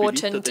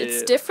important.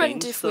 It's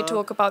different if we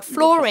talk about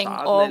flooring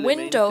or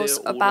windows,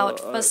 about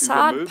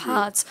facade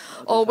parts,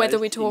 or whether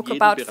we talk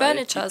about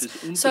furniture.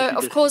 So,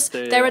 of course,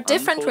 there are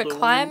different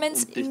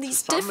requirements in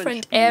these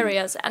different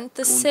areas, and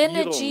the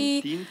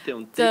synergy,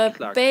 the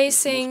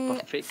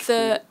basing,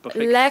 the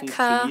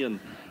lacquer,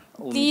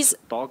 these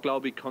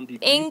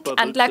ink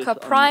and lacquer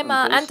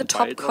primer and the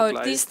top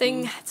coat, these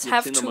things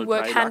have to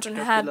work hand in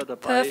hand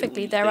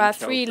perfectly. There are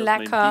 3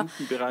 lacquer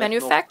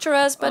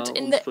manufacturers, but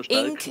in the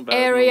ink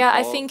area,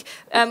 I think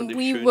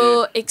we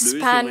will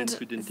expand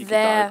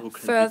there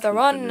further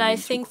on, and I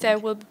think there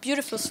will be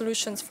beautiful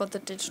solutions for the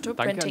digital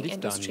printing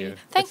industry.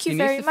 Thank you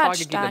very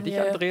much,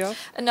 Daniel.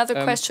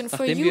 Another question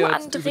for you,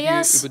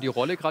 Andreas.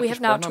 We have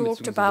now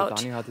talked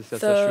about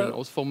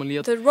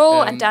the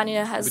role, and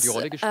Daniel has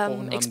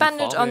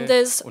expanded on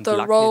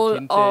the role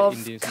of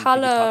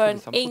color and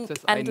ink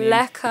and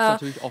lacquer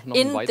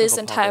in this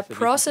entire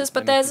process,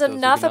 but there's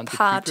another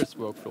part,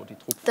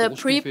 the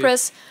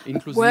pre-press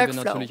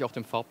workflow,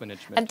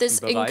 and this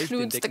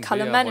includes the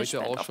color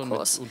management, of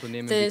course.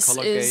 This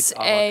is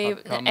an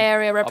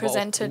area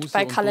represented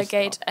by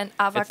ColorGate and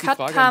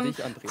Avacadcam.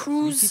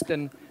 Cruise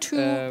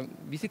to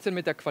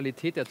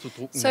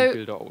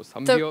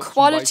the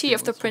quality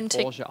of the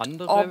printing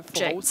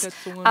objects.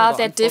 Are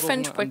there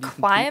different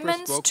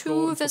requirements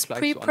to this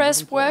pre-press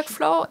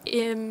workflow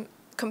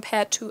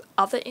compared to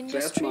other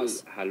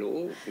industries?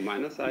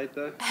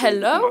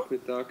 Hello.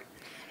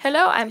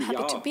 Hello, I'm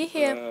happy to be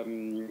here.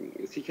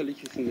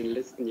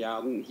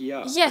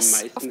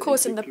 Yes, of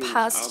course, in the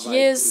past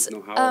years,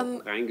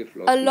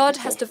 a lot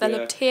has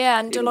developed here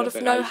and a lot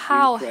of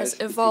know-how has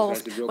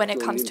evolved when it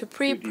comes to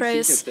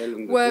pre-press,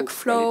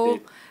 workflow,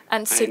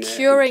 and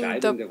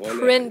securing the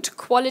print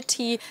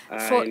quality.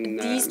 For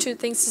these 2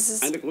 things, this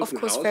is, of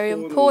course, very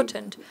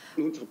important.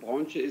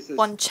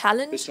 One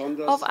challenge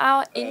of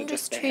our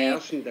industry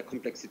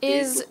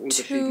is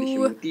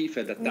to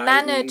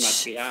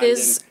manage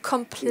this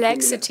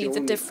complexity, the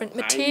different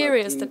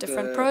materials, the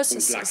different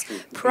processes,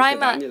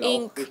 primer,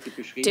 ink,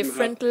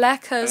 different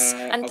lacquers,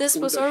 and this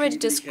was already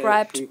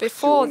described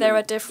before. There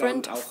are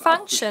different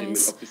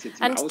functions,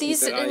 and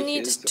these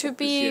need to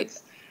be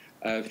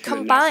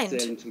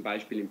combined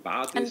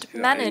and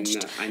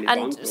managed.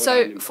 And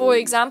so, for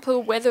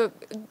example, whether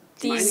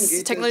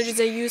these technologies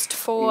are used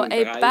for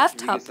a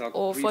bathtub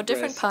or for a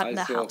different part in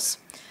the house.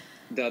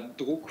 So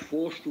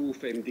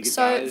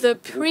the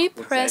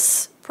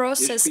pre-press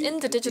process in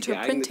the digital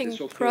printing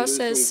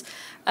process,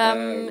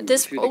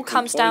 this all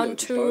comes down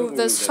to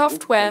the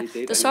software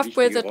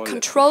that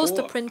controls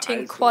the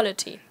printing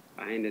quality.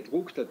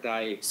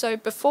 So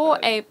before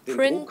a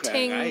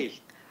printing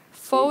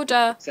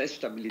folder,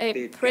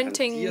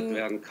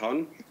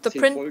 the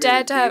print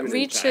data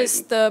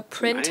reaches the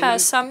printer.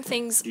 Some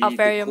things are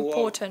very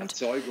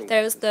important.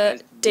 There's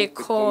the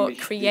decor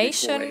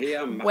creation.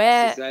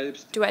 Where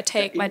do I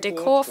take my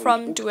decor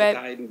from? Do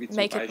I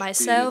make it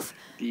myself?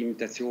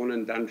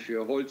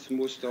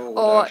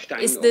 Or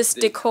is this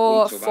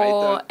decor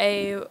for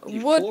a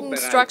wooden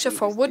structure,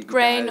 for wood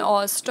grain,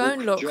 or a stone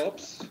look?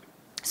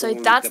 So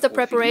that's the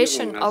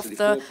preparation of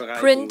the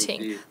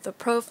printing, the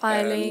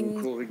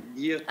profiling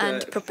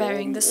and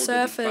preparing the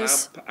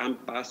surface,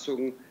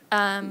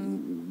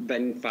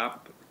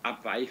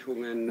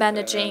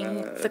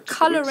 managing the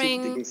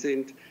coloring.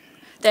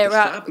 There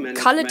are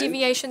color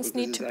deviations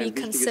need to be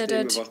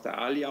considered.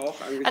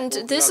 And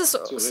this is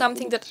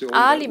something that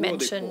Ali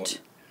mentioned.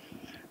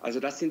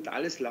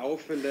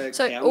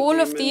 So all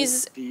of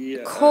these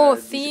core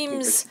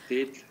themes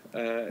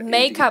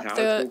make up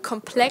the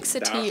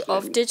complexity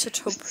of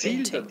digital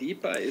printing.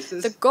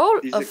 The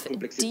goal of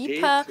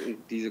DIPA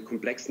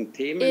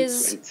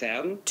is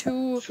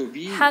to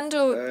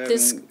handle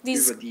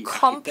these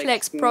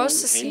complex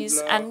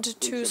processes and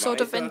to sort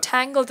of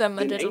entangle them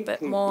a little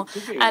bit more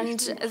and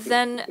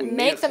then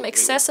make them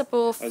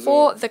accessible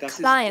for the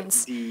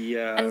clients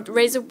and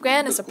raise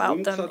awareness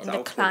about them in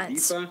the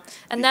clients.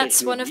 And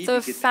that's one of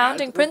the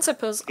founding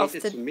principles of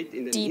the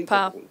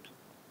DIPA.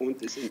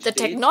 The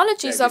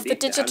technologies of the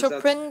digital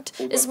print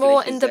is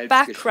more in the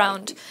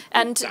background,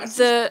 and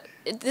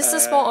this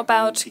is more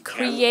about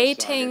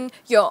creating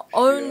your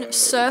own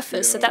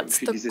surface. So that's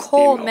the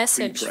core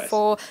message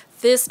for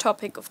this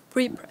topic of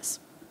pre-press.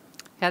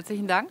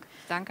 Herzlichen Dank.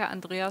 Danke,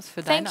 Andreas,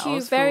 für deine Thank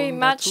you very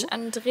much,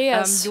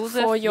 Andreas,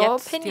 for your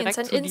opinions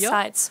and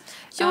insights.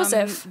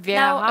 Joseph,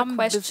 wir haben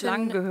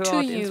bislang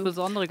gehört,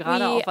 insbesondere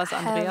gerade auch, was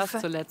Andreas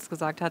zuletzt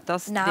gesagt hat,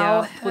 dass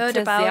der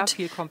Prozess sehr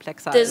viel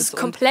komplexer ist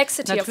und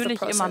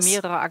natürlich immer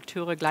mehrere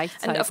Akteure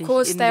gleichzeitig in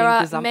den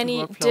gesamten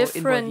Workflow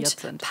involviert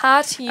sind.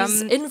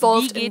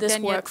 Wie geht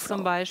denn jetzt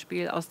zum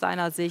Beispiel aus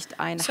deiner Sicht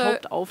ein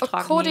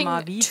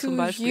Hauptauftragnehmer, wie zum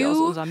Beispiel aus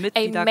unserem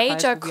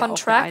Mitgliederkreis, wo wir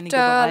auch einige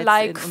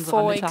bereits in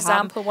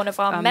unserer Mitte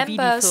haben, wie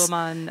die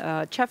Firma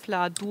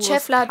Cefla,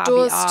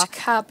 Durst,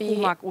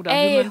 KBA,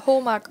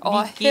 HOMAG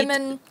or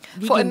Himen.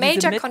 For a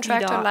major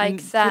contractor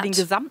like that, für den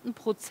gesamten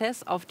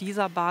Prozess auf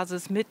dieser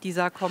Basis mit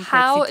dieser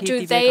Komplexität,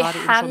 die wir gerade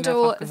eben schon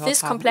mehrfach gehört haben,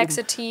 this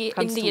complexity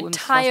in the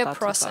entire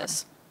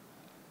process?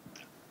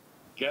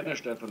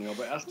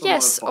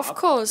 Yes, of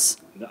course.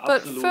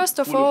 But first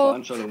of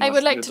all, I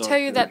would like to tell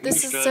you that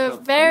this is a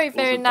very,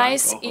 very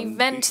nice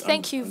event.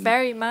 Thank you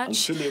very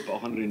much.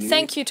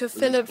 Thank you to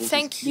Philip.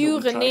 Thank you,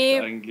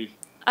 René.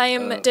 I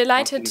am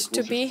delighted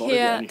to be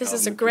here. This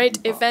is a great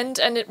event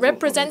and it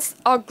represents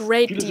our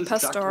great DIPA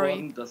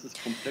story.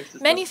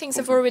 Many things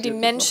have already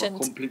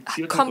mentioned.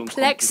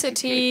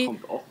 Complexity,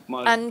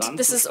 and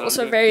this is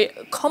also very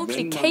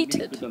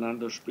complicated.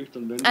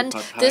 And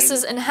this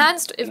is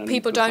enhanced if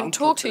people don't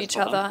talk to each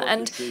other.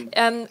 And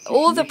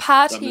all the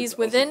parties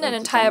within an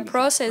entire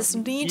process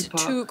need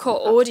to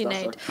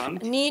coordinate,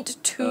 need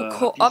to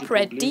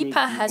cooperate.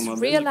 DIPA has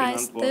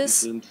realized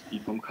this.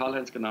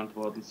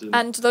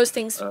 And those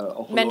things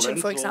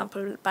mentioned, for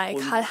example, by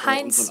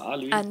Karl-Heinz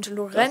and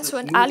Lorenzo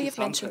and Ali have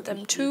mentioned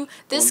them too.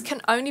 This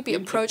can only be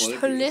approached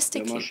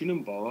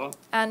holistically.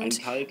 And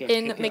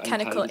in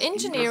mechanical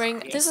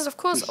engineering, this is of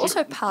course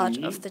also part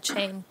of the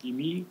chain.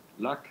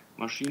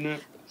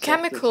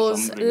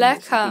 Chemicals,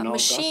 lacquer,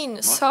 machine,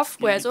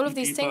 softwares, all of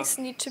these things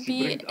need to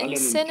be in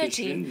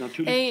synergy.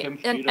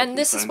 And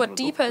this is what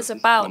DIPA is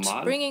about,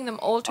 bringing them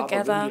all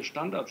together.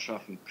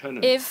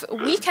 If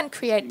we can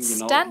create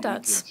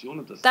standards,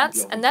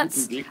 that's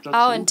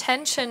our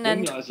intention,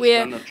 and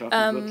we're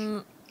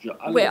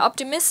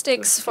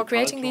optimists for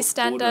creating these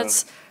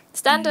standards.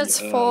 Standards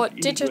for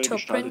digital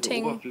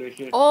printing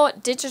or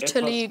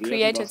digitally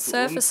created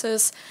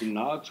surfaces.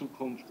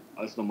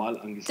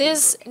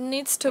 This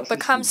needs to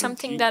become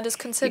something that is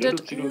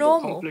considered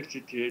normal.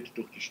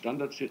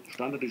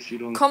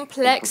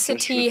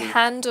 Complexity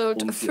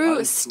handled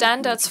through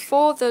standards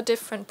for the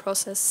different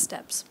process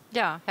steps.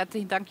 Ja,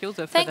 herzlichen Dank,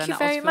 Josef, für Thank deine you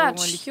very Ausführungen.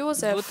 much, Ich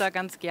Josef. würde da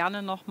ganz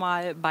gerne noch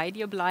mal bei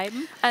dir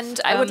bleiben. And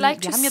I would like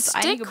to Wir haben jetzt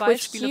einige stick with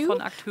Beispiele you.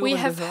 von Akteuren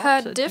We have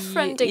gehört, heard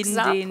different die in den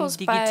examples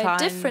by digitalen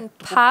different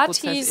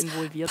Druckprozess parties,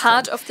 involviert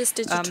part sind. of this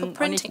digital Und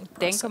printing ich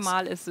denke process.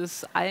 mal, es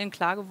ist allen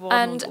klar geworden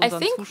And und I unseren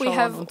think we Zuschauern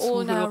have und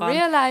all now Zuhörern,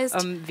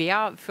 realized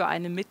wer für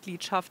eine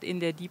Mitgliedschaft in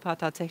der DIPA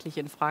tatsächlich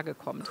in Frage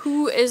kommt.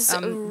 who is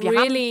Wir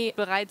really haben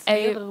bereits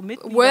mehrere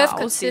Mitglieder worth aus den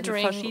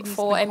considering verschiedensten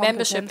for a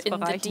membership in the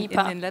Kompetenzbereichen in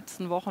DIPA. den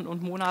letzten Wochen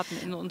und Monaten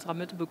in unserer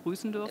Mitte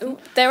begrüßen dürfen.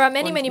 There are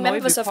many, und many neu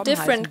members of willkommen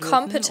different heißen dürfen.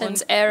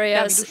 competence Und, ja, wie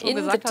areas du schon in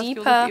the gesagt hast,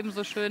 DIPA. Josef,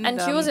 ebenso schön,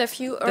 And Josef,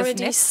 you das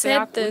already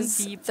Netzwerk said und this,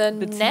 die the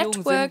Beziehungen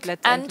network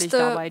sind and letztendlich the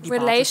dabei die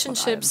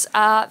relationships Basis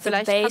von allem. are the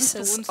Vielleicht kannst du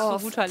basis uns zu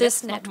of guter this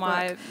Letzt noch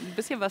mal network. ein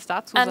bisschen was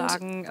dazu And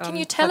sagen, can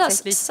you tell us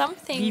tatsächlich,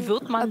 something wie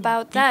wird man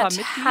about that?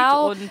 DIPA-Mitglied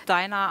How und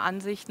deiner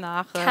Ansicht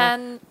nach,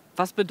 can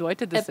was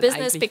bedeutet a es denn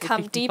business eigentlich,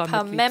 become wirklich DIPA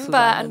DIPA-Mitglied zu member,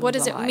 sein and in what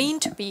does it unserem mean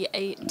to be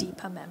a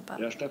DIPA member?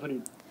 Ja,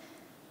 Stefanie,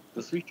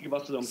 das Wichtige,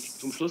 was du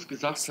zum Schluss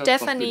gesagt hast,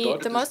 Stephanie,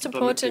 the most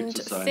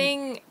important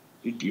thing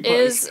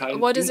is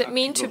what does it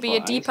mean to be a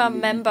DIPA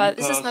member?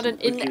 This is not an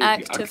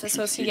inactive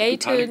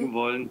association.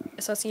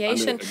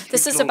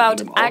 This is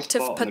about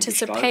active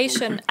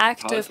participation,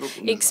 active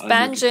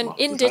expansion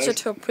in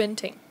digital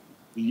printing.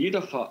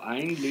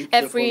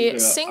 Every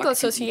single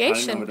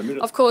association,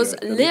 of course,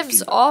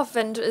 lives off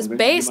and is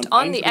based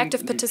on the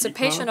active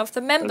participation of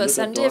the members.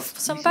 And if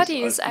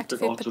somebody is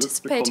actively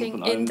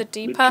participating in the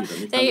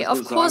DIPA, they,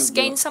 of course,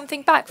 gain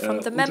something back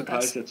from the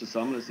members.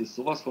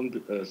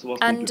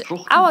 And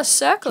our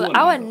circle,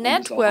 our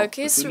network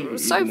is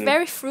so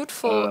very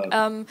fruitful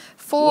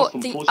for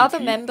the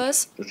other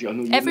members.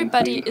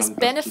 Everybody is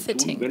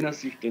benefiting.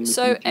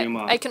 So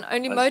I can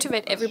only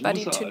motivate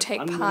everybody to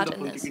take part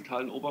in this.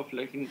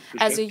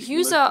 As a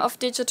user of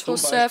digital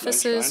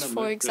surfaces,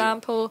 for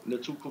example,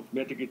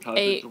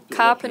 a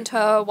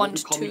carpenter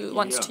wants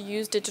to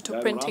use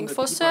digital printing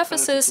for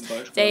surfaces,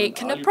 they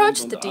can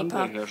approach the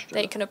DIPA.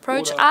 They can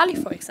approach Ali,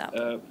 for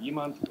example.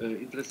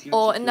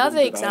 Or another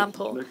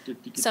example,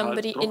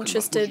 somebody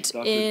interested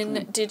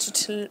in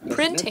digital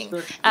printing,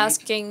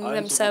 asking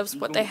themselves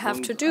what they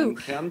have to do.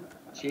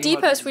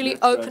 DIPA is really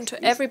open to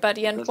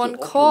everybody, and a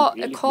core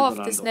of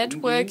this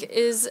network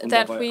is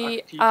that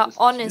we are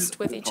honest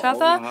with each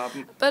other,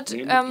 but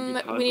we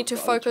need to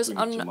focus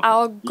on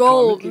our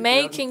goal,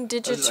 making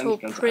digital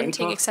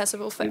printing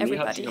accessible for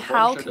everybody.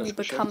 How can you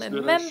become a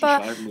member?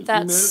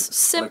 That's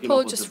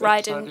simple, just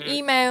write an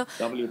email,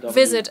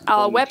 visit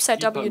our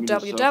website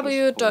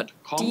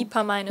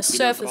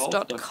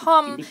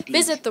www.dipa-surface.com,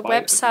 visit the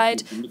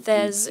website,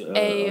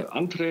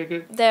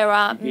 there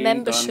are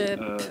membership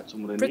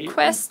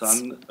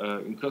requests.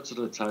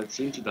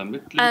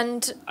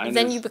 And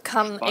then you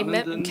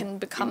can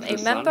become a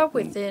member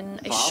within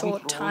a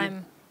short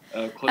time.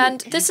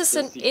 And this is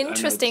an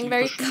interesting,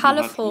 very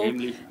colorful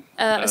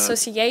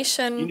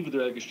association,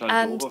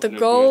 and the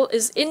goal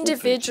is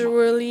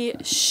individually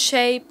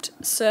shaped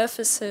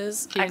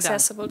surfaces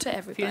accessible to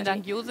everybody. Vielen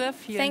Dank, Josef.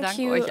 Vielen Thank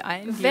Dank euch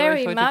allen, die very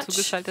euch heute much,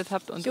 zugeschaltet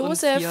habt und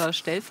Josef. uns hier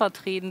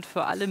stellvertretend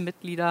für alle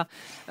Mitglieder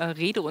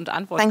Rede und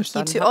Antwort Thank you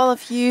gestanden to all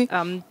habt. of you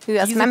who,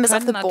 as Diese members of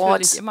können the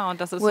board, natürlich immer, und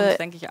das ist were uns,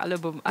 denke ich, allen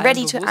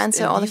ready to bewusst,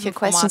 answer in all of diesem your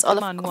questions.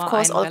 Format Of immer nur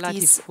course, ein all relativ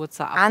these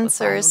kurzer Abriss sein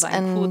answers und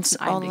einen and kurzen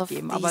all Einblick of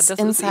geben. Aber these das ist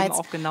eben insights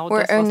auch genau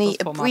were das, was only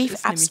das a Format brief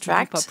ist, nämlich die DIPA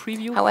abstract.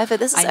 Preview. However,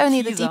 this is Ein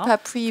only the Teaser,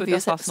 DIPA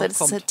Preview, so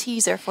this is a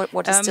teaser for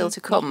what is still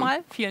to come.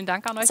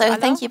 So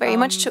thank you very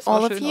much to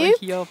all of you.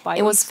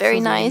 It was very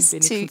nice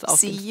to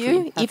see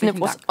you, even if it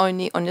was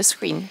only on the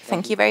screen.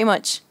 Thank you very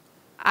much.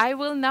 I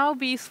will now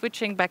be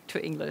switching back to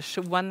English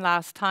one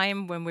last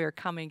time when we're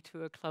coming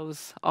to a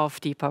close of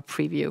DIPA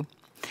Preview.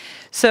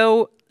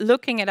 So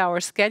looking at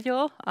our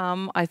schedule,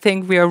 I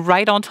think we are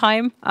right on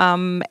time.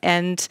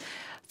 And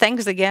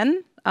thanks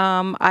again.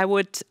 I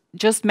would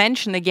just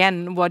mention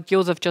again what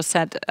Josef just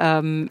said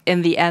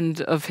in the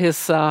end of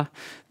his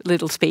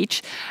little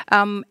speech.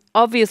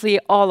 Obviously,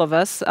 all of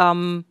us,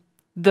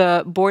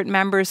 the board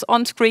members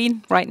on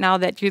screen right now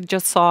that you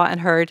just saw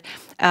and heard,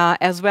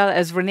 as well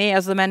as Renee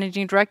as the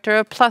managing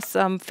director, plus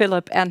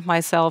Philip and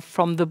myself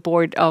from the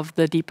board of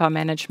the DIPA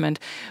management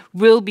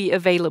will be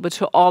available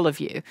to all of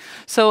you.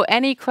 So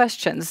any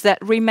questions that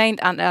remained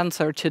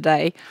unanswered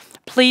today,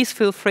 please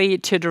feel free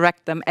to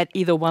direct them at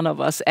either one of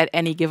us at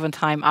any given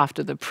time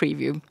after the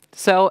preview.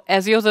 So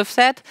as Josef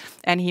said,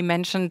 and he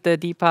mentioned the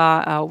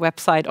DIPA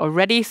website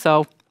already,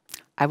 so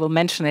I will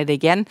mention it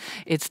again.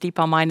 It's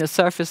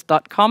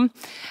dipa-surface.com.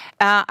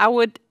 I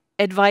would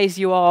advise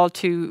you all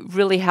to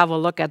really have a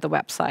look at the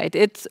website.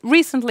 It's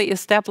recently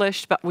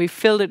established, but we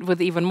filled it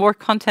with even more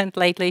content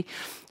lately.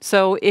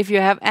 So if you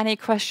have any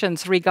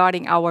questions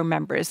regarding our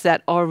members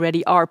that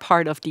already are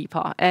part of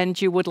DIPA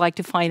and you would like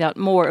to find out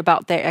more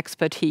about their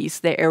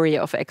expertise, their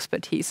area of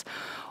expertise,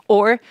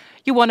 or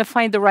you want to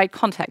find the right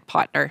contact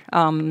partner,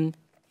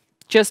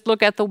 just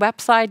look at the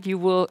website. You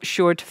will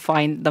sure to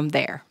find them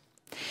there.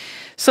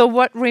 So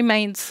what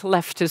remains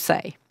left to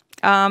say?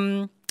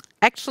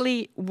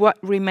 Actually, what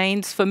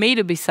remains for me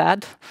to be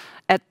said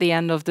at the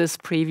end of this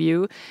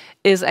preview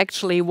is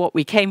actually what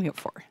we came here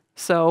for.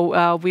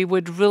 So we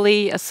would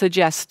really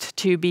suggest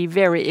to be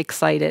very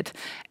excited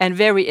and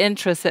very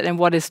interested in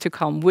what is to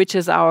come, which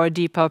is our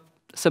DIPA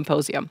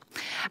symposium.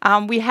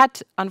 We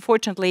had,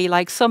 unfortunately,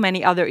 like so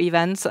many other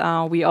events,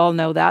 we all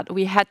know that,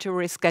 we had to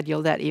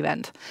reschedule that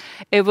event.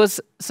 It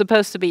was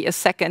supposed to be a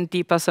second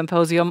DIPA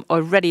symposium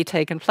already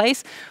taken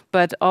place,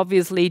 but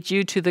obviously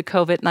due to the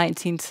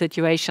COVID-19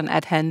 situation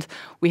at hand,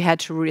 we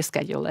had to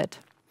reschedule it.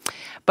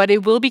 But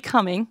it will be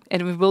coming,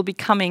 and it will be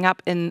coming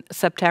up in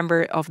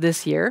September of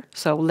this year.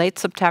 So late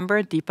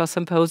September, DIPA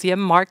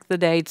symposium, mark the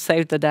date,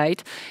 save the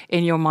date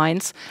in your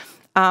minds.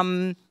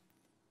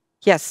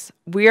 Yes,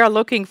 we are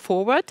looking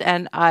forward,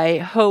 and I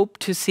hope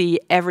to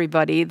see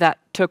everybody that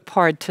took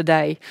part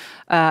today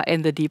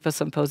in the DIPA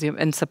symposium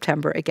in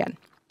September again.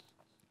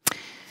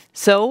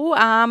 So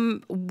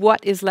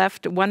what is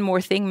left? One more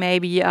thing,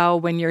 maybe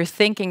when you're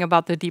thinking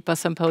about the DIPA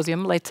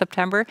symposium late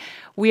September,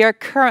 we are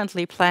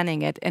currently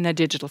planning it in a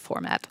digital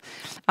format.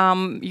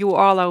 You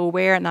all are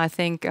aware, and I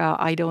think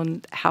I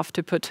don't have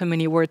to put too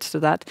many words to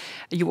that.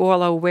 You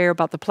all are aware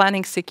about the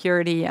planning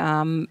security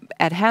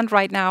at hand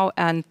right now,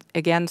 and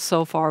again,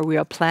 so far we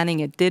are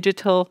planning it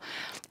digital.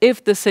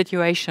 If the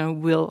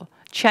situation will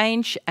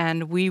change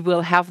and we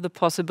will have the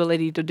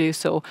possibility to do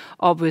so,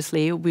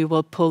 obviously we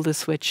will pull the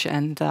switch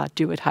and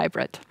do it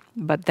hybrid,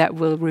 but that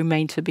will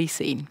remain to be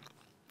seen.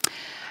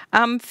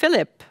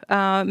 Philip,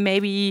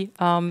 maybe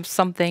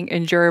something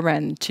in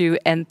German to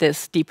end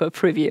this DIPA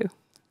preview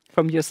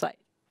from your side.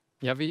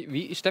 Ja,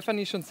 wie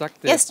Stefanie schon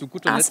sagte, yes, zu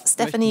guter as Letzt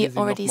Stephanie möchten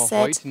wir already Sie noch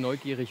mal said, heute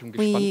neugierig und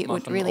we gespannt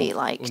would machen really auf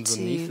like unser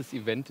to nächstes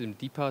Event im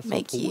DIPA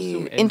make Symposium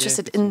you Ende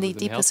interested in the bzw. im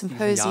DIPA Herbst diesen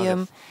Symposium,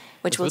 Jahres.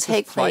 which Es will wird das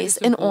take place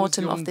zweite in autumn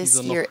Symposium of this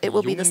dieser year. noch It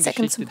will be the jungen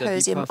second Geschichte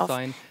der symposium DIPA of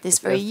sein. this Das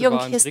very erste young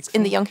war in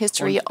in the young Brixen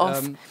history und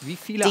of wie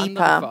viele andere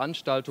DIPA.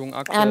 Veranstaltungen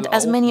aktuell And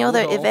as auch, many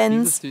other wurde auch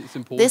events, dieses this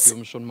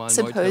Symposium schon mal neu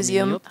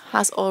symposium terminiert.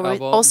 has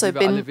Aber also wie wir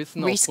been alle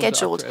wissen, aufgrund der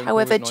rescheduled. aktuellen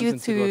However, due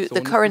to COVID-19-Situation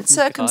the current ist es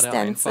nicht gerade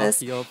einfach, circumstances,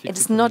 hier it fixe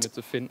is not Termine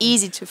zu finden.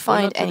 easy to Und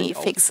find any natürlich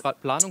auch die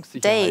fixed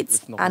Planungssicherheit dates,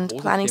 ist noch ein and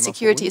großes planning Thema für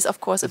security uns. is of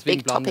course a Deswegen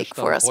big planen wir topic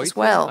for us Stand as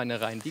well. heute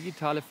eine rein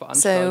digitale So,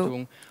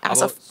 Veranstaltung,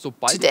 as aber of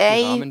sobald es die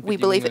today, we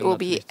believe it will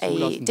be Rahmenbedingungen a natürlich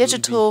zulassen,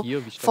 digital würden wir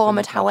hier, wie Stefanie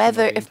format. gerade schon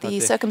However, erwähnt if the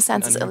hatte,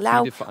 circumstances in eine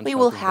allow, hybride we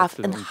will Veranstaltung have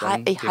wechseln und dann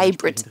a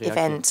hybrid dementsprechend reagieren.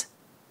 event.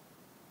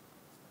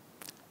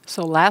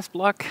 So last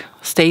block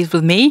stays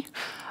with me.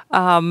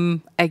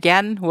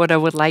 Again, what I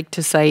would like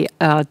to say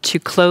to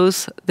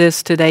close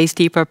this today's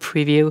DIPA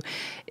preview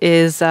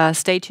is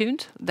stay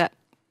tuned. That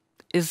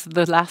is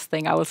the last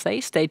thing I will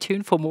say. Stay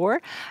tuned for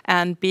more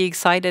and be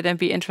excited and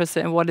be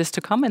interested in what is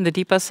to come in the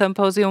DIPA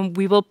Symposium.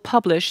 We will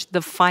publish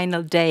the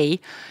final day.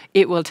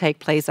 It will take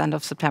place end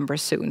of September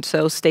soon,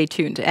 so stay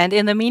tuned. And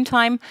in the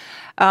meantime,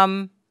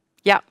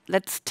 yeah,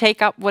 let's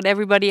take up what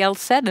everybody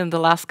else said in the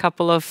last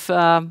couple of,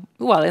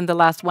 in the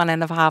last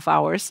 1.5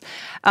 hours.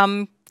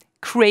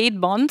 Create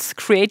bonds,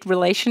 create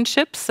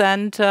relationships,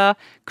 and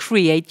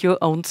create your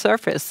own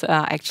surface,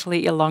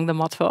 actually along the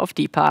motto of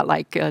DIPA,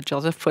 like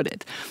Joseph put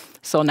it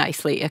so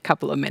nicely a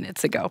couple of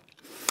minutes ago.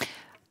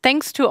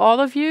 Thanks to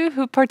all of you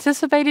who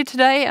participated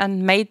today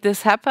and made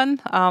this happen.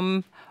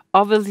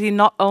 Obviously,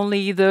 not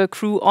only the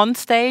crew on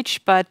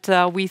stage, but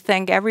we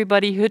thank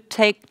everybody who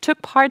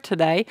took part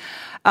today.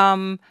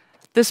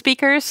 The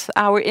speakers,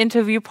 our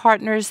interview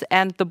partners,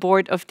 and the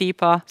board of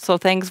DIPA. So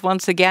thanks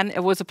once again.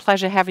 It was a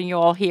pleasure having you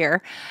all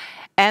here.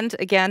 And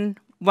again,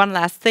 one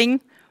last thing.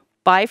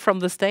 buy from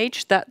the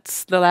stage.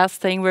 That's the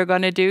last thing we're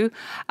going to do.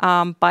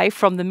 Buy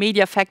from the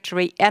Media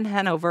Factory in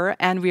Hanover,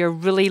 and we are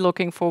really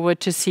looking forward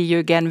to see you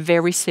again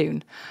very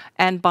soon.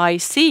 And by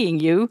seeing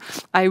you,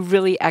 I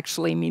really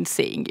actually mean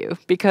seeing you,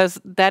 because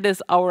that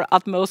is our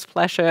utmost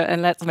pleasure.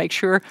 And let's make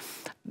sure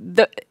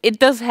that it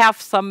does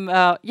have some,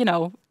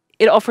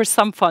 it offers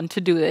some fun to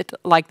do it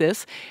like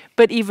this,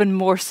 but even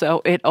more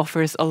so, it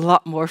offers a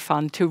lot more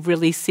fun to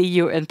really see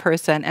you in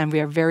person, and we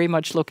are very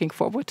much looking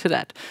forward to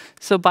that.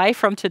 So bye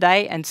from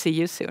today and see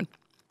you soon.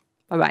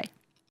 Bye-bye.